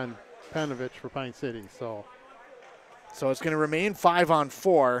roughing on Panovich for Pine City. So it's going to remain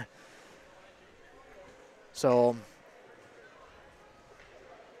 5-on-4. So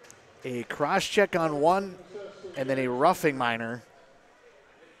a cross check on one, and then a roughing minor.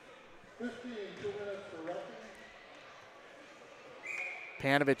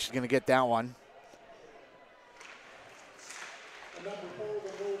 Panovich is going to get that one.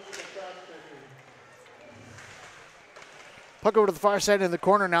 Puck over to the far side in the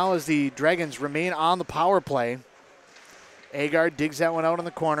corner now as the Dragons remain on the power play. Agard digs that one out in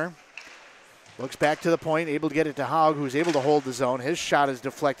the corner. Looks back to the point, able to get it to Haug, who's able to hold the zone. His shot is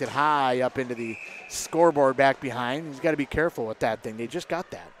deflected high up into the scoreboard back behind. He's got to be careful with that thing. They just got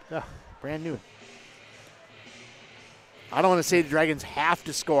that. Yeah. Brand new. I don't want to say the Dragons have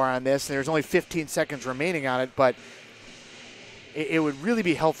to score on this. There's only 15 seconds remaining on it, but it would really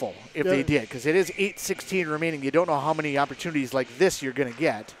be helpful if they did, because it is 8:16 remaining. You don't know how many opportunities like this you're going to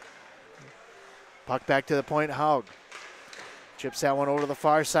get. Puck back to the point, Haug. Chips that one over to the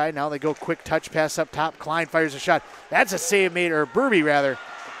far side. Now they go quick touch pass up top. Klein fires a shot. That's a save made, or Burby rather.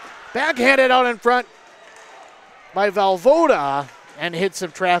 Backhanded out in front by Valvoda and hit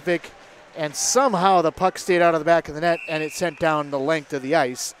some traffic. And somehow the puck stayed out of the back of the net and it sent down the length of the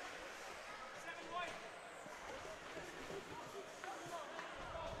ice.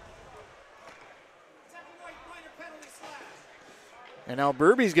 And now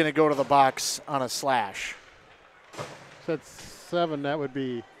Burby's going to go to the box on a slash. So that's 7. That would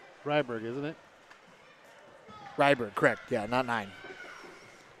be Ryberg, isn't it? Ryberg, correct. Yeah, not 9.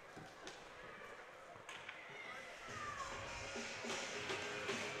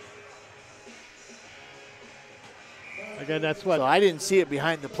 Again, that's what. So I didn't see it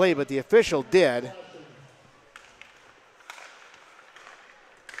behind the play, but the official did.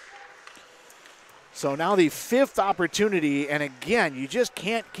 So now the 5th opportunity, and again, you just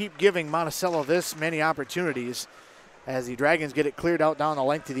can't keep giving Monticello this many opportunities as the Dragons get it cleared out down the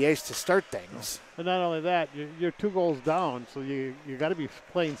length of the ice to start things. And not only that, you're 2 goals down, so you got to be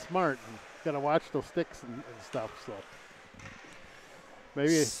playing smart and got to watch those sticks and stuff. So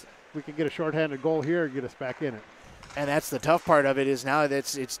maybe we can get a shorthanded goal here and get us back in it. And that's the tough part of it, is now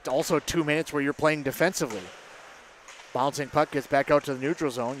that it's also 2 minutes where you're playing defensively. Bouncing puck gets back out to the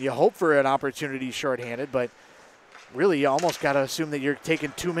neutral zone. You hope for an opportunity shorthanded, but really you almost got to assume that you're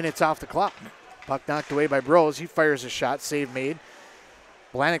taking 2 minutes off the clock. Puck knocked away by Brose. He fires a shot, save made.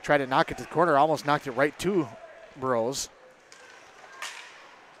 Blahnik tried to knock it to the corner, almost knocked it right to Brose.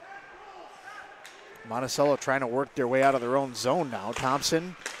 Monticello trying to work their way out of their own zone now.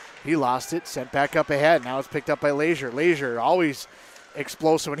 Thompson, he lost it, sent back up ahead. Now it's picked up by Leisure. Leisure always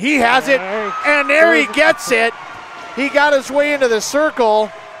explosive, and he has it, and there he gets it. He got his way into the circle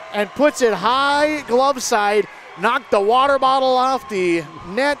and puts it high glove side, knocked the water bottle off the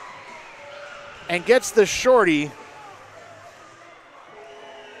net, and gets the shorty.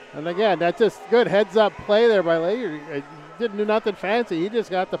 And again, that's just good heads-up play there by Leisure. He didn't do nothing fancy. He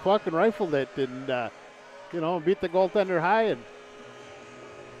just got the puck and rifled it and, beat the goaltender high. And,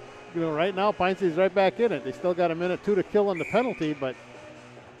 right now, Pine City's right back in it. They still got a minute 2 to kill on the penalty, but,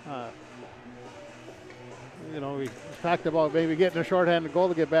 we talked about maybe getting a shorthanded goal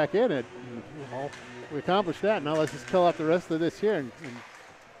to get back in it. We accomplished that. Now let's just kill out the rest of this here and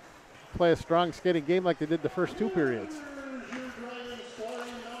play a strong skating game like they did the first 2 periods.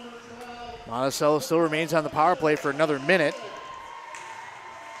 Monticello still remains on the power play for another minute.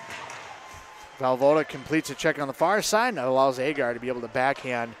 Valvoda completes a check on the far side, and that allows Agar to be able to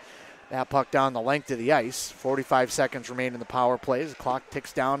backhand that puck down the length of the ice. 45 seconds remain in the power play. The clock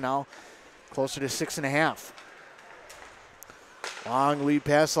ticks down now closer to 6.5. Long lead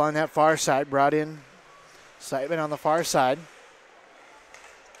pass along that far side, brought in Seidman on the far side.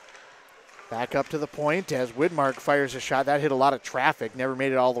 Back up to the point as Widmark fires a shot. That hit a lot of traffic, never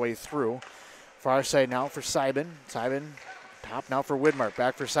made it all the way through. Far side now for Seidman. Seidman top now for Widmark.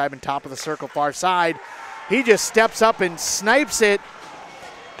 Back for Seidman, top of the circle, far side. He just steps up and snipes it.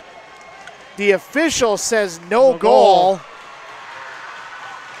 The official says no goal.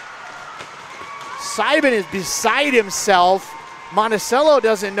 Seidman is beside himself. Monticello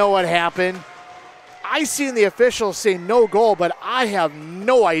doesn't know what happened. I seen the official say no goal, but I have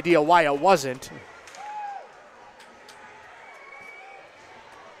no idea why it wasn't.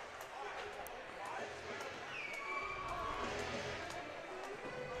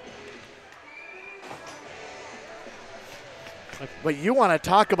 But you want to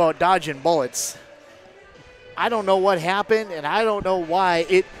talk about dodging bullets. I don't know what happened, and I don't know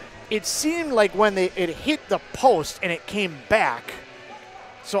why. It seemed like when it hit the post and it came back,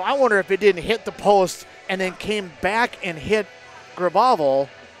 So I wonder if it didn't hit the post and then came back and hit Grabavoll,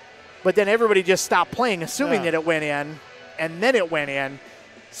 but then everybody just stopped playing, assuming that it went in, and then it went in.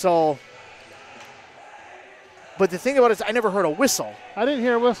 So, but the thing about it is I never heard a whistle. I didn't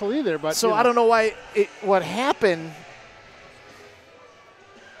hear a whistle either. But so I don't know why what happened.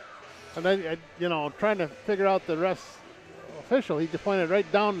 And then, trying to figure out the ref's official, he just pointed right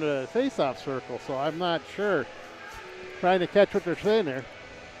down the face-off circle, so I'm not sure. Trying to catch what they're saying there.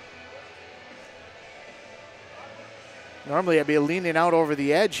 Normally I'd be leaning out over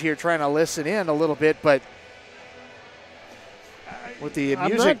the edge here trying to listen in a little bit, but with the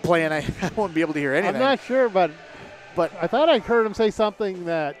music playing, I won't be able to hear anything. I'm not sure, but I thought I heard him say something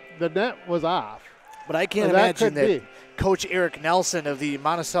that the net was off. But I can't imagine that Coach Eric Nelson of the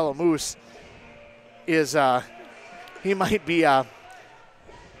Monticello Moose is he might be kind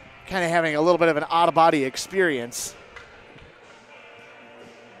of having a little bit of an out-of-body experience.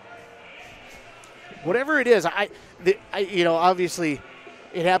 Whatever it is, obviously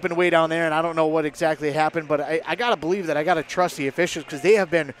it happened way down there, and I don't know what exactly happened, but I got to believe that I got to trust the officials because they have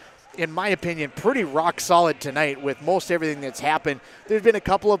been, in my opinion, pretty rock solid tonight with most everything that's happened. There's been a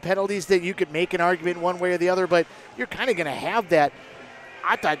couple of penalties that you could make an argument one way or the other, but you're kind of going to have that.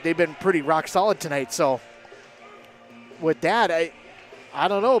 I thought they've been pretty rock solid tonight, so with that, I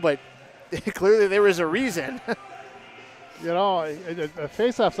don't know, but clearly there was a reason. A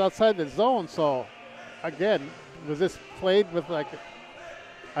face-off's outside the zone, so again, was this played with like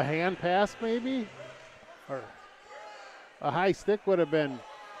a hand pass maybe? Or a high stick would have been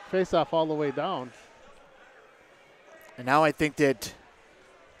face-off all the way down. And now I think that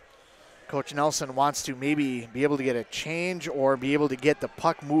Coach Nelson wants to maybe be able to get a change or be able to get the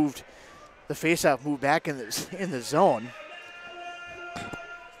puck moved, the face-off moved back in the zone.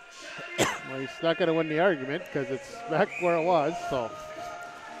 Well, he's not going to win the argument because it's back where it was.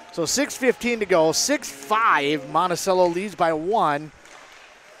 So 6:15 to go, 6-5. Monticello leads by 1.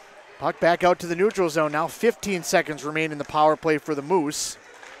 Puck back out to the neutral zone. Now 15 seconds remain in the power play for the Moose.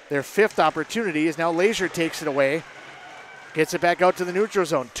 Their 5th opportunity is now Leisure takes it away. Gets it back out to the neutral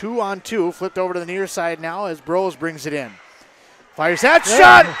zone. 2-on-2, flipped over to the near side now as Bros brings it in. Fires that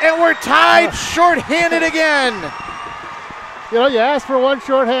shot, and we're tied shorthanded again. You ask for one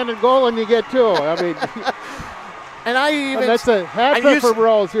shorthanded goal and you get 2. I mean, and that's a hat trick for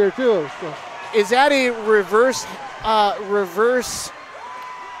Bros here too. So. Is that a reverse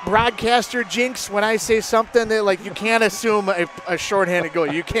broadcaster jinx when I say something that you can't assume a shorthanded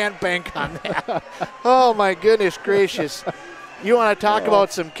goal? You can't bank on that. Oh my goodness gracious! You want to talk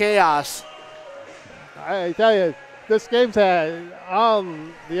about some chaos? I tell you, this game's had all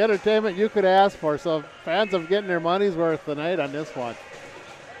the entertainment you could ask for. So fans are getting their money's worth tonight on this one.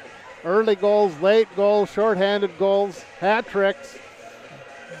 Early goals, late goals, shorthanded goals, hat tricks,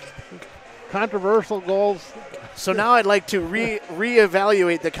 controversial goals. So now I'd like to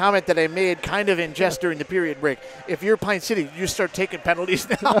reevaluate the comment that I made kind of in jest during the period break. If you're Pine City, you start taking penalties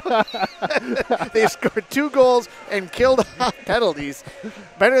now. They scored 2 goals and killed off penalties.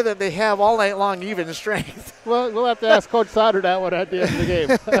 Better than they have all night long, even strength. Well, we'll have to ask Coach Sauter that one at the end of the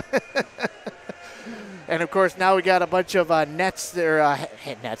game. And, of course, now we got a bunch of hats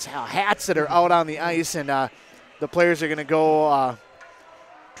that are out on the ice, and the players are going to go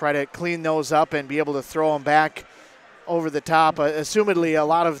try to clean those up and be able to throw them back over the top. Assumedly, a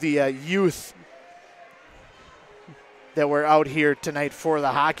lot of the youth that were out here tonight for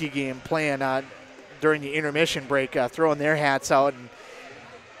the hockey game playing during the intermission break, throwing their hats out. And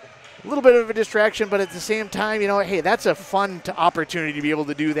a little bit of a distraction, but at the same time, hey, that's a fun opportunity to be able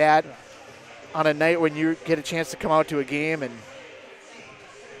to do that on a night when you get a chance to come out to a game. And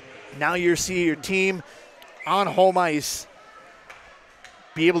now you see your team on home ice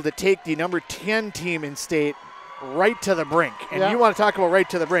be able to take the number 10 team in state right to the brink. And you want to talk about right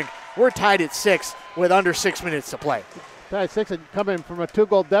to the brink. We're tied at 6 with under 6 minutes to play. Tied 6 and coming from a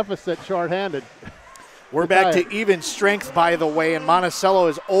 2-goal deficit shorthanded. We're back to even strength, by the way, and Monticello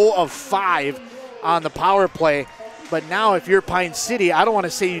is 0 of 5 on the power play. But now if you're Pine City, I don't want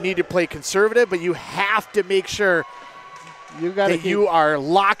to say you need to play conservative, but you have to make sure you are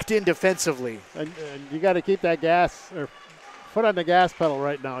locked in defensively. And you got to keep that gas or foot on the gas pedal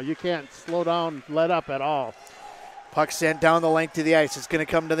right now. You can't slow down, let up at all. Puck sent down the length of the ice. It's going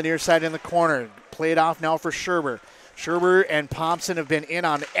to come to the near side in the corner. Played off now for Scherber. Scherber and Thompson have been in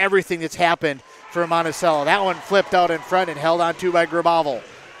on everything that's happened for Monticello. That one flipped out in front and held on to by Grabavoll.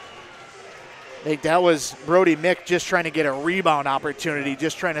 I think that was Brody Mick just trying to get a rebound opportunity,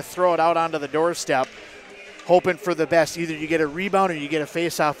 just trying to throw it out onto the doorstep, hoping for the best. Either you get a rebound or you get a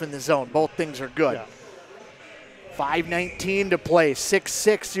face-off in the zone. Both things are good. 5:19 to play,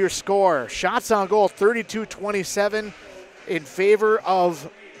 6-6 your score. Shots on goal, 32-27 in favor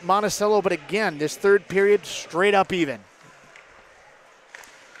of Monticello, but again, this third period straight up even.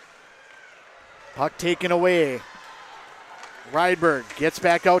 Puck taken away. Rydberg gets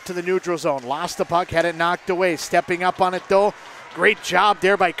back out to the neutral zone. Lost the puck, had it knocked away. Stepping up on it though. Great job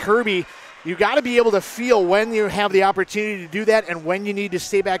there by Kirby. You got to be able to feel when you have the opportunity to do that and when you need to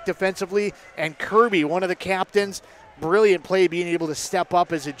stay back defensively. And Kirby, one of the captains, brilliant play being able to step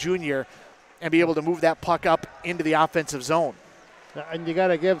up as a junior and be able to move that puck up into the offensive zone. And you got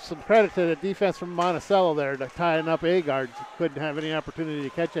to give some credit to the defense from Monticello there to tying up Agard. Couldn't have any opportunity to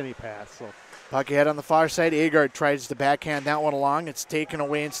catch any pass. So. Puck ahead on the far side. Agard tries to backhand that one along. It's taken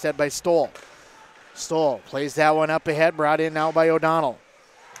away instead by Stoll. Stoll plays that one up ahead, brought in now by O'Donnell.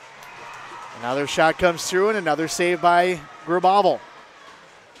 Another shot comes through and another save by Grubauer.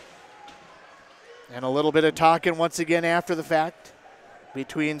 And a little bit of talking once again after the fact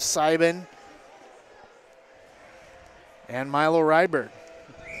between Simon and Milo Rydberg.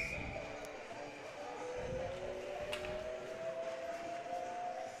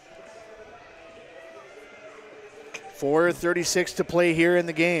 .4:36 to play here in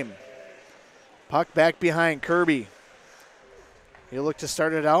the game. Puck back behind Kirby. He'll look to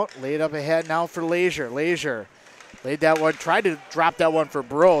start it out. Lay it up ahead now for Leisure. Leisure laid that one, tried to drop that one for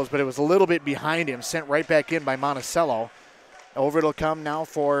Bros, but it was a little bit behind him. Sent right back in by Monticello. Over it'll come now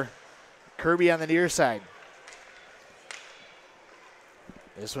for Kirby on the near side.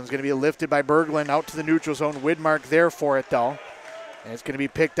 This one's going to be lifted by Berglund out to the neutral zone. Widmark there for it though. And it's going to be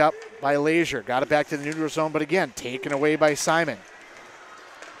picked up by Leisure. Got it back to the neutral zone, but again, taken away by Simon.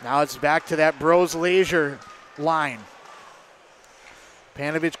 Now it's back to that Bros Leisure line.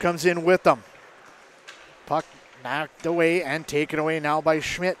 Panovich comes in with them. Puck knocked away and taken away now by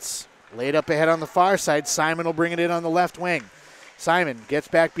Schmitz. Laid up ahead on the far side. Simon will bring it in on the left wing. Simon gets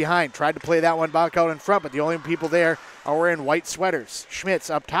back behind. Tried to play that one back out in front, but the only people there are wearing white sweaters.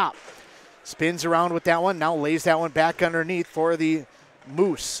 Schmitz up top. Spins around with that one. Now lays that one back underneath for the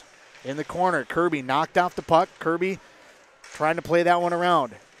Moose in the corner. Kirby knocked off the puck. Kirby trying to play that one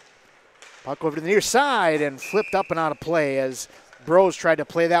around. Puck over to the near side and flipped up and out of play as Bros tried to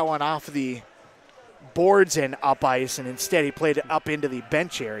play that one off the boards and up ice, and instead he played it up into the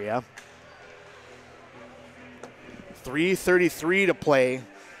bench area. 3:33 to play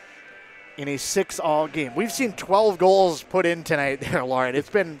in a 6-all game. We've seen 12 goals put in tonight there, Lauren. It's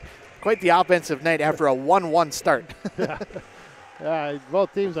been quite the offensive night after a 1-1 start. Yeah,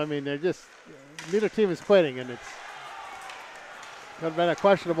 both teams, I mean, they're just, neither team is quitting, and it's could have been a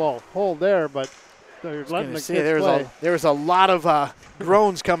questionable hold there, but they're letting the kids play. There was a lot of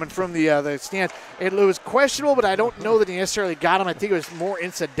groans coming from the stands. It was questionable, but I don't know that he necessarily got him. I think it was more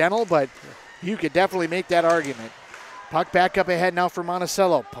incidental, but you could definitely make that argument. Puck back up ahead now for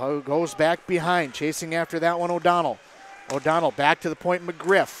Monticello. Goes back behind, chasing after that one O'Donnell. O'Donnell back to the point.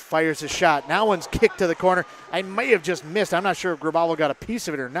 McGriff fires a shot. Now one's kicked to the corner. I may have just missed. I'm not sure if Grubauer got a piece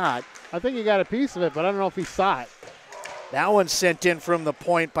of it or not. I think he got a piece of it, but I don't know if he saw it. That one sent in from the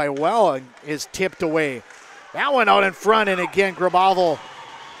point by Well and is tipped away. That one out in front, and again, Grubauer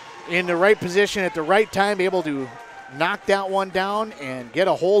in the right position at the right time, able to knock that one down and get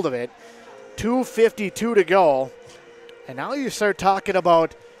a hold of it. 2:52 to go. And now you start talking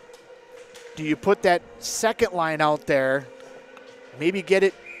about, do you put that second line out there, maybe get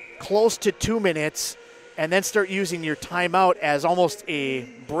it close to 2 minutes, and then start using your timeout as almost a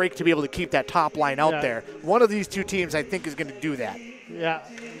break to be able to keep that top line out there. One of these two teams, I think, is going to do that. Yeah,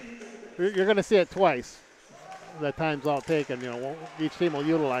 you're going to see it twice. That time's all taken. You know, each team will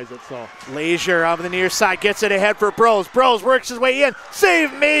utilize it. So Leisure on the near side gets it ahead for Bros. Bros works his way in.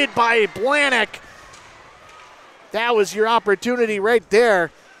 Save made by Blahnik. That was your opportunity right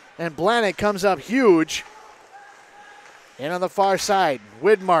there, and Blahnik comes up huge. And on the far side,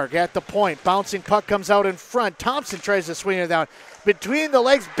 Widmark at the point. Bouncing puck comes out in front. Thompson tries to swing it down. Between the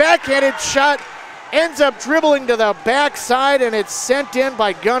legs, backhanded shot. Ends up dribbling to the backside, and it's sent in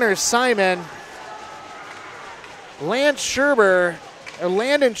by Gunnar Simon. Landon Scherber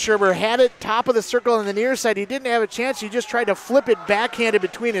had it top of the circle on the near side. He didn't have a chance. He just tried to flip it backhanded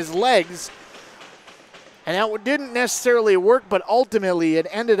between his legs. And that didn't necessarily work, but ultimately it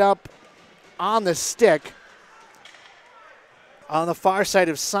ended up on the stick on the far side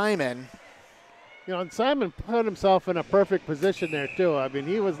of Simon. You know, and Simon put himself in a perfect position there, too. I mean,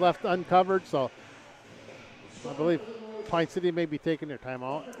 he was left uncovered, so I believe Pine City may be taking their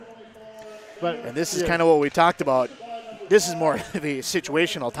timeout. And this is kind of what we talked about. This is more of a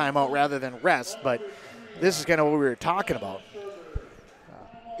situational timeout rather than rest, but this is kind of what we were talking about.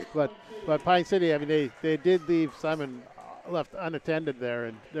 But Pine City, I mean, they did leave Simon left unattended there,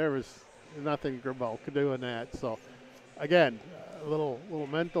 and there was nothing Grabal could do in that. So, again, a little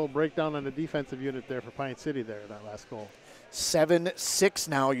mental breakdown on the defensive unit there for Pine City there in that last goal. 7-6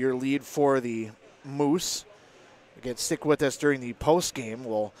 now, your lead for the Moose. Again, stick with us during the post game.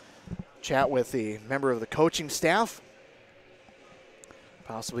 We'll chat with a member of the coaching staff.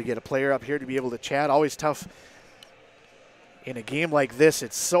 Possibly get a player up here to be able to chat. Always tough in a game like this.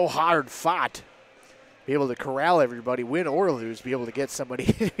 It's so hard fought. Be able to corral everybody, win or lose, be able to get somebody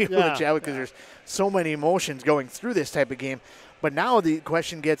to be able to chat with, because there's so many emotions going through this type of game. But now the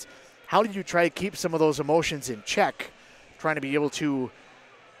question gets, how do you try to keep some of those emotions in check? Trying to be able to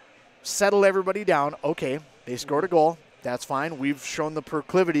settle everybody down. Okay, they scored a goal. That's fine. We've shown the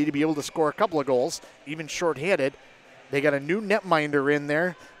proclivity to be able to score a couple of goals, even shorthanded. They got a new netminder in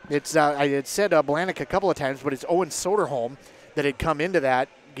there. It's I had said Blanik a couple of times, but it's Owen Soderholm that had come into that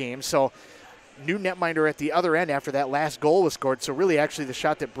game. So new netminder at the other end after that last goal was scored. So really, actually, the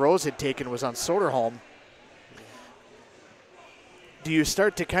shot that Bros had taken was on Soderholm. Do you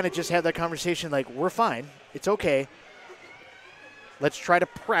start to kind of just have that conversation like, we're fine, it's okay. Let's try to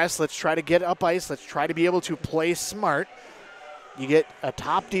press. Let's try to get up ice. Let's try to be able to play smart. You get a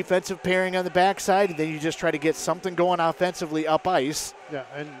top defensive pairing on the backside, and then you just try to get something going offensively up ice. Yeah,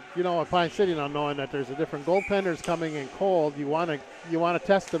 and you know, at Pine City now, knowing that there's a different goaltenders coming in cold, you want to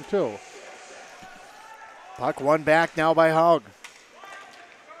test them too. Puck won back now by Haug.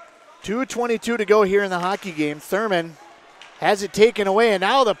 2:22 to go here in the hockey game. Thurman has it taken away, and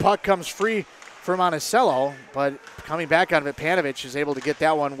now the puck comes free for Monticello, but coming back out of it, Panovich is able to get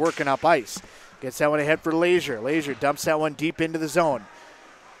that one working up ice. Gets that one ahead for Lazier. Lazier dumps that one deep into the zone.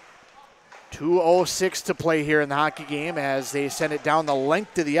 2:06 to play here in the hockey game as they send it down the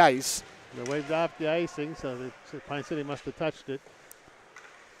length of the ice. They waved off the icing, so Pine City must have touched it.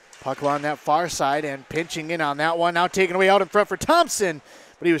 Puck on that far side and pinching in on that one. Now taken away out in front for Thompson,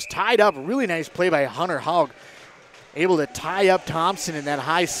 but he was tied up. Really nice play by Hunter Haug. Able to tie up Thompson in that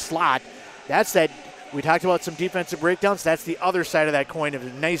high slot. That's that. We talked about some defensive breakdowns. That's the other side of that coin of a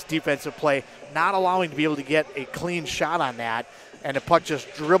nice defensive play, not allowing to be able to get a clean shot on that, and the puck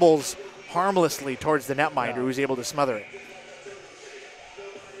just dribbles harmlessly towards the netminder, who's able to smother it.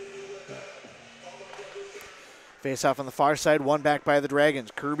 Face off on the far side, one back by the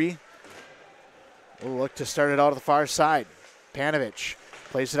Dragons. Kirby will look to start it out of the far side. Panovich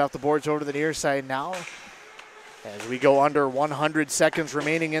plays it off the boards over to the near side now. As we go under 100 seconds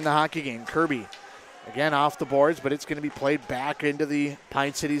remaining in the hockey game, Kirby again off the boards, but it's going to be played back into the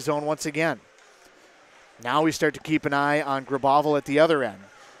Pine City zone once again. Now we start to keep an eye on Grabavoll at the other end.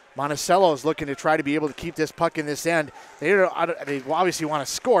 Monticello is looking to try to be able to keep this puck in this end. They obviously want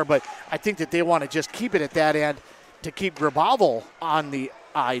to score, but I think that they want to just keep it at that end to keep Grabavoll on the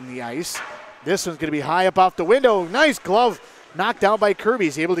ice. This one's going to be high up off the window. Nice glove knocked down by Kirby.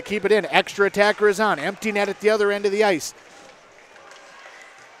 He's able to keep it in. Extra attacker is on. Empty net at the other end of the ice.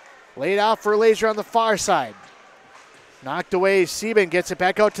 Laid out for Lazier on the far side. Knocked away. Sieben gets it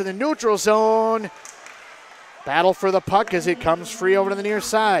back out to the neutral zone. Battle for the puck as it comes free over to the near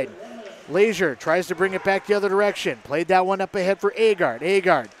side. Lazier tries to bring it back the other direction. Played that one up ahead for Agard.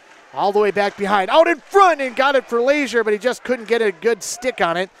 Agard all the way back behind. Out in front and got it for Lazier, but he just couldn't get a good stick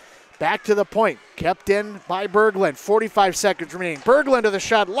on it. Back to the point. Kept in by Berglund. 45 seconds remaining. Berglund to the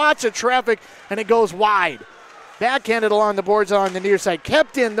shot. Lots of traffic, and it goes wide. Backhanded along the boards on the near side.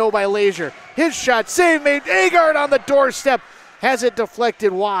 Kept in, though, by Lazier. His shot save made. Agard on the doorstep. Has it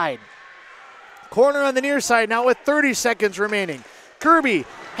deflected wide. Corner on the near side now with 30 seconds remaining. Kirby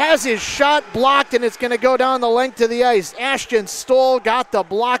has his shot blocked, and it's going to go down the length of the ice. Ashton Stoll got the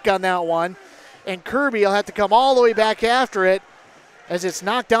block on that one, and Kirby will have to come all the way back after it as it's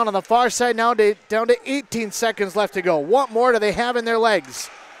knocked down on the far side now down to 18 seconds left to go. What more do they have in their legs?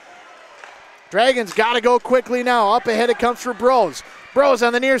 Dragons got to go quickly now. Up ahead it comes for Bros. Bros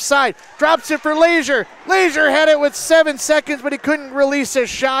on the near side. Drops it for Lazier. Lazier had it with 7 seconds, but he couldn't release his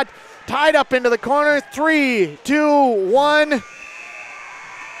shot. Tied up into the corner. 3, 2, 1.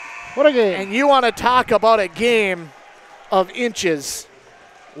 What a game. And you want to talk about a game of inches.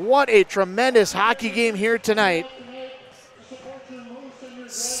 What a tremendous hockey game here tonight.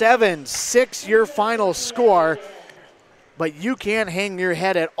 7-6 your final score. But you can't hang your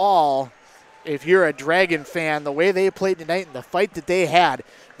head at all if you're a Dragon fan. The way they played tonight and the fight that they had,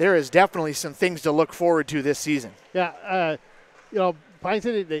 there is definitely some things to look forward to this season. Yeah, Pine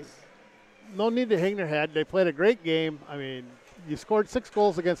City, no need to hang their head. They played a great game. I mean, you scored 6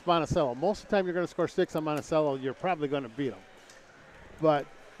 goals against Monticello. Most of the time you're going to score 6 on Monticello, you're probably going to beat them. But,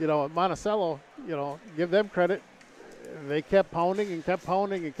 Monticello, give them credit. they kept pounding and kept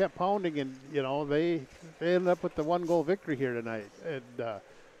pounding and kept pounding, and you know they ended up with the 1-goal victory here tonight. And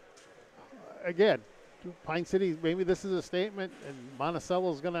again, Pine City, maybe this is a statement, and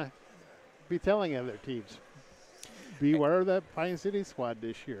Monticello is going to be telling other teams, beware of that Pine City squad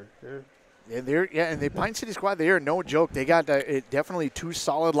this year. And the Pine City squad, they are no joke. They got definitely 2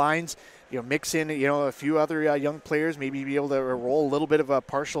 solid lines. You know, mix in a few other young players, maybe be able to roll a little bit of a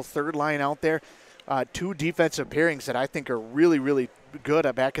partial third line out there. 2 defensive pairings that I think are really, really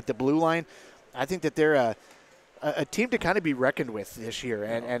good back at the blue line. I think that they're a team to kind of be reckoned with this year.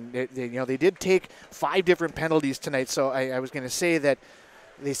 And they did take 5 different penalties tonight, so I was going to say that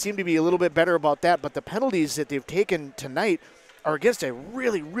they seem to be a little bit better about that. But the penalties that they've taken tonight are against a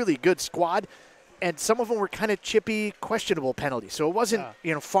really, really good squad, and some of them were kind of chippy, questionable penalties. So it wasn't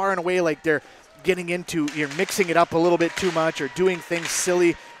far and away like they're getting into mixing it up a little bit too much or doing things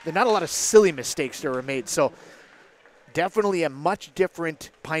silly. There's not a lot of silly mistakes that were made. So definitely a much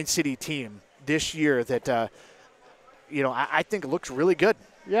different Pine City team this year that I think looks really good.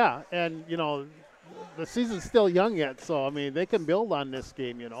 Yeah, and the season's still young yet, so I mean they can build on this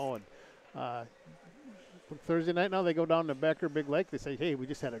game, and Thursday night now they go down to Becker Big Lake. They say, hey, we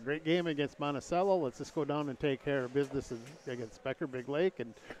just had a great game against Monticello. Let's just go down and take care of business against Becker Big Lake.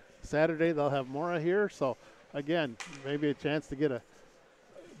 And Saturday they'll have Mora here. So again, maybe a chance to get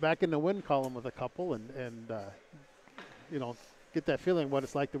back in the win column with a couple and get that feeling what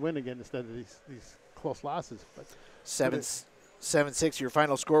it's like to win again instead of these close losses. But 7-6 your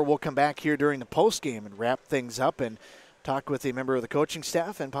final score. We'll come back here during the post game and wrap things up and talk with a member of the coaching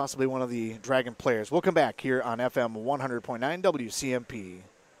staff and possibly one of the Dragon players. We'll come back here on FM 100.9 WCMP.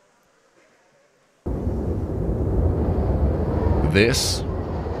 This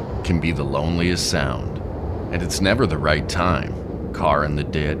can be the loneliest sound, and it's never the right time. Car in the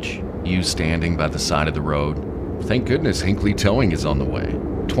ditch, you standing by the side of the road. Thank goodness Hinckley Towing is on the way.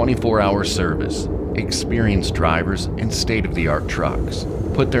 24-hour service, experienced drivers, and state-of-the-art trucks.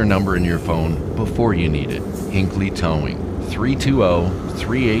 Put their number in your phone before you need it. Hinckley Towing,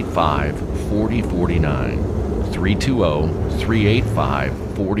 320-385-4049.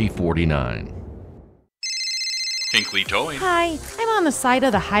 320-385-4049. Hinckley Towing. Hi, I'm on the side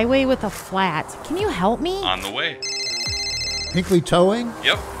of the highway with a flat. Can you help me? On the way. Hinckley Towing?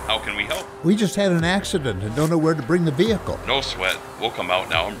 Yep. How can we help? We just had an accident and don't know where to bring the vehicle. No sweat. We'll come out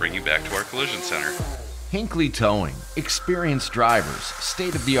now and bring you back to our collision center. Hinckley Towing. Experienced drivers,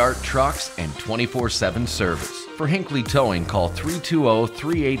 state-of-the-art trucks, and 24/7 service. For Hinckley Towing, call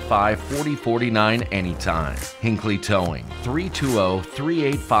 320-385-4049 anytime. Hinckley Towing,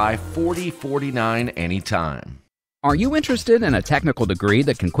 320-385-4049 anytime. Are you interested in a technical degree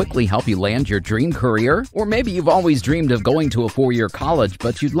that can quickly help you land your dream career? Or maybe you've always dreamed of going to a 4-year college,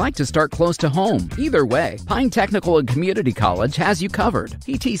 but you'd like to start close to home. Either way, Pine Technical and Community College has you covered.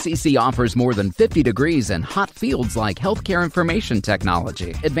 PTCC offers more than 50 degrees in hot fields like healthcare information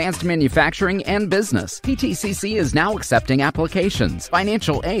technology, advanced manufacturing, and business. PTCC is now accepting applications.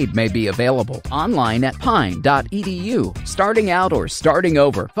 Financial aid may be available. Online at pine.edu. Starting out or starting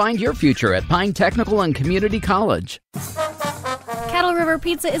over, find your future at Pine Technical and Community College. Kettle River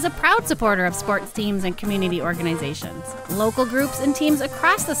Pizza is a proud supporter of sports teams and community organizations. Local groups and teams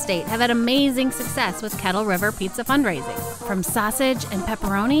across the state have had amazing success with Kettle River Pizza fundraising. From sausage and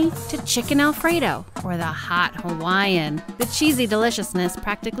pepperoni to chicken Alfredo or the hot Hawaiian, the cheesy deliciousness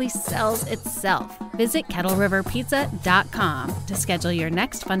practically sells itself. Visit KettleRiverPizza.com to schedule your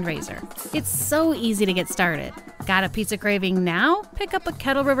next fundraiser. It's so easy to get started. Got a pizza craving now? Pick up a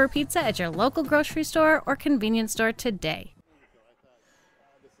Kettle River Pizza at your local grocery store or convenience store today.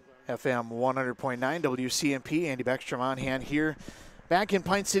 FM 100.9 WCMP, Andy Beckstrom on hand here. Back in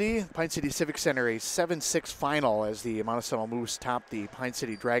Pine City Civic Center, a 7-6 final as the Monticello Moose top the Pine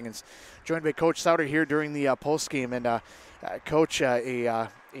City Dragons. Joined by Coach Souter here during the postgame. And Coach, a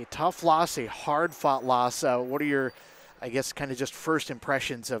tough loss, a hard-fought loss. What are your, I guess, kind of just first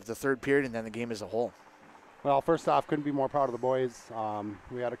impressions of the third period and then the game as a whole? Well, first off, couldn't be more proud of the boys.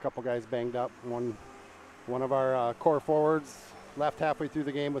 We had a couple guys banged up. One of our core forwards left halfway through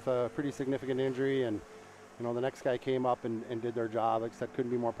the game with a pretty significant injury, and the next guy came up and did their job. Like I said, couldn't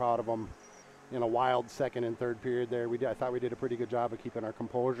be more proud of them. In a wild second and third period there, I thought we did a pretty good job of keeping our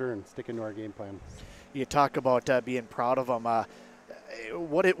composure and sticking to our game plan. You talk about being proud of them.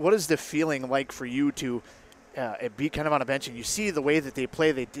 What is the feeling like for you to be kind of on a bench and you see the way that they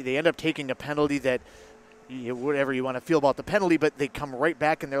play? They end up taking a penalty that, whatever you want to feel about the penalty, but they come right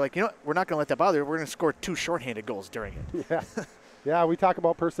back and they're like, we're not going to let that bother. We're going to score 2 shorthanded goals during it. Yeah, we talk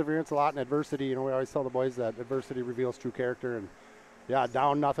about perseverance a lot in adversity. We always tell the boys that adversity reveals true character. And,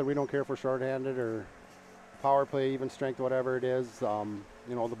 down nothing. We don't care if we're shorthanded or power play, even strength, whatever it is,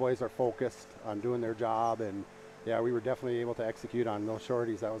 you know, the boys are focused on doing their job, and yeah, we were definitely able to execute on those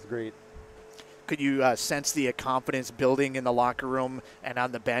shorties. That was great. Could you sense the confidence building in the locker room and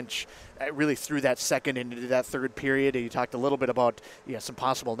on the bench really through that second into that third period? You talked a little bit about some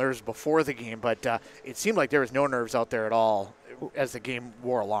possible nerves before the game, but it seemed like there was no nerves out there at all as the game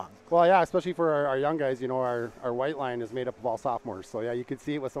wore along. Well, yeah, especially for our young guys. You know, our white line is made up of all sophomores. So, yeah, you could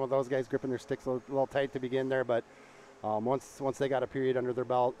see it with some of those guys gripping their sticks a little tight to begin there. But once they got a period under their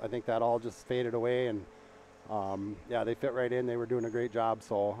belt, I think that all just faded away. And, yeah, they fit right in. They were doing a great job.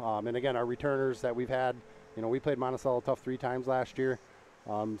 So, and, again, our returners that we've had, you know, we played Monticello tough 3 times last year.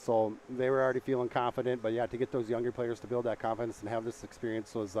 So they were already feeling confident. But, yeah, to get those younger players to build that confidence and have this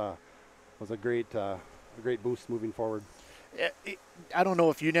experience was a great boost moving forward. I don't know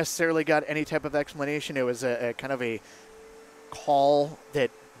if you necessarily got any type of explanation. It was a kind of a call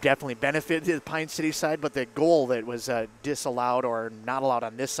that definitely benefited the Pine City side, but the goal that was disallowed or not allowed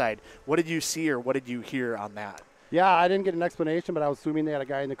on this side. What did you see or what did you hear on that? Yeah, I didn't get an explanation, but I was assuming they had a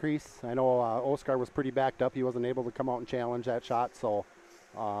guy in the crease. I know Oscar was pretty backed up. He wasn't able to come out and challenge that shot. So,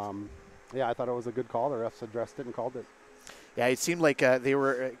 yeah, I thought it was a good call. The refs addressed it and called it. Yeah, it seemed like they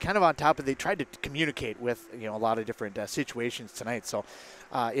were kind of on top of. They tried to communicate with a lot of different situations tonight. So,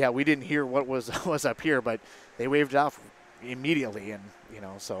 yeah, we didn't hear what was up here, but they waved it off immediately, and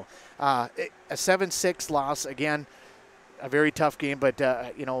so a 7-6 loss again, a very tough game. But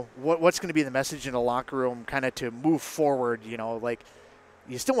what's going to be the message in the locker room, kind of to move forward? Like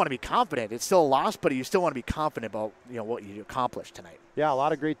you still want to be confident. It's still a loss, but you still want to be confident about what you accomplished tonight. Yeah, a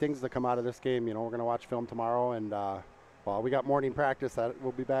lot of great things that come out of this game. We're going to watch film tomorrow, and. Well, we got morning practice.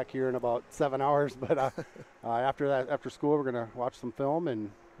 We'll be back here in about 7 hours. But after that, after school, we're going to watch some film and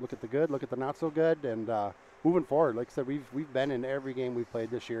look at the good, look at the not so good. And moving forward, like I said, we've been in every game we've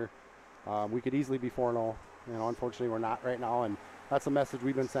played this year. We could easily be 4-0. Unfortunately, we're not right now. And that's the message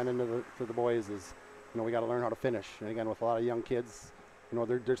we've been sending to the boys is, we got to learn how to finish. And again, with a lot of young kids,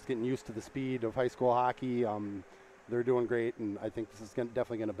 they're just getting used to the speed of high school hockey. They're doing great, and I think this is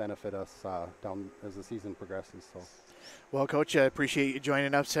definitely going to benefit us down as the season progresses. So. Well, Coach, I appreciate you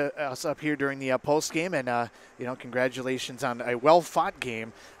joining us up here during the post game, and congratulations on a well-fought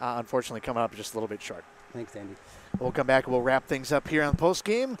game. Unfortunately, coming up just a little bit short. Thanks, Andy. We'll come back and we'll wrap things up here on the post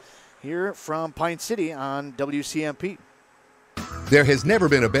game here from Pine City on WCMP. There has never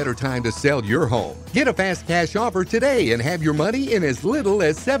been a better time to sell your home. Get a fast cash offer today and have your money in as little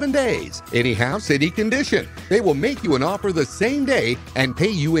as 7 days. Any house, any condition. They will make you an offer the same day and pay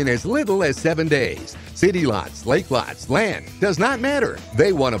you in as little as 7 days. City lots, lake lots, land, does not matter.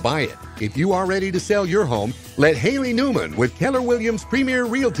 They want to buy it. If you are ready to sell your home, let Haley Newman with Keller Williams Premier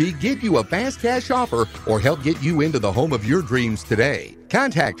Realty get you a fast cash offer or help get you into the home of your dreams today.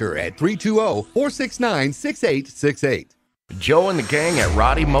 Contact her at 320-469-6868. Joe and the gang at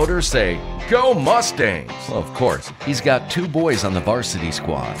Roddy Motors say, "Go Mustangs!" Well, of course, he's got 2 boys on the varsity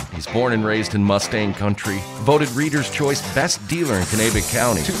squad. He's born and raised in Mustang country, voted Reader's Choice Best Dealer in Kanabec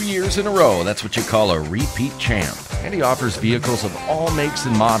County 2 years in a row. That's what you call a repeat champ. And he offers vehicles of all makes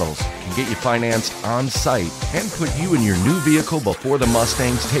and models, can get you financed on site, and put you in your new vehicle before the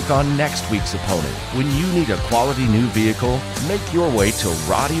Mustangs take on next week's opponent. When you need a quality new vehicle, make your way to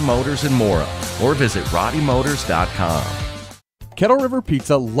Roddy Motors in Mora or visit roddymotors.com. Kettle River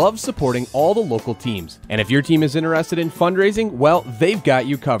Pizza loves supporting all the local teams. And if your team is interested in fundraising, well, they've got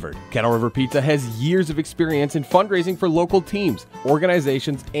you covered. Kettle River Pizza has years of experience in fundraising for local teams,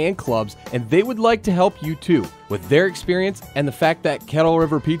 organizations, and clubs, and they would like to help you too. With their experience and the fact that Kettle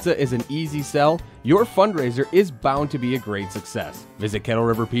River Pizza is an easy sell, your fundraiser is bound to be a great success. Visit Kettle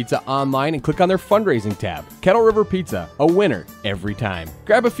River Pizza online and click on their fundraising tab. Kettle River Pizza, a winner every time.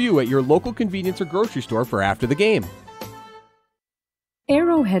 Grab a few at your local convenience or grocery store for after the game.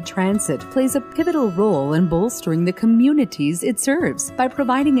 Arrowhead Transit plays a pivotal role in bolstering the communities it serves. By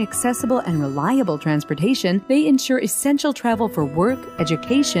providing accessible and reliable transportation, they ensure essential travel for work,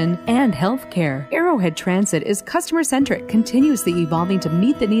 education, and healthcare. Arrowhead Transit is customer-centric, continuously evolving to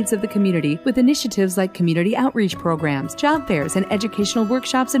meet the needs of the community with initiatives like community outreach programs, job fairs, and educational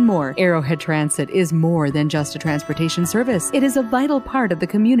workshops, and more. Arrowhead Transit is more than just a transportation service. It is a vital part of the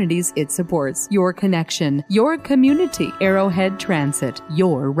communities it supports. Your connection, your community. Arrowhead Transit.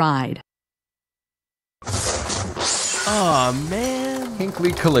 Your ride. Aw, man.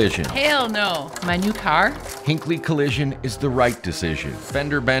 Hinckley Collision. Hell no. My new car? Hinckley Collision is the right decision.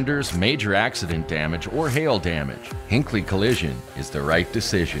 Fender benders, major accident damage, or hail damage. Hinckley Collision is the right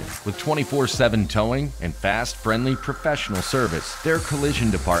decision. With 24/7 towing and fast, friendly, professional service, their collision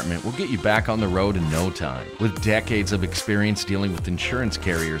department will get you back on the road in no time. With decades of experience dealing with insurance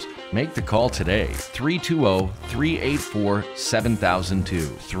carriers, make the call today.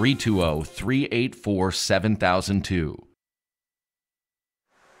 320-384-7002. 320-384-7002.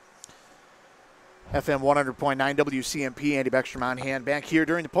 FM 100.9 WCMP, Andy Beckstrom on hand back here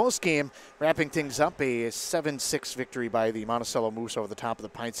during the postgame, wrapping things up. A 7-6 victory by the Monticello Moose over the top of the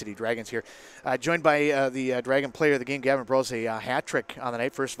Pine City Dragons here. Joined by the Dragon player of the game, Gavin Brose, a hat trick on the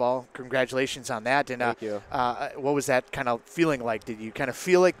night. First of all, congratulations on that. And Thank you. What was that kind of feeling like? Did you kind of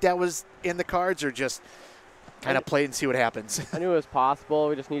feel like that was in the cards, or just kind of play and see what happens? I knew it was possible.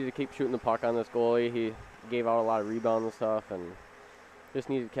 We just needed to keep shooting the puck on this goalie. He gave out a lot of rebounds and stuff, and just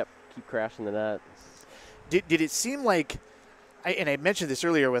needed to keep crashing the net. Did it seem like, and I mentioned this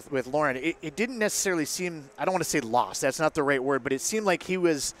earlier with Lauren, it didn't necessarily seem, I don't want to say lost, that's not the right word, but it seemed like he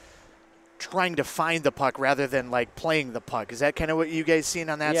was trying to find the puck rather than like playing the puck. Is that kind of what you guys seen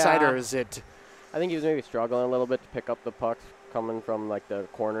on that side, or is it? I think he was maybe struggling a little bit to pick up the pucks coming from like the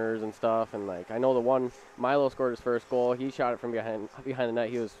corners and stuff, and like I know the one Milo scored his first goal, he shot it from behind the net.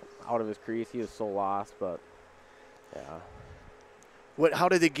 He was out of his crease. He was so lost, but yeah. How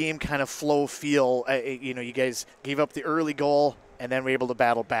did the game kind of feel? You guys gave up the early goal and then were able to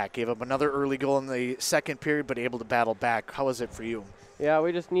battle back. Gave up another early goal in the second period, but able to battle back. How was it for you? Yeah,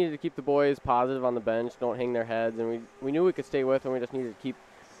 we just needed to keep the boys positive on the bench, don't hang their heads, and we knew we could stay with them. We just needed to keep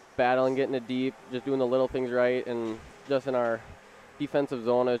battling, getting it deep, just doing the little things right, and just in our defensive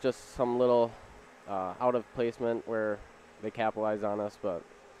zone, it was just some little out of placement where they capitalized on us, but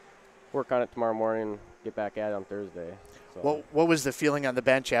work on it tomorrow morning and get back at it on Thursday. So. What was the feeling on the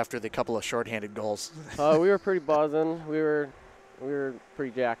bench after the couple of shorthanded goals? We were pretty buzzing. We were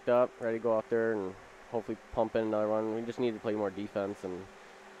pretty jacked up, ready to go out there and hopefully pump in another one. We just need to play more defense and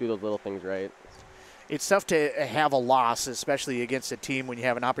do those little things right. It's tough to have a loss, especially against a team when you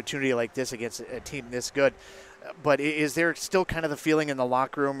have an opportunity like this against a team this good. But is there still kind of the feeling in the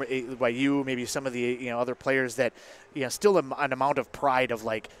locker room by you, maybe some of the other players, that still an amount of pride of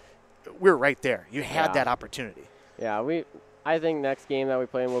like, we're right there. You had that opportunity. Yeah, I think next game that we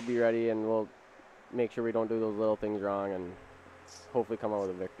play in, we'll be ready and we'll make sure we don't do those little things wrong and hopefully come out with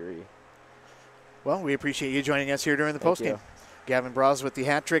a victory. Well, we appreciate you joining us here during the postgame. Gavin Braz with the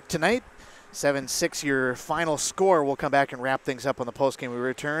hat trick tonight. 7-6 your final score. We'll come back and wrap things up on the postgame. We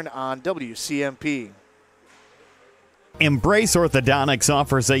return on WCMP. Embrace Orthodontics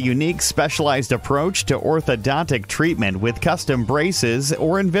offers a unique specialized approach to orthodontic treatment with custom braces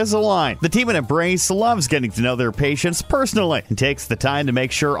or Invisalign. The team at Embrace loves getting to know their patients personally and takes the time to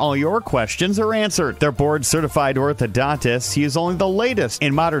make sure all your questions are answered. Their board-certified orthodontists use only the latest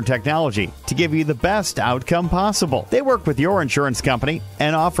in modern technology to give you the best outcome possible. They work with your insurance company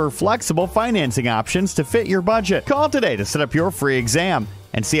and offer flexible financing options to fit your budget. Call today to set up your free exam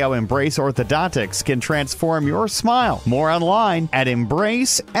and see how Embrace Orthodontics can transform your smile. More online at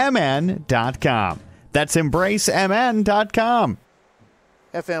embracemn.com. That's embracemn.com.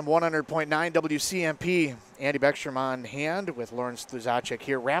 FM 100.9 WCMP. Andy Beckstrom on hand with Lauren Sluzacek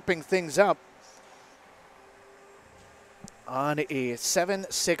here, wrapping things up on a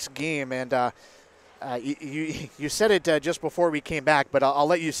 7-6 game. And you said it just before we came back, but I'll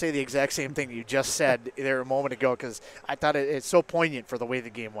let you say the exact same thing you just said there a moment ago, because I thought it's so poignant for the way the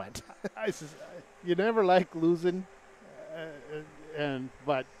game went. You never like losing,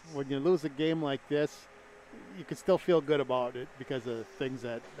 but when you lose a game like this, you can still feel good about it because of things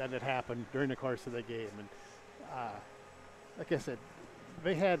that had happened during the course of the game. And like I said,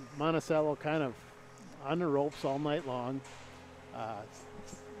 they had Monticello kind of on the ropes all night long.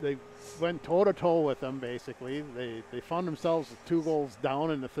 They went toe-to-toe with them, basically. They found themselves with 2 goals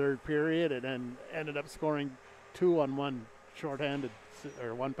down in the third period and then ended up scoring 2 on one shorthanded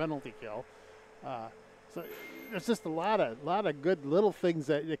or 1 penalty kill. So there's just a lot of good little things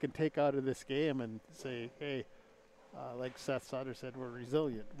that you can take out of this game and say, hey, like Seth Sutter said, we're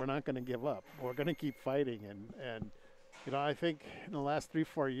resilient. We're not going to give up. We're going to keep fighting. And I think in the last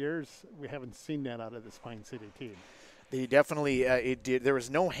 3-4 years, we haven't seen that out of this Pine City team. They definitely, there was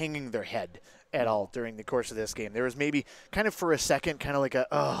no hanging their head at all during the course of this game. There was maybe kind of for a second, kind of like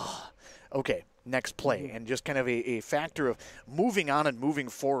okay, next play. And just kind of a factor of moving on and moving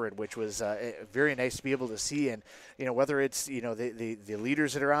forward, which was very nice to be able to see. And, whether it's, the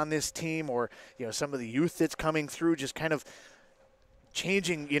leaders that are on this team or, some of the youth that's coming through, just kind of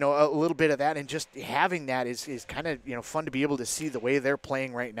changing, a little bit of that, and just having that is kind of, fun to be able to see the way they're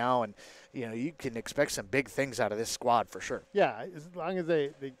playing right now. And, you can expect some big things out of this squad for sure. Yeah, as long as they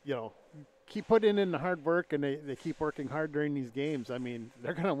keep putting in the hard work and they keep working hard during these games. I mean,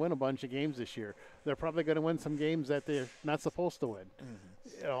 they're going to win a bunch of games this year. They're probably going to win some games that they're not supposed to win,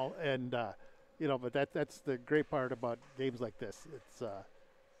 but that's the great part about games like this. It's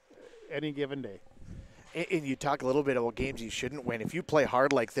any given day. And you talk a little bit about games you shouldn't win. If you play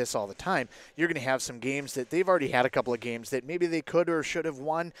hard like this all the time, you're going to have some games that they've already had a couple of games that maybe they could or should have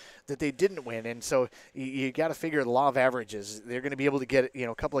won that they didn't win. And so you got to figure the law of averages. They're going to be able to get,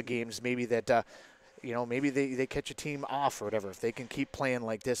 a couple of games maybe that, maybe they catch a team off or whatever if they can keep playing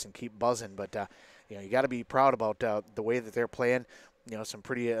like this and keep buzzing. But, you got to be proud about the way that they're playing. Some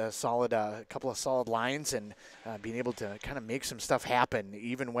pretty solid, couple of solid lines, and being able to kind of make some stuff happen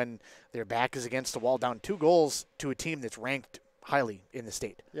even when their back is against the wall, down 2 goals to a team that's ranked highly in the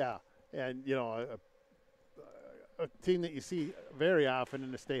state. Yeah, and, a team that you see very often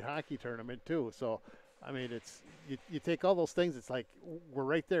in the state hockey tournament too. So, I mean, it's you take all those things, it's like we're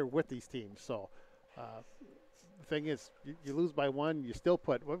right there with these teams. So, the thing is, you lose by 1, you still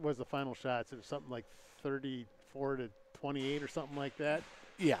put, what was the final shots? It was something like 34-28 or something like that.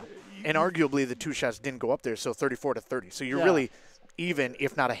 Yeah, and arguably the 2 shots didn't go up there, so 34-30. So you're really even,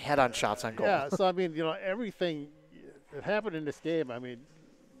 if not ahead on shots on goal. Yeah, so I mean, everything that happened in this game, I mean,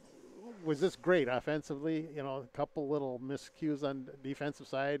 was this great offensively? A couple little miscues on the defensive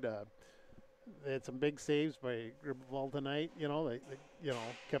side. They had some big saves by Gribble tonight. They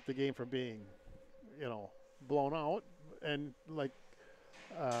kept the game from being, blown out. And like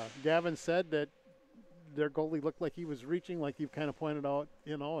Gavin said, that their goalie looked like he was reaching, like you've kind of pointed out,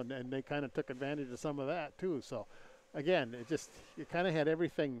 and they kind of took advantage of some of that too. So, again, you kind of had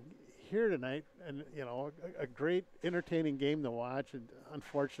everything here tonight, and a great, entertaining game to watch. And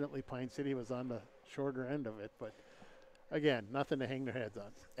unfortunately, Pine City was on the shorter end of it, but again, nothing to hang their heads on.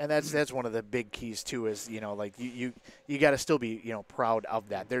 And that's one of the big keys too. Is like you got to still be proud of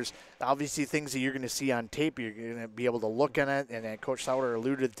that. There's obviously things that you're going to see on tape. You're going to be able to look at it, and Coach Sauer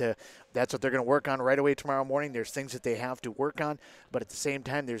alluded to that's what they're going to work on right away tomorrow morning. There's things that they have to work on, but at the same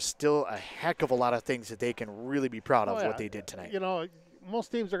time, there's still a heck of a lot of things that they can really be proud of what they did tonight.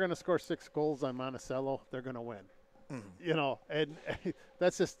 Most teams are going to score 6 goals on Monticello. They're going to win. And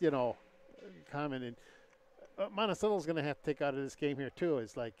that's just common. And Monticello's going to have to take out of this game here too.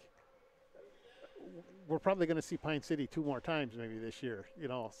 Is like we're probably going to see Pine City 2 more times maybe this year.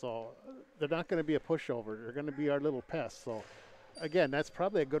 So they're not going to be a pushover. They're going to be our little pests. So again, that's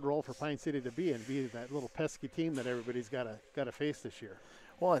probably a good role for Pine City to be in, be that little pesky team that everybody's got to face this year.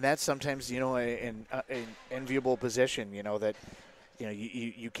 Well, and that's sometimes an enviable position. That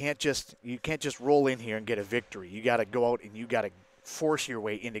you can't just roll in here and get a victory. You got to go out and you got to force your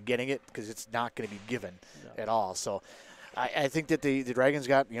way into getting it, because it's not going to be given at all. So I think that the Dragons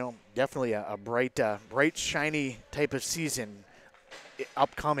got definitely a bright, shiny type of season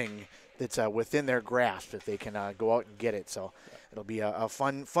upcoming that's within their grasp if they can go out and get it. So it'll be a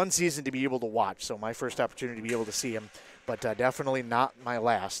fun season to be able to watch. So my first opportunity to be able to see him, but definitely not my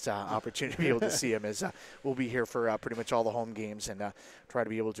last opportunity to be able to see him, as we'll be here for pretty much all the home games and try to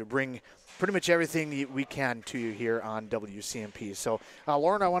be able to bring pretty much everything we can to you here on WCMP. So,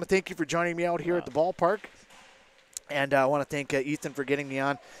 Lauren, I want to thank you for joining me out here at the ballpark. And I want to thank Ethan for getting me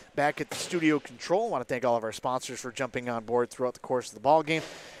on back at the studio control. I want to thank all of our sponsors for jumping on board throughout the course of the ball game.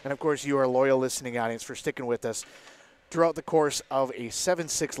 And, of course, you, our loyal listening audience, for sticking with us throughout the course of a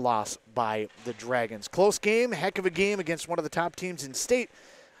 7-6 loss by the Dragons. Close game, heck of a game against one of the top teams in state.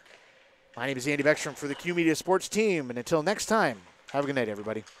 My name is Andy Beckstrom for the Q Media Sports team. And until next time, have a good night,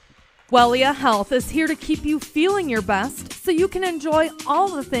 everybody. Wellia Health is here to keep you feeling your best so you can enjoy all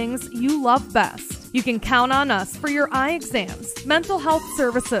the things you love best. You can count on us for your eye exams, mental health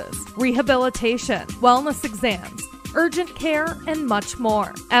services, rehabilitation, wellness exams, urgent care, and much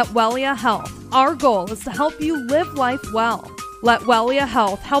more. At Wellia Health, our goal is to help you live life well. Let Wellia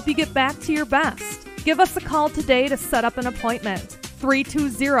Health help you get back to your best. Give us a call today to set up an appointment.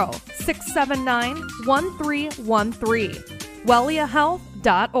 320-679-1313.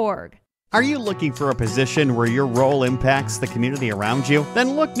 WelliaHealth.org. Are you looking for a position where your role impacts the community around you?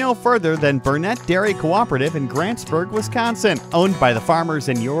 Then look no further than Burnett Dairy Cooperative in Grantsburg, Wisconsin. Owned by the farmers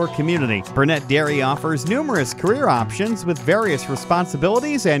in your community, Burnett Dairy offers numerous career options with various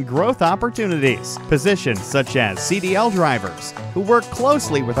responsibilities and growth opportunities. Positions such as CDL drivers, who work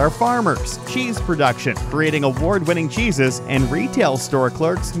closely with our farmers, cheese production, creating award-winning cheeses, and retail store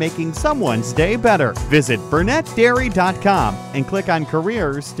clerks making someone's day better. Visit BurnettDairy.com and click on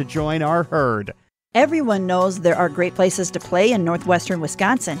Careers to join our herd. Everyone knows there are great places to play in northwestern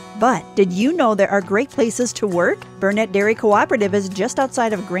Wisconsin, but did you know there are great places to work? Burnett Dairy Cooperative is just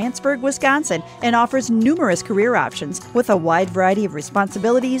outside of Grantsburg, Wisconsin, and offers numerous career options with a wide variety of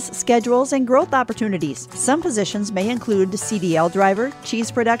responsibilities, schedules, and growth opportunities. Some positions may include CDL driver,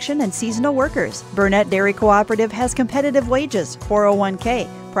 cheese production, and seasonal workers. Burnett Dairy Cooperative has competitive wages, 401k,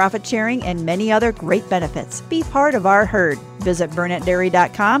 profit sharing, and many other great benefits. Be part of our herd. Visit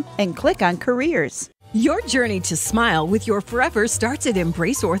BurnettDairy.com and click on Careers. Your journey to smile with your forever starts at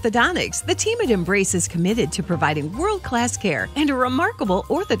Embrace Orthodontics. The team at Embrace is committed to providing world-class care and a remarkable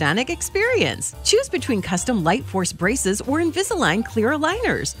orthodontic experience. Choose between custom Light Force braces or Invisalign clear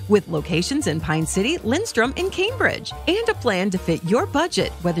aligners with locations in Pine City, Lindstrom, and Cambridge, and a plan to fit your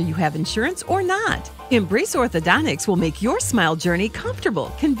budget, whether you have insurance or not. Embrace Orthodontics will make your smile journey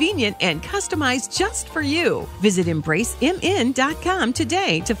comfortable, convenient, and customized just for you. Visit EmbraceMN.com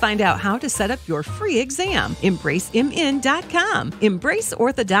today to find out how to set up your free exam. EmbraceMN.com. Embrace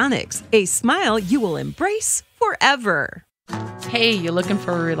Orthodontics. A smile you will embrace forever. Hey, you looking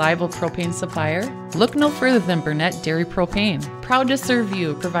for a reliable propane supplier? Look no further than Burnett Dairy Propane. Proud to serve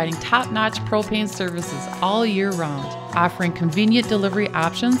you, providing top-notch propane services all year round, offering convenient delivery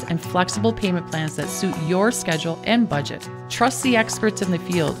options and flexible payment plans that suit your schedule and budget. Trust the experts in the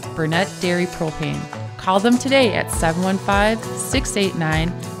field, Burnett Dairy Propane. Call them today at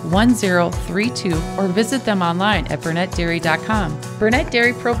 715-689-1032 or visit them online at burnettdairy.com. Burnett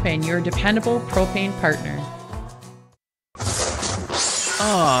Dairy Propane, your dependable propane partner.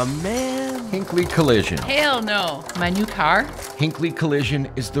 Aw, man. Hinckley Collision. Hell no. My new car? Hinckley Collision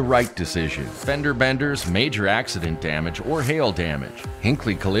is the right decision. Fender benders, major accident damage, or hail damage.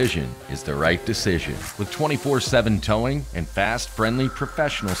 Hinckley Collision is the right decision. With 24/7 towing and fast, friendly,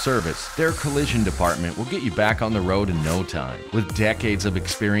 professional service, their collision department will get you back on the road in no time. With decades of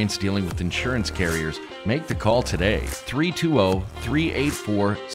experience dealing with insurance carriers, make the call today. 320-384